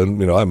hospital,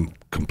 and I'm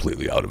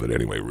completely out of it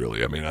anyway.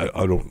 Really, I mean,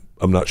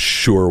 I'm not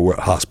sure what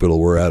hospital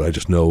we're at. I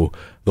just know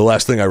the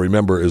last thing I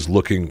remember is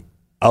looking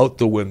out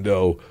the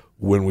window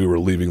when we were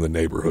leaving the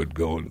neighborhood,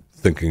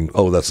 thinking,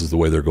 oh, this is the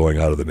way they're going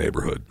out of the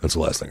neighborhood. That's the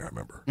last thing I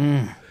remember.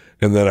 And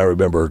then I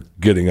remember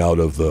getting out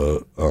of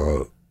the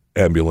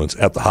ambulance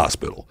at the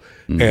hospital.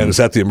 And it's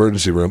at the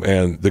emergency room,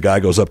 and the guy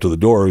goes up to the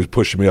door. He's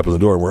pushing me up in the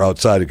door, and we're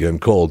outside again,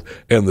 cold,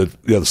 and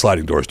the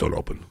sliding doors don't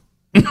open.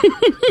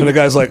 And the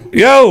guy's like,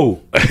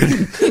 yo,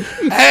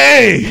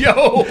 hey,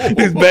 yo.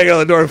 He's banging on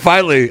the door. And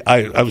finally,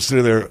 I'm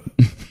sitting there,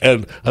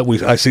 and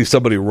I see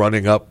somebody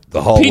running up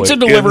the hallway. Pizza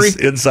delivery.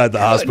 Inside the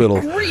hospital.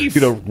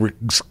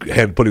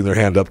 Putting their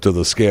hand up to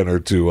the scanner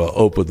to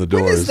open the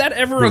doors. When is that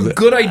ever a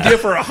good idea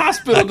for a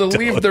hospital to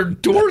leave their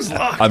doors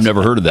locked? I've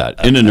never heard of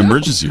that in an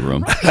emergency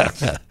room.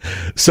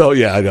 So,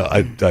 yeah,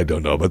 I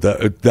don't know, but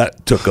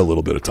that took a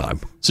little bit of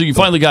time. So you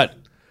finally got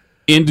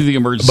into the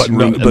emergency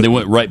room, and they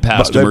went right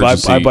past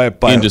emergency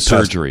into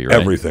surgery, right?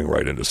 Everything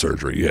right into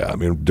surgery, yeah. I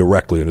mean,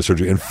 directly into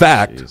surgery. In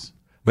fact,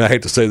 I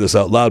hate to say this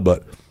out loud,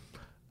 but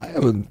I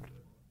haven't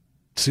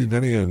seen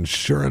any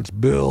insurance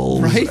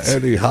bills,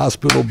 any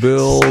hospital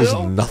bills,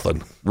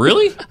 nothing.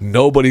 Really?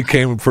 Nobody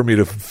came for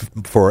me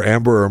for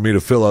Amber or me to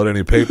fill out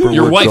any paperwork.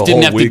 Your wife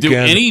didn't have weekend. To do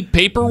any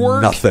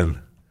paperwork? Nothing.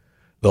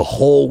 The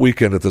whole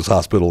weekend at this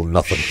hospital,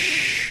 nothing.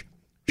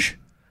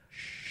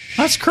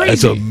 That's crazy.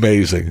 It's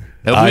amazing.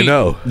 I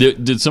know.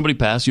 Did somebody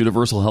pass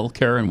universal health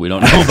care and we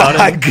don't know about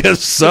it? I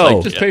guess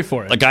so. Just pay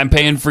for it. Like I'm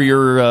paying for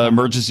your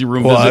emergency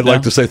room visit I'd now?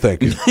 like to say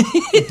thank you.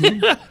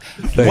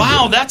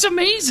 Wow, that's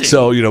amazing.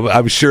 So,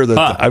 I'm sure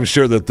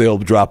that they'll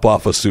drop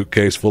off a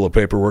suitcase full of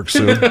paperwork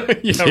soon.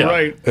 Yeah,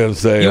 right. And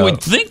say, you would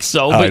think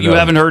so, but you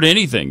haven't heard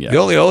anything yet. You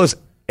only owe us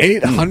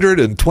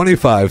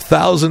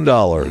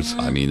 $825,000.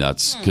 I mean,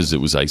 that's because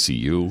it was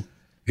ICU.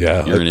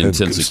 Yeah, you're in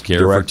intensive care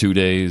for 2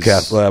 days.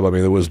 Cath lab. I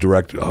mean, it was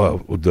direct.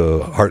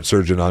 The heart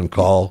surgeon on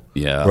call.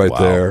 Yeah, right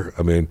there.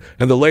 I mean,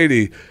 and the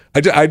lady.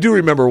 I do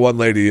remember one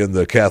lady in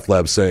the cath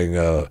lab saying,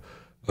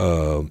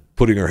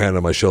 putting her hand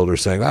on my shoulder,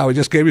 saying, "Oh, we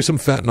just gave you some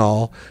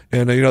fentanyl,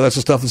 and that's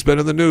the stuff that's been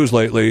in the news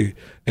lately."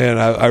 And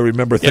I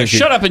remember thinking,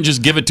 "Shut up and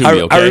just give it to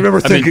me." Okay, I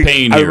remember thinking, I'm in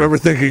pain here. I remember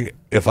thinking,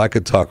 if I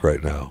could talk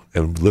right now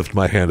and lift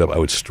my hand up, I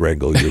would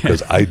strangle you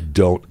because I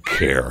don't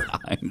care.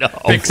 I know.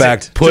 In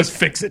fact, put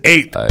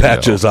 8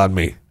 patches on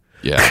me.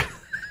 Yeah.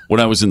 When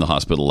I was in the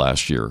hospital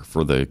last year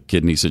for the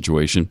kidney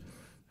situation,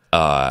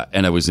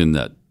 and I was in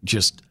that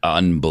just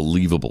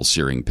unbelievable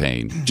searing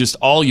pain, just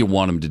all you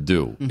want them to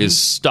do is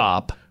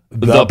stop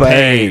the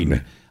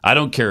pain. I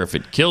don't care if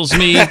it kills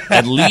me.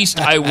 At least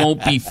I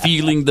won't be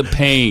feeling the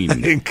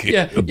pain.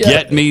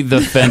 Get me the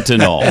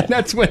fentanyl. And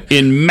that's when,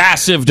 in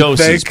massive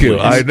doses. Thank you.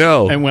 Please. I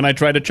know. And when I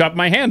tried to chop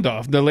my hand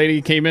off, the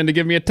lady came in to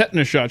give me a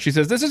tetanus shot. She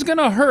says, "This is going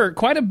to hurt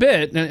quite a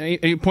bit,"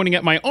 and pointing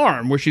at my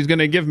arm where she's going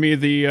to give me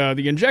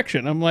the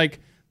injection. I'm like,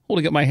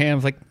 holding up my hand. I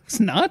was like, "It's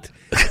not.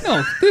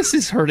 No, this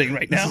is hurting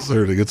right now. This is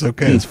hurting. It's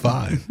okay. It's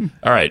fine."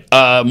 All right.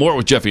 More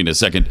with Jeffy in a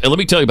second. Let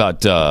me tell you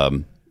about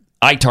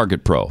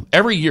iTarget Pro.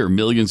 Every year,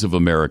 millions of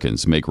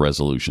Americans make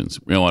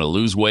resolutions. We want to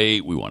lose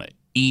weight. We want to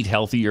eat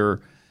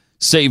healthier,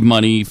 save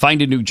money,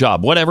 find a new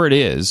job, whatever it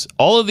is.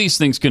 All of these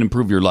things can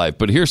improve your life.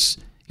 But here's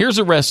Here's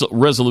a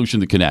resolution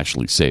that can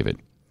actually save it.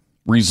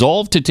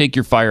 Resolve to take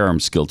your firearm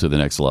skill to the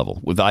next level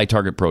with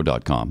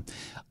itargetpro.com.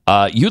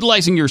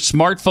 Utilizing your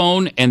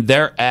smartphone and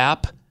their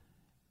app,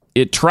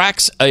 it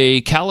tracks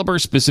a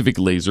caliber-specific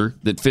laser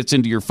that fits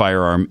into your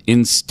firearm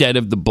instead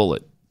of the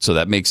bullet. So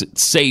that makes it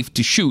safe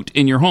to shoot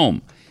in your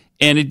home.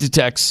 And it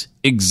detects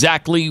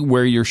exactly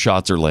where your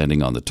shots are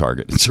landing on the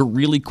target. It's a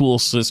really cool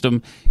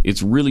system.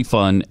 It's really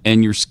fun,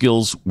 and your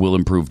skills will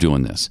improve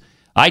doing this.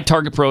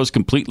 iTarget Pro is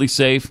completely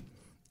safe,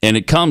 and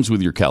it comes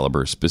with your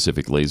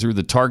caliber-specific laser,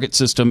 the target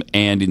system,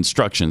 and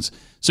instructions,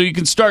 so you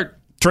can start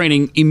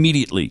training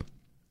immediately.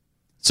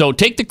 So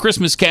take the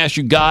Christmas cash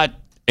you got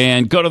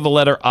and go to the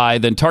letter I,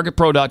 then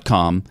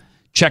targetpro.com.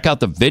 Check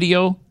out the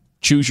video,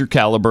 choose your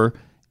caliber,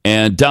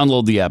 and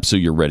download the app so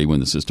you're ready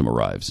when the system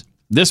arrives.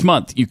 This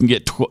month, you can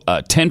get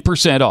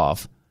 10%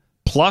 off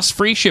plus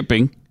free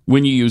shipping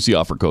when you use the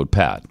offer code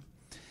PAT.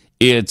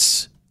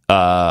 It's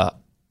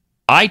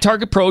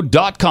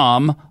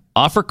itargetpro.com,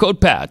 offer code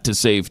PAT to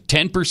save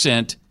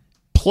 10%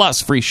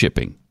 plus free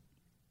shipping.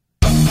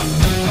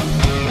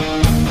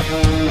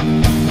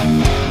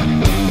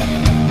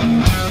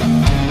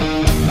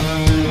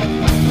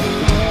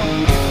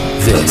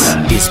 This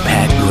is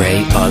Pat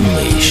Gray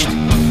Unleashed.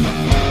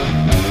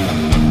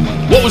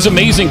 What was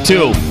amazing,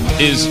 too,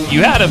 is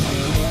you had a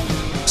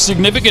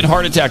significant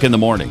heart attack in the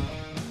morning.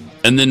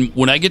 And then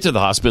when I get to the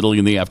hospital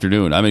in the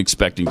afternoon, I'm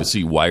expecting to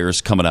see wires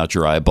coming out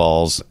your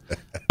eyeballs,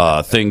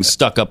 things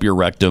stuck up your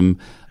rectum.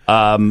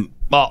 Although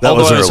I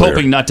was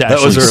hoping not to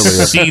actually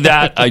see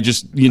that.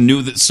 You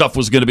knew that stuff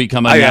was going to be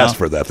coming out. I asked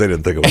for that. They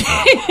didn't think it was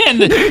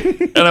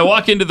and I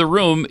walk into the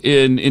room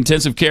in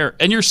intensive care,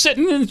 and you're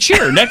sitting in a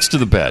chair next to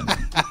the bed.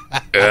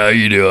 How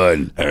you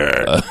doing?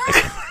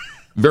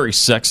 Very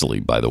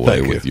sexily, by the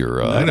way, with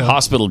your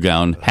hospital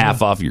gown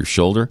half off your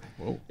shoulder,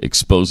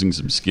 exposing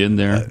some skin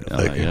there.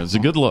 It was a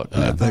good look.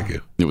 Thank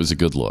you. It was a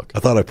good look. I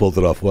thought I pulled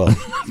it off well.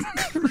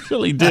 You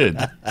really did.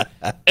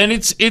 And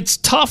it's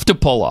tough to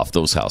pull off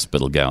those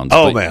hospital gowns.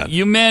 Oh, man.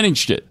 You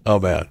managed it. Oh,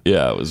 man.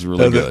 Yeah, it was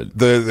really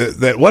good.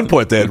 At one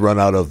point, they had run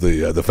out of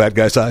the fat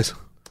guy size.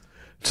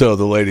 So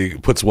the lady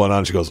puts one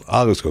on. She goes,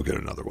 I'll just go get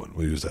another one.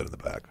 We'll use that in the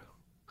back.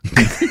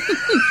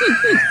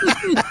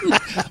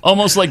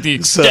 Almost like the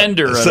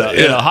extender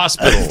in a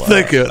hospital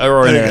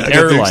or in an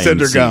airline the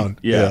extender seat. gown.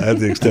 Yeah, I had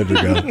the extender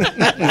gown.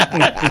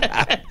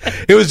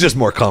 It was just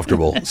more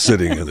comfortable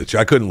sitting in the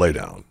chair. I couldn't lay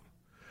down.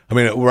 I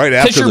mean, right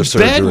after the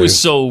surgery, bed was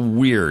so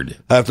weird.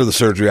 After the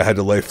surgery, I had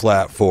to lay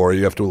flat for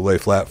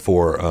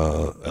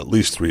at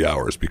least 3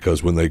 hours,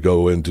 because when they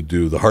go in to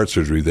do the heart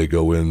surgery, they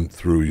go in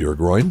through your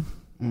groin.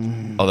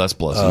 Oh, that's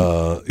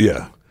blessing.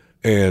 Yeah.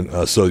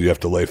 And so you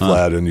have to lay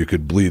flat, and you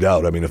could bleed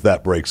out. I mean, if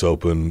that breaks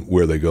open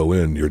where they go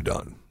in, you're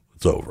done.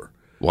 It's over.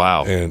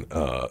 Wow. And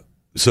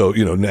so,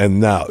 and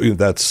now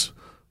that's,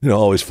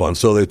 always fun.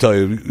 So they tell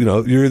you,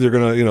 you're either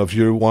going to, if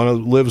you want to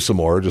live some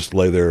more, just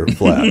lay there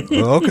flat.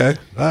 Okay.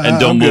 And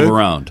don't move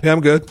around. Yeah,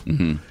 I'm good.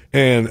 Mm-hmm.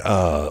 And,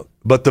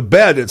 but the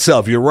bed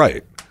itself, you're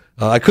right.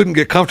 I couldn't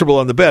get comfortable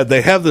on the bed.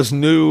 They have this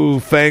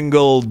new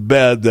fangled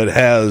bed that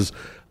has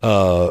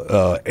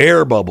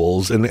air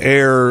bubbles and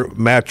air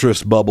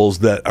mattress bubbles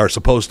that are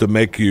supposed to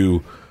make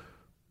you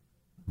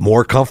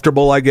more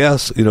comfortable, I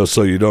guess.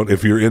 So you don't,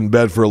 if you're in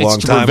bed for a long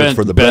time, it's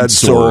for the bed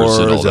sores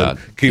and all that.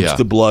 Keeps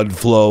the blood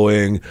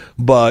flowing.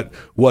 But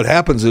what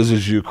happens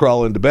is you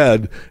crawl into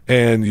bed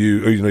and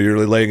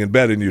you're laying in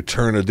bed and you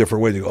turn a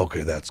different way and you go,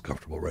 okay, that's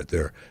comfortable right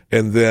there.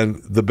 And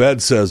then the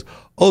bed says,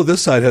 oh,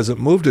 this side hasn't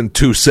moved in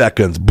 2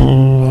 seconds.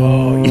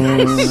 Oh,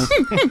 yes.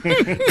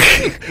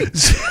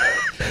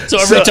 So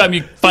every time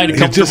you find a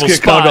comfortable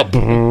spot,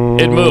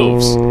 it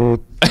moves.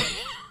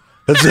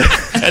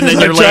 And then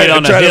you're laying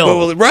on a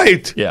hill.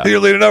 Right. Yeah. You're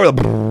leaning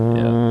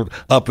over.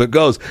 Up it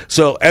goes.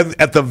 So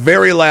at the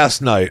very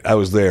last night I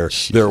was there,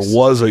 there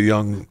was a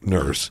young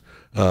nurse,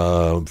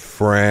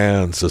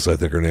 Frances, I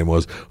think her name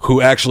was,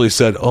 who actually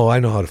said, oh, I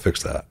know how to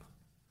fix that.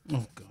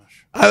 Oh,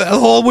 gosh. The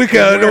whole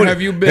weekend. Where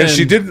have you been? And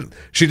she couldn't.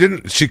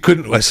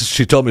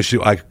 She told me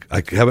I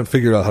haven't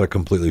figured out how to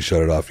completely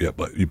shut it off yet,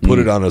 but you put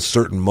it on a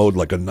certain mode,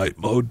 like a night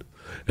mode,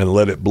 and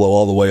let it blow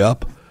all the way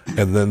up,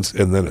 and then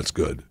it's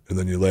good. And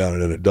then you lay on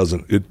it, and it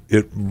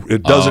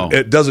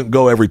doesn't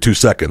go every 2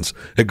 seconds.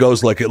 It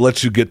goes like it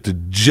lets you get to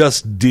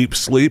just deep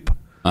sleep,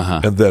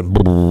 and then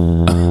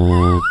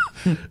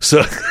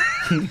so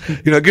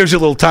it gives you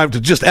a little time to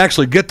just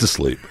actually get to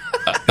sleep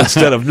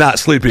instead of not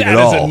sleeping at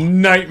all. That is a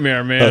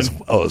nightmare, man.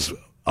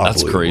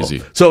 That's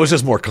crazy. So it was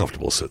just more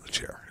comfortable to sit in the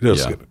chair.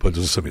 Just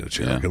sit me in the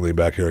chair. I can lean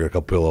back here. I got a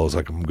couple pillows.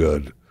 I'm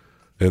good.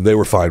 And they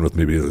were fine with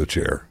me being in the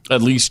chair.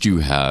 At least you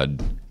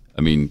had,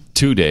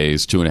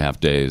 2.5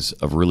 days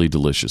of really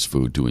delicious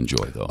food to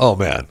enjoy, though. Oh,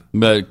 man.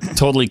 But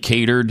totally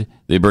catered.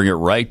 They bring it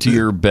right to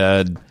your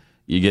bed.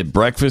 You get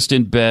breakfast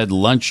in bed,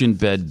 lunch in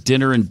bed,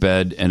 dinner in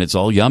bed, and it's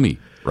all yummy,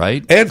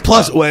 right? And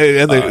plus,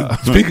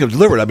 speaking of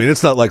delivered,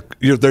 it's not like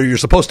you're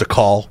supposed to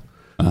call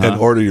and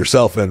order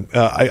yourself. And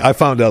I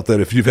found out that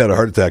if you've had a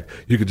heart attack,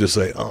 you could just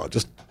say, oh,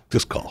 just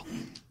call.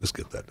 Just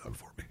get that done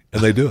for me.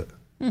 And they do it.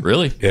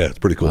 Really? Yeah, it's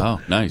pretty cool. Wow,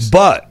 nice.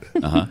 But,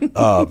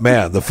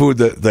 man, the food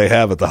that they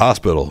have at the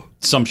hospital.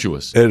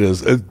 Sumptuous. It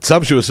is.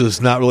 Sumptuous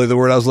is not really the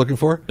word I was looking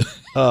for.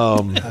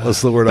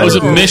 What's the word I was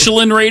looking for? Was it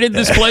Michelin rated,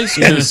 this place?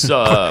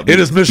 It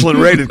is Michelin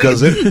rated because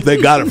they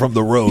got it from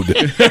the road.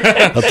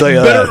 I'll tell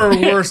you Better that. or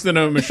worse than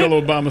a Michelle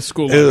Obama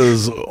school lunch? It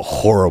is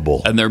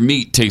horrible. And their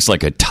meat tastes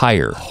like a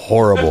tire.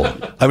 Horrible.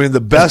 I mean,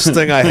 the best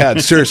thing I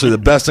had, seriously, the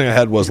best thing I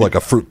had was like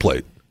a fruit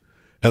plate.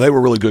 And they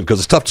were really good because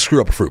it's tough to screw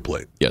up a fruit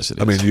plate. Yes, it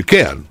is. I mean, you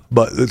can,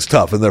 but it's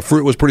tough. And their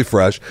fruit was pretty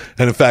fresh.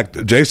 And in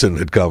fact, Jason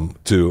had come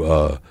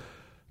to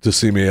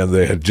see me, and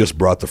they had just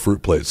brought the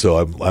fruit plate. So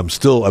I'm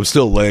still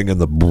laying in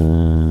the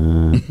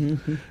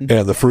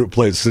and the fruit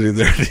plate sitting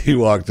there. And he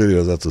walked in. He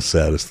goes, "That's the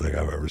saddest thing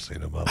I've ever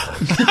seen in my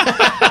life."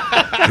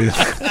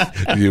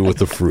 You with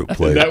the fruit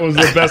plate. That was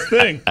the best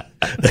thing.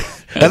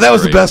 And that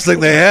was the best thing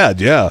they had,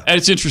 yeah. And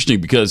it's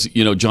interesting because,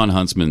 John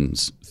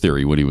Huntsman's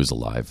theory when he was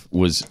alive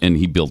was, and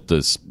he built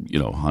this,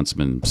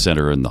 Huntsman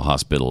Center and the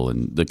hospital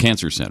and the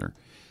cancer center.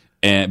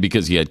 And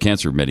because he had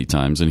cancer many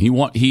times, and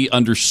he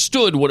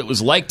understood what it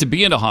was like to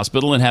be in a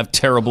hospital and have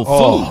terrible food.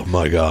 Oh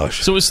my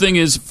gosh! So his thing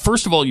is,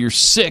 first of all, you're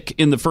sick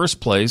in the first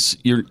place.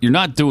 You're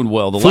not doing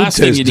well. The Food last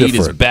thing you tastes need is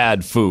different.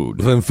 bad food.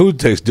 And food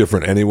tastes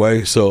different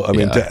anyway. So I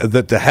mean,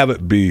 to have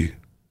it be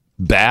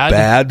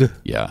bad,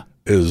 yeah,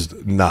 is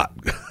not.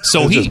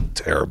 So it's he just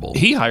terrible.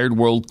 He hired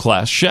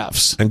world-class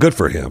chefs, and good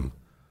for him.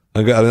 I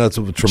mean, that's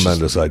a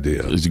tremendous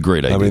idea. It's a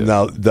great idea. I mean,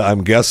 now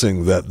I'm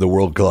guessing that the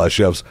world-class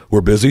chefs were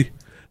busy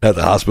at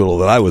the hospital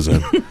that I was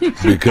in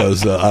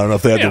because I don't know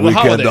if they had the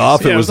weekend holidays.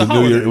 off. Yeah, It was the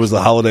New Year. It was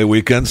the holiday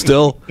weekend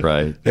still,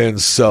 right?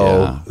 And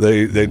so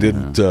they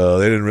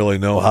didn't really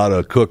know how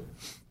to cook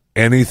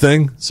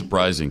anything.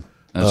 Surprising.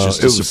 That's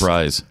just a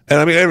surprise. And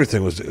I mean,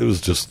 everything was.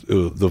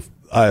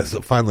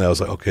 Finally, I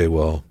was like, okay,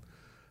 well,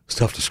 it's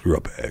tough to screw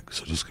up eggs,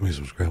 so just give me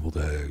some scrambled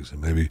eggs,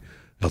 and maybe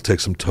I'll take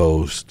some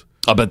toast.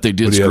 I bet they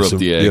did screw up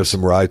the eggs. You have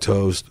some rye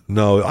toast?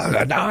 No,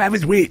 I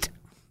have wheat.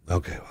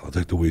 Okay, well, I'll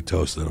take the wheat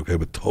toast then. Okay,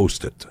 but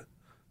toast it.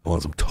 I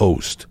want some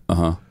toast.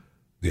 Yeah,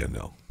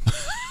 no.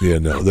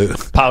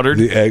 Powdered? Powdered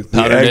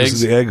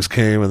eggs? The eggs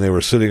came, and they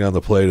were sitting on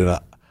the plate, and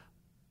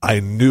I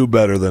knew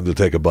better than to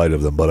take a bite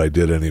of them, but I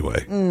did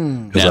anyway.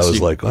 Because I was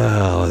like,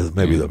 well,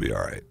 maybe they'll be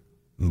all right.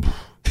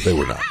 They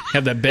were not.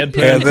 Have that bed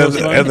put and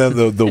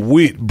then the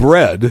wheat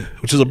bread,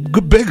 which is a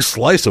good big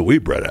slice of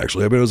wheat bread,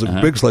 actually. I mean, it was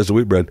a big slice of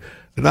wheat bread.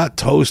 Not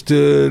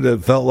toasted.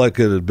 It felt like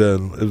it had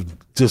been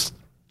just,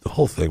 the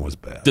whole thing was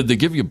bad. Did they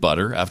give you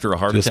butter after a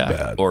heart Just attack?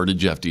 bad. Or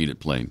did you have to eat it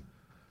plain?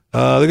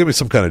 They give me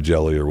some kind of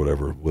jelly or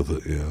whatever with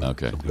it. Yeah,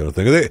 okay. Some kind of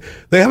thing.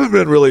 They haven't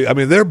been really. I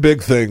mean, their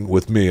big thing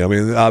with me. I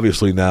mean,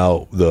 obviously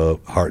now the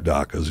heart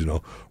doc is,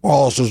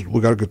 well, it's just,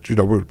 we got to get,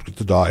 we'll get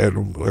the diet,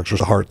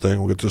 extra heart thing,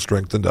 we'll get this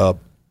strengthened up.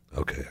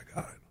 Okay, I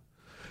got it.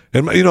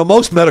 And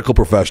most medical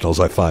professionals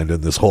I find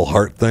in this whole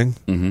heart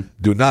thing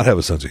do not have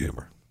a sense of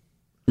humor.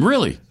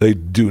 Really? They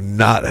do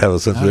not have a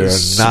sense of humor.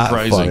 They're not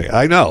funny.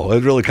 I know.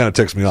 It really kind of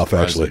ticks me off,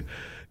 actually.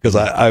 Because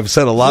I've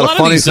said a lot of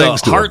funny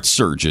things to heart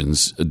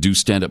surgeons do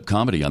stand-up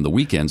comedy on the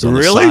weekends on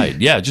Really? the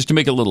side. Yeah, just to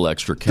make a little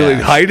extra cash. Do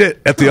they hide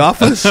it at the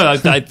office?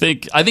 I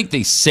think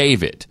they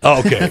save it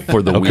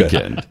for the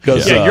weekend.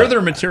 Yeah, you're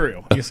their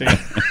material, you see.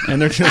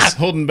 And they're just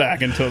holding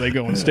back until they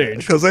go on stage.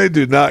 Because they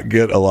do not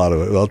get a lot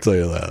of it, I'll tell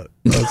you that.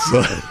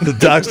 The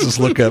docs just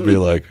look at me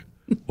like,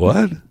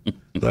 what?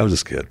 I'm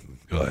just kidding.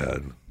 Go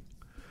ahead.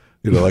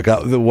 Like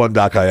the one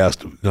doc I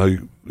asked, I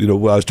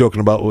was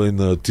joking about in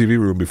the TV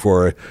room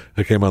before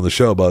I came on the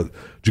show about,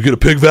 did you get a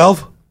pig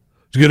valve?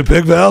 Did you get a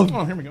pig valve?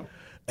 Oh, here we go.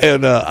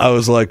 And I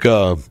was like,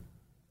 I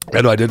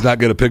did not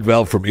get a pig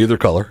valve from either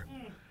color,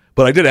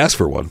 but I did ask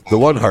for one. The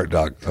one heart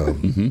doc,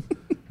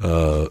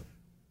 I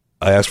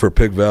asked for a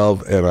pig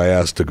valve, and I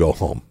asked to go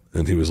home.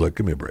 And he was like,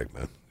 give me a break,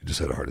 man. You just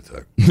had a heart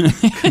attack.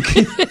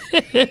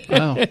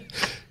 Wow.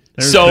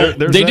 There's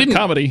they didn't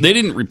comedy. They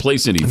didn't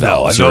replace any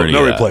valves.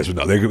 No replacement.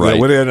 No, they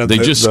went in. And they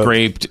just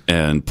scraped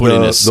and put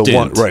in a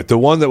stent. The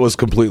one that was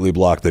completely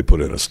blocked, they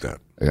put in a stent.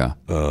 Yeah,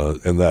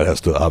 and that has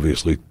to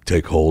obviously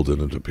take hold,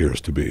 and it appears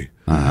to be.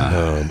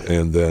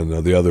 And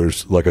then the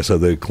others, like I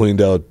said, they cleaned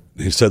out.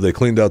 He said they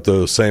cleaned out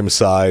the same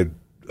side,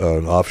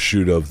 an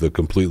offshoot of the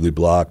completely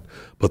blocked,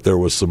 but there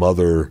was some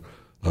other,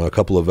 a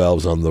couple of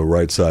valves on the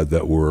right side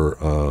that were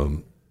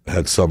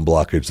had some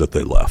blockage that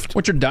they left.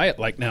 What's your diet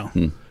like now?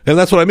 And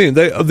that's what I mean.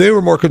 They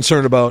were more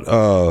concerned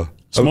about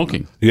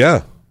smoking.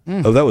 Yeah.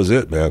 That was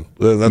it, man.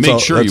 That's Make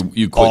sure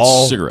you quit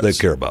all cigarettes. they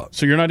care about.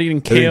 So you're not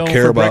eating kale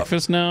for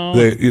breakfast now?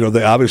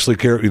 They obviously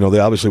care. They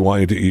obviously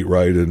want you to eat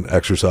right and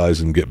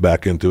excercise and get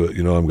back into it.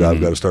 I've got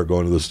to start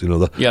going to this.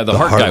 The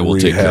heart guy will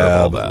take care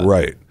of all that.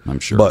 Right. I'm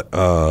sure. But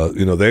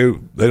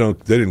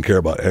they didn't care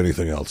about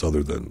anything else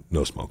other than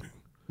no smoking.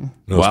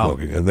 No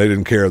smoking, and they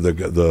didn't care.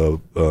 The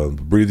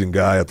breathing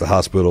guy at the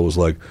hospital was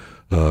like,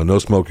 no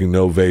smoking,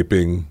 no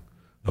vaping.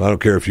 I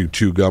don't care if you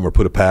chew gum or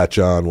put a patch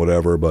on,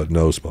 whatever, but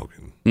no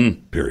smoking.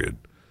 Period.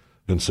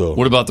 And so,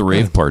 what about the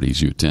rave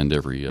parties you attend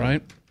every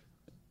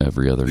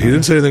every other night. He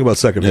didn't say anything about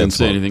secondhand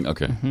smoke. Didn't say anything?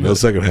 Okay. No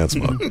secondhand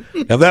smoke.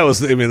 And that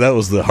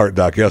was the heart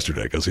doc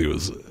yesterday, because it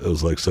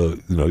was like, so,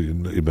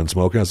 you've been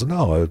smoking? I said,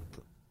 no, I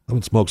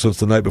haven't smoked since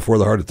the night before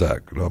the heart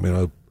attack. No,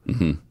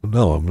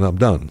 I'm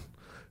done.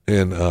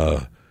 And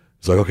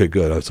he's like, okay,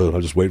 good. I said,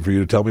 I'm just waiting for you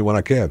to tell me when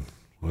I can.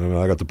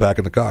 I got the pack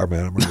in the car,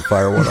 man. I'm ready to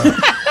fire one up.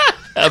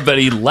 I bet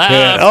he laughed.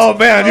 Yeah. Oh,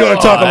 man, you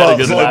want to talk about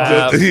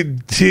he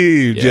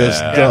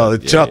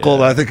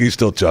chuckled. I think he's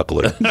still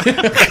chuckling.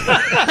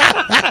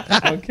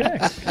 Okay.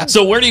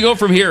 So where do you go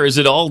from here? Is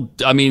it all,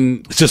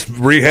 it's just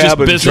rehab, just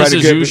and business try to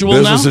as get usual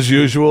business now? as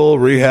usual,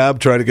 rehab,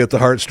 try to get the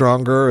heart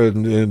stronger.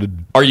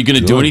 And are you going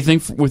to do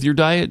anything with your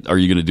diet? Are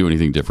you going to do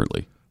anything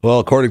differently? Well,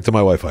 according to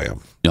my wife, I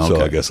am. Okay.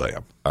 So I guess I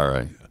am. All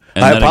right.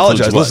 And I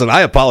apologize. Listen,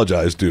 I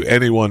apologize to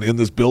anyone in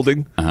this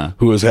building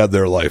who has had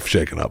their life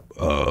shaken up,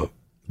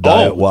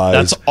 diet-wise.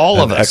 That's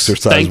all of us.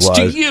 Exercise-wise.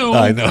 Thanks to you.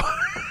 I know.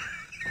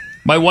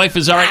 My wife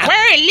is all right.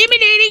 We're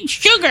eliminating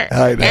sugar.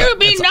 I know. There will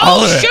be That's all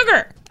no of it.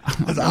 sugar.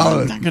 That's all of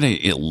it. I'm not going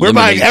to eliminate We're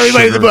buying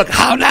everybody sugar. the book,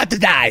 How Not to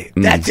Die.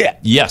 That's it.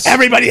 Yes.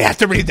 Everybody has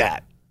to read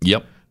that.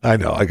 Yep. I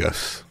know, I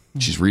guess.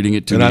 She's reading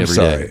it to me every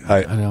day.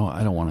 I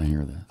don't want to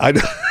hear that. I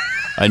know.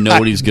 I know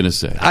what he's going to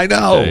say. I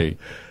know. Hey.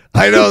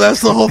 I know,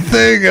 that's the whole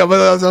thing.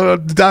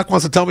 The doc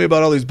wants to tell me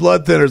about all these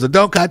blood thinners, and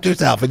don't cut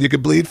yourself, and you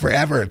can bleed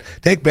forever, and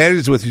take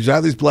bandages with you,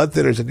 all these blood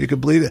thinners, and you can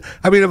bleed.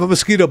 I mean, if a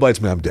mosquito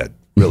bites me, I'm dead.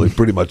 Really,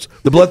 pretty much.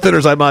 The blood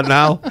thinners I'm on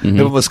now, if a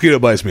mosquito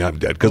bites me, I'm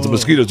dead, because the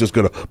mosquito's just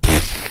going to...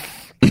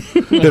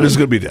 They're just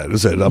going to be dead.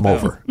 That's it. I'm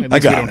over. At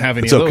least we don't have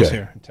any of those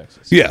here in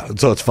Texas. Yeah,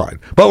 so it's fine.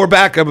 But we're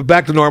back. I'm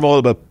back to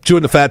normal. I'm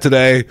chewing the fat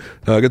today.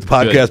 Get the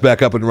podcast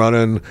back up and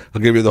running.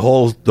 I'll give you the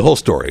whole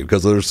story,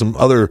 because there's some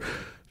other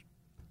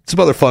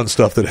fun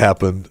stuff that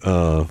happened,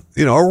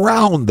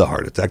 around the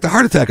heart attack. The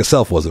heart attack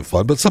itself wasn't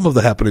fun, but some of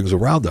the happenings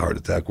around the heart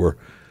attack were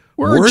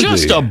worthy.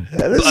 Just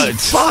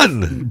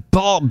fun.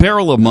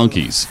 Barrel of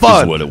monkeys is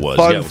what it was.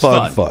 Fun, it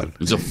was fun. It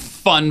was a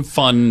fun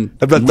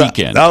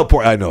weekend.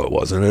 I know it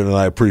wasn't, and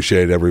I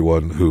appreciate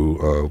everyone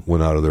who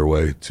went out of their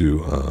way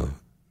to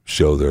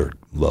show their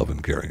love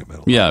and caring.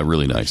 Yeah,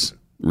 really nice.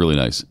 Really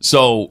nice.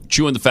 So,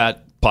 Chewing the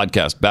Fat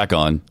podcast back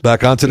on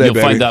today. You'll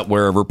baby. find that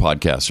wherever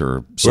podcasts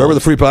are sold. Wherever the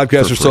free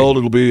podcasts are sold,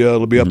 it'll be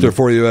up there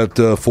for you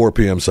at 4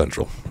 p.m.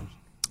 Central.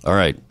 All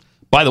right.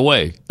 By the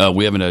way,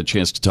 we haven't had a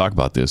chance to talk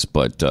about this,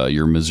 but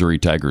your Missouri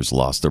Tigers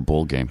lost their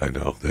bowl game. I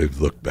know. They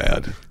looked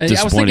bad. And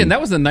I was thinking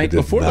that was the night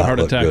before the heart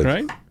attack, good.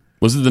 right?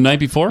 Was it the night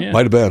before? Yeah.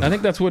 Might have been. I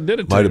think that's what did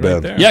it to Might have been.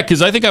 right there. Yeah,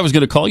 because I think I was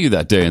going to call you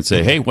that day and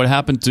say, hey, what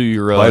happened to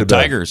your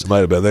Tigers? Might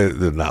have been. They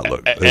did not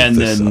look.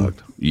 They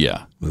sucked.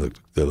 Yeah.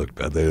 They looked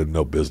bad. They had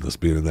no business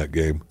being in that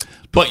game.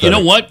 But you know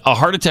what? A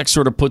heart attack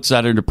sort of puts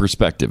that into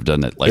perspective,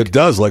 doesn't it? Like, it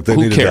does. Like they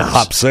needed to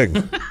hop sing.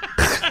 All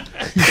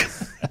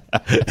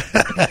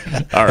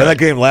right. And that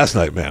game last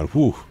night, man.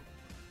 Whew.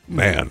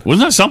 Man.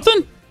 Wasn't that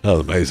something? That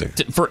was amazing.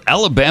 For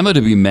Alabama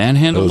to be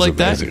manhandled like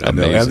amazing. that?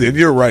 Amazing. And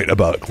you're right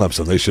about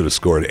Clemson. They should have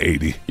scored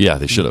 80. Yeah,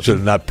 they should have. Should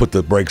have not put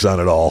the brakes on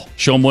at all.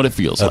 Show them what it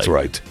feels like. That's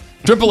right.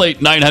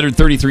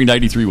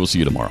 888-933-93. We'll see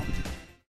you tomorrow.